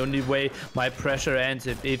Arbalest. The only way my pressure ends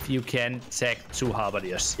if you can tag 2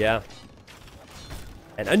 Halberdiers. Yeah.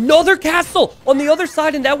 And another castle on the other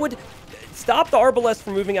side, and that would stop the Arbalest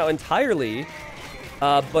from moving out entirely,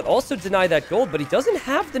 but also deny that gold. But he doesn't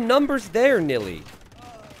have the numbers there, Nilly.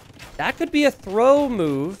 That could be a throw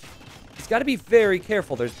move. He's got to be very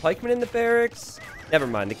careful. There's pikemen in the barracks. Never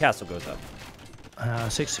mind, the castle goes up.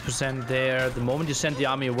 60% there. The moment you send the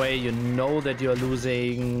army away, you know that you're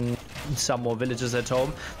losing some more villages at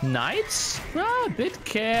home. Knights, a bit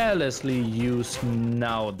carelessly used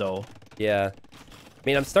now, though. Yeah. I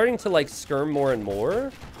mean, I'm starting to, like, skirm more and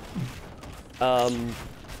more. But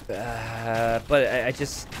I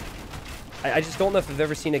just don't know if I've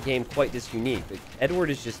ever seen a game quite this unique. Like, Edward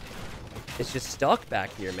is just stuck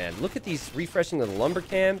back here, man. Look at these refreshing of the lumber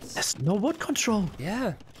camps. There's no wood control.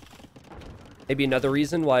 Yeah. Maybe another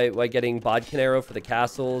reason why getting Bodcanero for the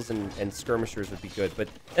castles and skirmishers would be good. But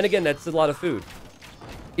then again, that's a lot of food.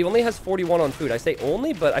 He only has 41 on food. I say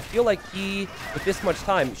only, but I feel like he, with this much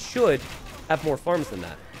time, should have more farms than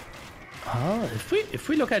that. If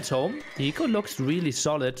we look at home, the eco looks really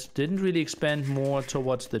solid. Didn't really expand more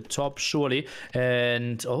towards the top, surely.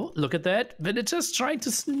 And oh, look at that. Villagers trying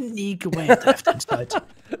to sneak away at the left-hand side.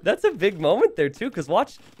 That's a big moment there, too, because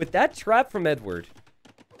watch, with that trap from Edward,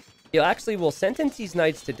 he actually will sentence these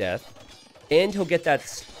knights to death, and he'll get that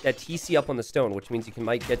TC up on the stone, which means he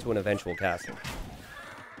might get to an eventual castle.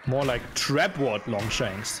 More like trap ward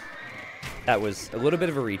Longshanks. That was a little bit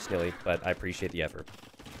of a reach, Nilly, but I appreciate the effort.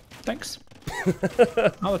 Thanks.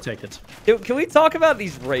 I'll take it. Can we talk about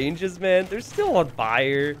these ranges, man? They're still on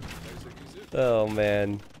fire. Oh,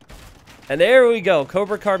 man. And there we go.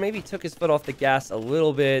 Cobra Car maybe took his foot off the gas a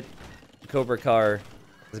little bit. Cobra Car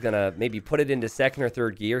is going to maybe put it into second or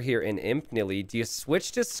third gear here in Imp. Nilly, do you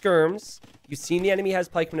switch to skirms? You've seen the enemy has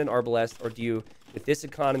pikemen and arbalest, or do you, with this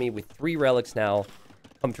economy, with 3 relics now,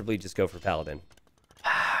 comfortably just go for paladin?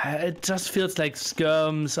 It just feels like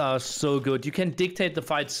skirms are so good. You can dictate the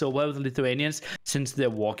fight so well with the Lithuanians since they're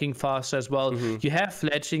walking fast as well. You have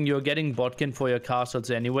fletching, you're getting Botkin for your castles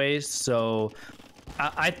anyways. So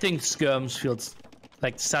I think skirms feels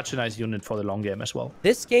like such a nice unit for the long game as well.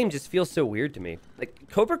 This game just feels so weird to me. Like,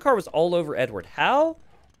 Cobra Car was all over Edward. How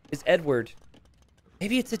is Edward...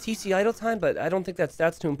 Maybe it's a TC idle time, but I don't think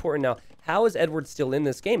that's too important now. How is Edward still in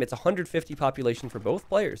this game? It's 150 population for both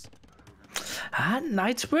players.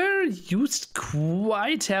 Knights were used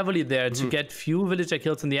quite heavily there to get few villager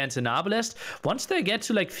kills in the end in Arbalest. Once they get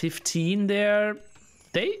to like 15 there,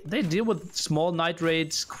 they deal with small knight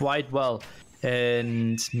raids quite well.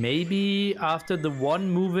 And maybe after the one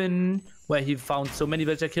move-in where he found so many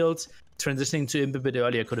villager kills, transitioning to Imp a bit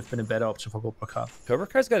earlier could have been a better option for Cobra Car. Cobra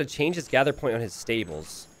Car's got to change his gather point on his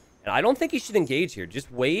stables. And I don't think he should engage here. Just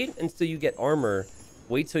wait until you get armor.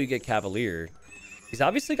 Wait till you get Cavalier. He's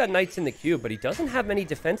obviously got knights in the queue, but he doesn't have many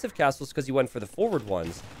defensive castles because he went for the forward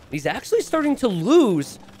ones. He's actually starting to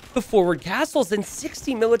lose the forward castles. And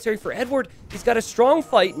 60 military for Edward. He's got a strong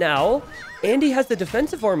fight now, and he has the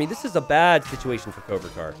defensive army. This is a bad situation for Cobra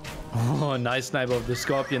Car. Oh, nice sniper of the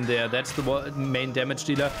Scorpion there. That's the main damage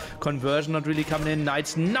dealer. Conversion not really coming in.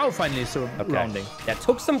 Knights now finally surrounding. That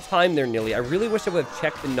took some time there, Nilly. I really wish I would have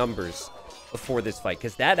checked the numbers before this fight,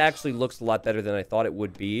 because that actually looks a lot better than I thought it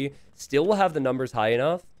would be. Still will have the numbers high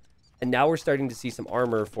enough, and now we're starting to see some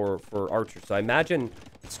armor for archers. So I imagine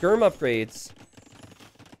skirm upgrades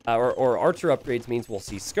or archer upgrades means we'll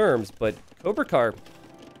see skirms, but Cobra Car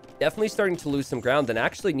definitely starting to lose some ground and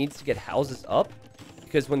actually needs to get houses up,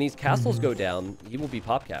 because when these castles go down, he will be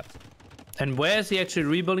pop capped. And where is he actually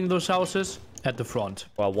rebuilding those houses? At the front.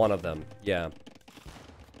 Well, one of them, yeah.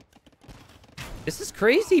 This is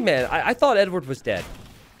crazy, man. I thought Edward was dead.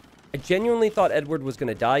 I genuinely thought Edward was going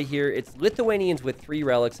to die here. It's Lithuanians with 3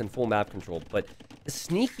 relics and full map control, but the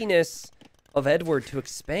sneakiness of Edward to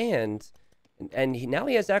expand, and now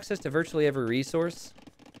he has access to virtually every resource.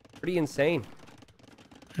 Pretty insane.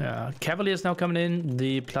 Yeah, Cavaliers now coming in,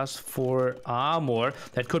 the +4 armor.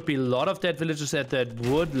 That could be a lot of dead villagers at that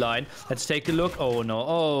wood line. Let's take a look. Oh no,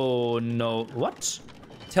 oh no. What?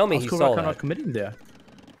 Tell me he saw that. Not committing there.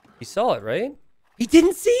 He saw it, right? He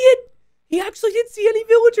didn't see it! He actually didn't see any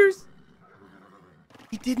villagers!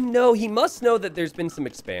 He didn't know. He must know that there's been some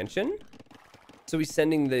expansion. So he's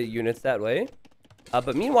sending the units that way.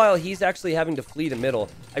 But meanwhile, he's actually having to flee the middle.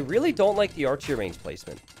 I really don't like the archer range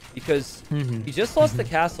placement, because he just lost the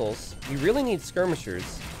castles. We really need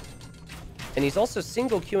skirmishers. And he's also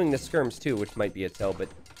single queuing the skirms too, which might be a tell, but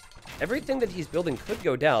everything that he's building could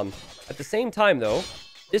go down. At the same time, though,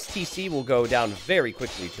 this TC will go down very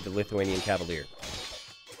quickly to the Lithuanian Cavalier.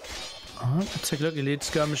 Let's take a look. Elite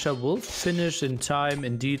Skirmisher will finish in time.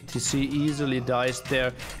 Indeed, TC easily dies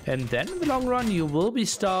there. And then in the long run, you will be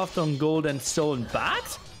starved on gold and stone.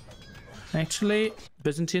 But actually,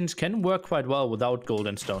 Byzantines can work quite well without gold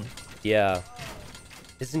and stone. Yeah.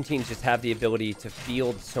 Byzantines just have the ability to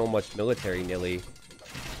field so much military, Nilly.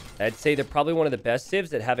 I'd say they're probably one of the best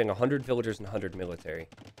civs at having 100 villagers and 100 military.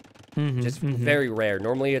 Just very rare.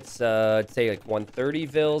 Normally it's, I'd say like 130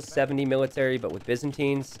 Vils, 70 military, but with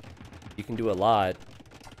Byzantines, you can do a lot.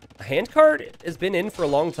 A hand card has been in for a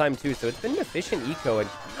long time too, so it's been an efficient eco. And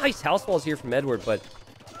nice house walls here from Edward, but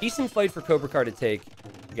decent fight for Cobra Car to take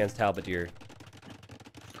against Halberdier.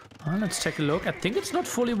 Let's take a look. I think it's not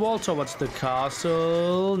fully walled towards the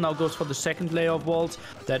castle. Now goes for the second layer of walls.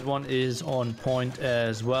 That one is on point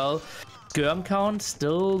as well. Skirm count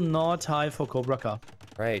still not high for Cobra Car.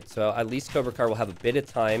 Right, so at least Cobra Car will have a bit of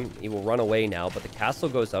time. He will run away now, but the castle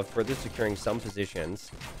goes up, further securing some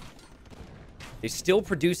positions. He's still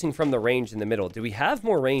producing from the range in the middle. Do we have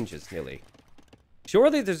more ranges, Nilly?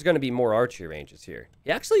 Surely there's going to be more archery ranges here.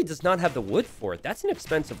 He actually does not have the wood for it. That's an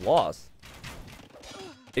expensive loss.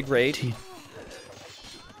 Big raid.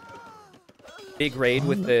 Big raid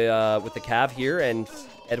with the cav here, and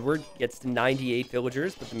Edward gets to 98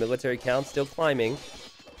 villagers, but the military count still climbing.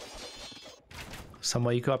 Some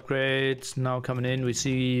more eco upgrades now coming in. We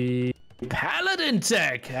see Paladin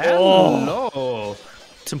tech. Hello. Oh.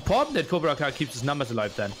 It's important that Cobra Car keeps his numbers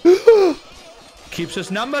alive then. Keeps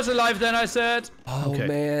his numbers alive then, I said. Oh, okay.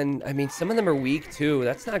 Man. I mean, some of them are weak too.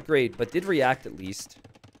 That's not great, but did react at least.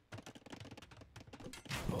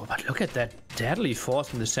 Oh, but look at that deadly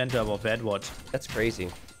force in the center of Edward. That's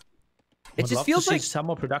crazy. It just feels like some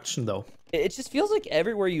more production though. It just feels like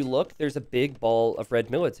everywhere you look, there's a big ball of red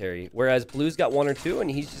military, whereas Blue's got one or two, and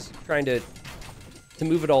he's just trying to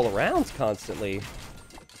move it all around constantly.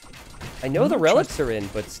 I know the relics are in,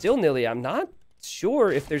 but still, Nilly, I'm not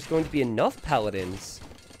sure if there's going to be enough paladins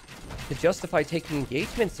to justify taking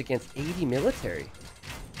engagements against 80 military.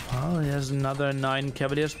 Oh, there's another 9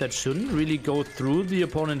 cavaliers that shouldn't really go through the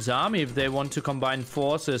opponent's army if they want to combine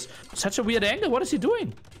forces. Such a weird angle. What is he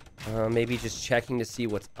doing? Maybe just checking to see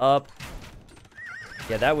what's up.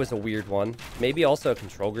 Yeah, that was a weird one. Maybe also a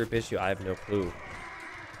control group issue. I have no clue.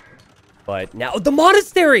 But now, the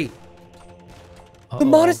monastery! The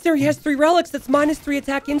monastery has 3 relics. That's -3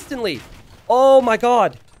 attack instantly. Oh my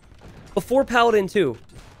god. Before Paladin too.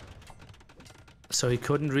 So he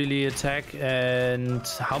couldn't really attack. And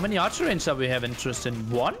how many archer range do we have interest in?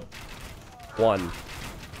 1? 1.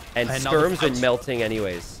 And skirms are melting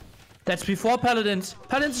anyways. That's before Paladins.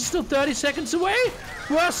 Paladins are still 30 seconds away.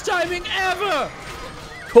 Worst timing ever.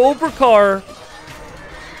 Cobra Car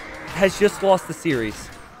has just lost the series.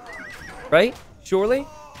 Right? Surely?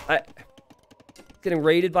 Getting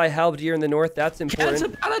raided by Halberdier in the north. That's important.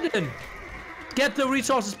 Cancel Paladin. Get the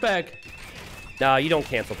resources back. Nah, you don't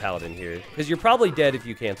cancel Paladin here. Because you're probably dead if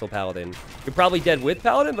you cancel Paladin. You're probably dead with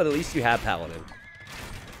Paladin, but at least you have Paladin.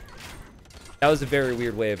 That was a very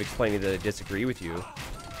weird way of explaining that I disagree with you.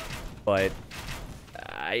 But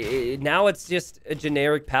now it's just a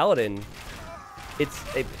generic Paladin.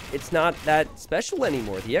 It's not that special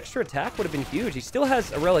anymore. The extra attack would have been huge. He still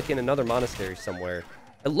has a relic in another monastery somewhere.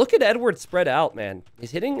 And look at Edward spread out, man.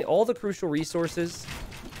 He's hitting all the crucial resources.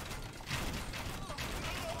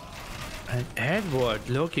 And Edward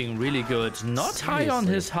looking really good. Not Seriously. high on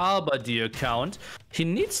his halberdier count. He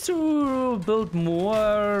needs to build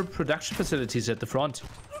more production facilities at the front.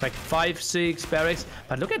 Like 5, 6 barracks.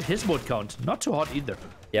 But look at his wood count. Not too hot either.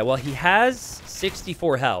 Yeah, well, he has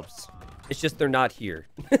 64 halbs. It's just they're not here.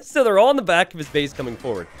 So they're all in the back of his base coming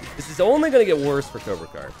forward. This is only going to get worse for Cobra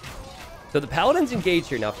Car. So the Paladin's engaged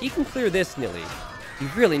here. Now, if he can clear this, Nilly, he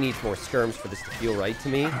really needs more skirms for this to feel right to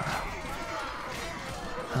me.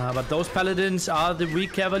 But those Paladins are the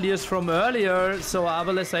weak Cavaliers from earlier, so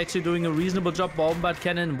Abel is actually doing a reasonable job. Bombard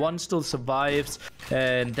Cannon 1 still survives,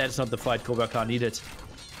 and that's not the fight Cobra Car needed.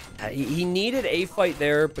 He needed a fight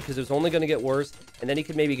there because it was only going to get worse, and then he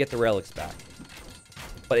could maybe get the relics back.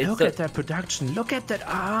 But look at that production. Look at that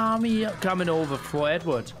army coming over for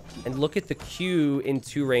Edward. And look at the Q in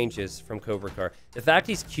 2 ranges from Cobra Car. The fact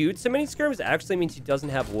he's queued so many skirms actually means he doesn't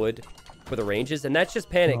have wood for the ranges, and that's just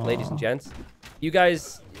panic, ladies and gents. You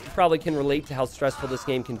guys probably can relate to how stressful this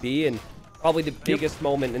game can be, and probably the biggest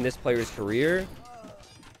moment in this player's career.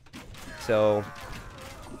 So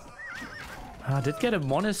did get a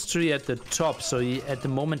monastery at the top, so he at the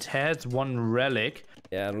moment has 1 relic.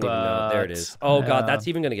 Yeah, I don't even know. There it is. Oh god, that's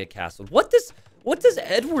even gonna get castled. What does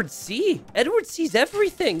Edward see? Edward sees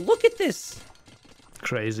everything. Look at this.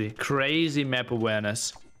 Crazy map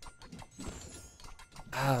awareness.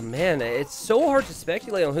 Oh man, it's so hard to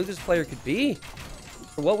speculate on who this player could be.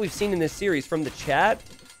 For what we've seen in this series, from the chat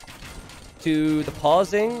to the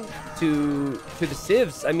pausing to the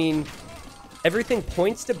civs, I mean, everything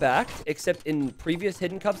points to Backed, except in previous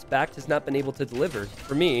Hidden Cups, Backed has not been able to deliver.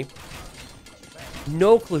 For me,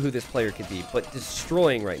 no clue who this player could be, but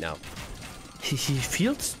destroying right now. He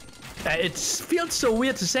feels... it feels so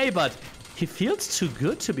weird to say, but he feels too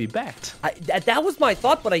good to be backed. That was my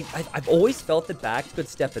thought, but I've always felt that back could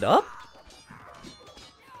step it up.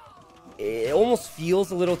 It almost feels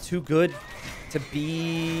a little too good to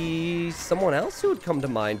be someone else who would come to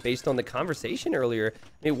mind based on the conversation earlier.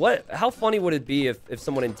 I mean, how funny would it be if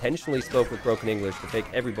someone intentionally spoke with broken English to take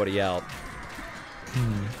everybody out?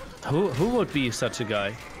 Who would be such a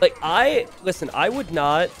guy? Like, I would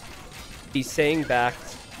not be saying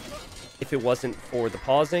backed if it wasn't for the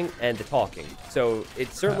pausing and the talking. So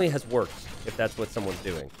it certainly has worked if that's what someone's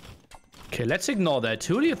doing. Okay, let's ignore that.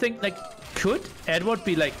 Who do you think, like, could Edward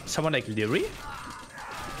be like someone like Leary?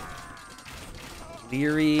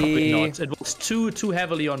 Leary... Probably not. It was too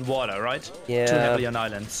heavily on water, right? Yeah. Too heavily on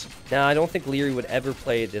islands. No, I don't think Leary would ever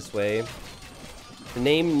play it this way. The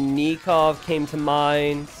name Nikov came to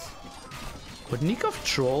mind. Would Nikov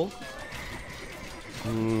troll?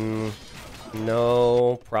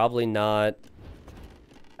 No, probably not.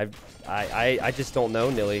 I just don't know,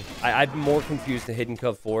 Nilly. I'm more confused to Hidden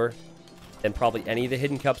Cup 4 than probably any of the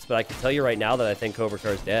Hidden Cups, but I can tell you right now that I think Cobra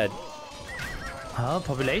Car is dead.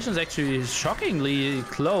 Population's actually shockingly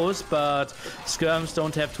close, but Skirms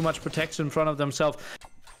don't have too much protection in front of themselves.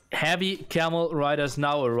 Heavy camel riders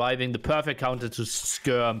now arriving, the perfect counter to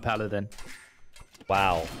Skirm Paladin.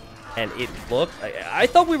 Wow. And it looked... I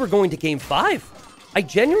thought we were going to game 5. I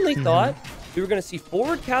genuinely thought we were going to see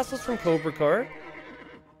forward castles from Cobra Car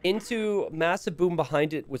into massive boom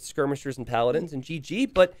behind it with skirmishers and paladins and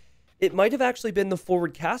GG, but it might have actually been the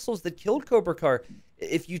forward castles that killed Cobra Car.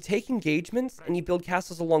 If you take engagements and you build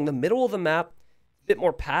castles along the middle of the map, a bit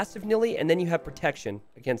more passive, Nilly, and then you have protection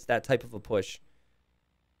against that type of a push.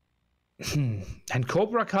 And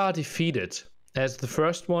Cobra Car defeated as the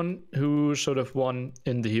first one who sort of won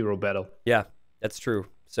in the hero battle. Yeah, that's true.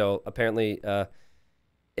 So apparently,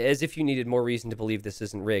 as if you needed more reason to believe this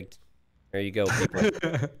isn't rigged. There you go,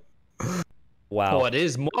 people. Wow. Oh, it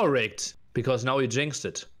is more rigged because now he jinxed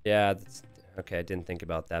it. Yeah, okay, I didn't think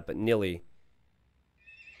about that, but Nilly...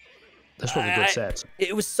 This was a good set.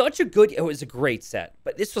 It was a great set,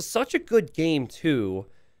 but this was such a good game too.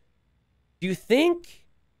 Do you think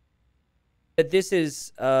that this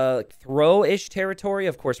is throw-ish territory?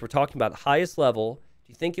 Of course, we're talking about highest level. Do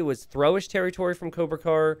you think it was throw-ish territory from Cobra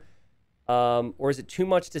Car? Or is it too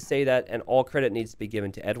much to say that and all credit needs to be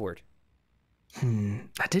given to Edward?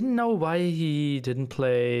 I didn't know why he didn't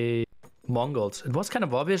play Mongols. It was kind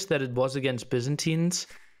of obvious that it was against Byzantines.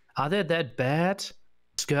 Are they that bad?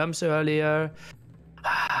 Skirms earlier.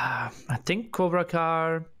 I think Cobra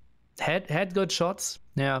Car had good shots.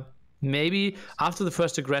 Yeah. Maybe after the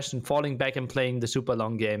first aggression, falling back and playing the super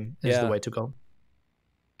long game is the way to go.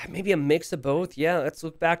 Maybe a mix of both. Yeah, let's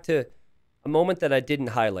look back to a moment that I didn't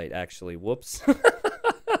highlight, actually. Whoops.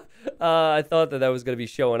 I thought that was going to be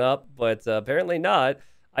showing up, but apparently not.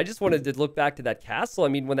 I just wanted to look back to that castle. I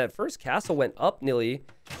mean, when that first castle went up, Nilly.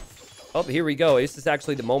 Oh, here we go. This is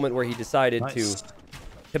actually the moment where he decided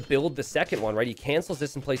to build the second one, right? He cancels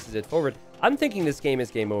this and places it forward. I'm thinking this game is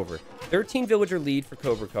game over. 13 villager lead for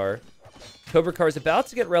Cobra Car. Cobra Car is about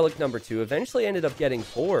to get relic number 2. Eventually ended up getting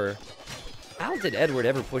 4. How did Edward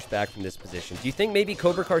ever push back from this position? Do you think maybe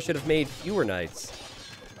Cobra Car should have made fewer knights?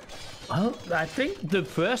 Well, I think the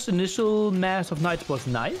first initial mass of knights was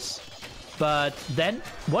nice. But then,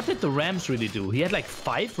 what did the Rams really do? He had like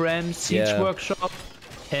 5 Rams, Siege Workshop,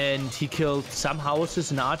 and he killed some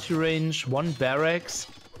houses in archery range, 1 barracks,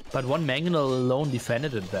 but 1 mangonel alone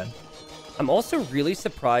defended it then. I'm also really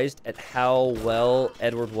surprised at how well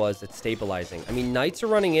Edward was at stabilizing. I mean, knights are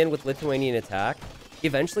running in with Lithuanian attack. He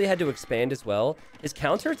eventually had to expand as well. His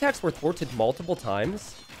counterattacks were thwarted multiple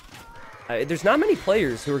times. There's not many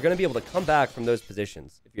players who are going to be able to come back from those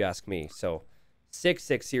positions, if you ask me. So,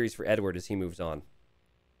 6-6 series for Edward as he moves on.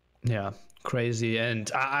 Yeah, crazy. And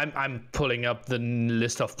I'm pulling up the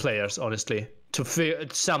list of players, honestly, to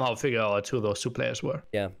somehow figure out who those 2 players were.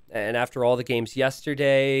 Yeah, and after all the games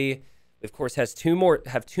yesterday, we of course have two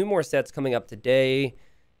more sets coming up today.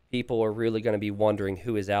 People are really going to be wondering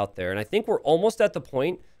who is out there. And I think we're almost at the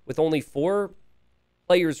point with only 4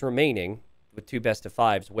 players remaining with 2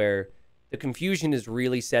 best-of-5s where the confusion is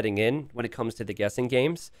really setting in when it comes to the guessing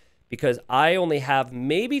games, because I only have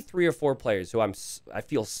maybe 3 or 4 players who I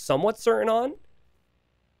feel somewhat certain on.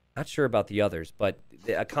 Not sure about the others, but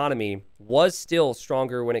the economy was still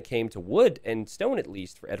stronger when it came to wood and stone, at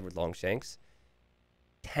least, for Edward Longshanks.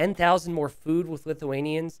 10,000 more food with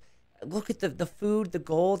Lithuanians. Look at the food, the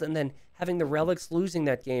gold, and then having the relics. Losing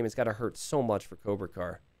that game has got to hurt so much for Cobra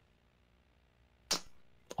Car.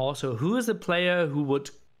 Also, who is a player who would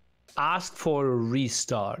ask for a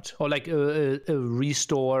restart or like a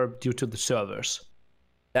restore due to the servers?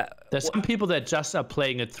 There's some people that just are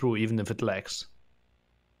playing it through, even if it lags.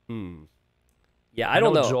 Yeah, I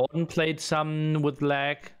don't know. Jordan played some with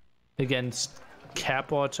lag against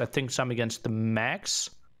Capwatch. I think some against the Max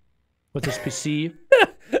with his PC.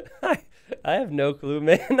 I have no clue,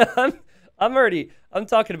 man. I'm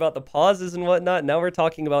talking about the pauses and whatnot. Now we're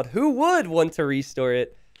talking about who would want to restore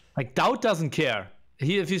it. Like, Doubt doesn't care.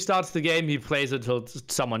 If he starts the game, he plays it until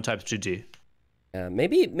someone types GG.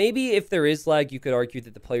 Maybe if there is lag, you could argue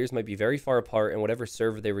that the players might be very far apart and whatever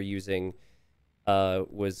server they were using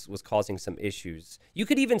was causing some issues. You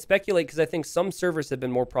could even speculate, because I think some servers have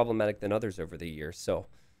been more problematic than others over the years. So,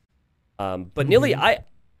 but Nilly, I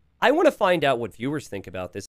want to find out what viewers think about this.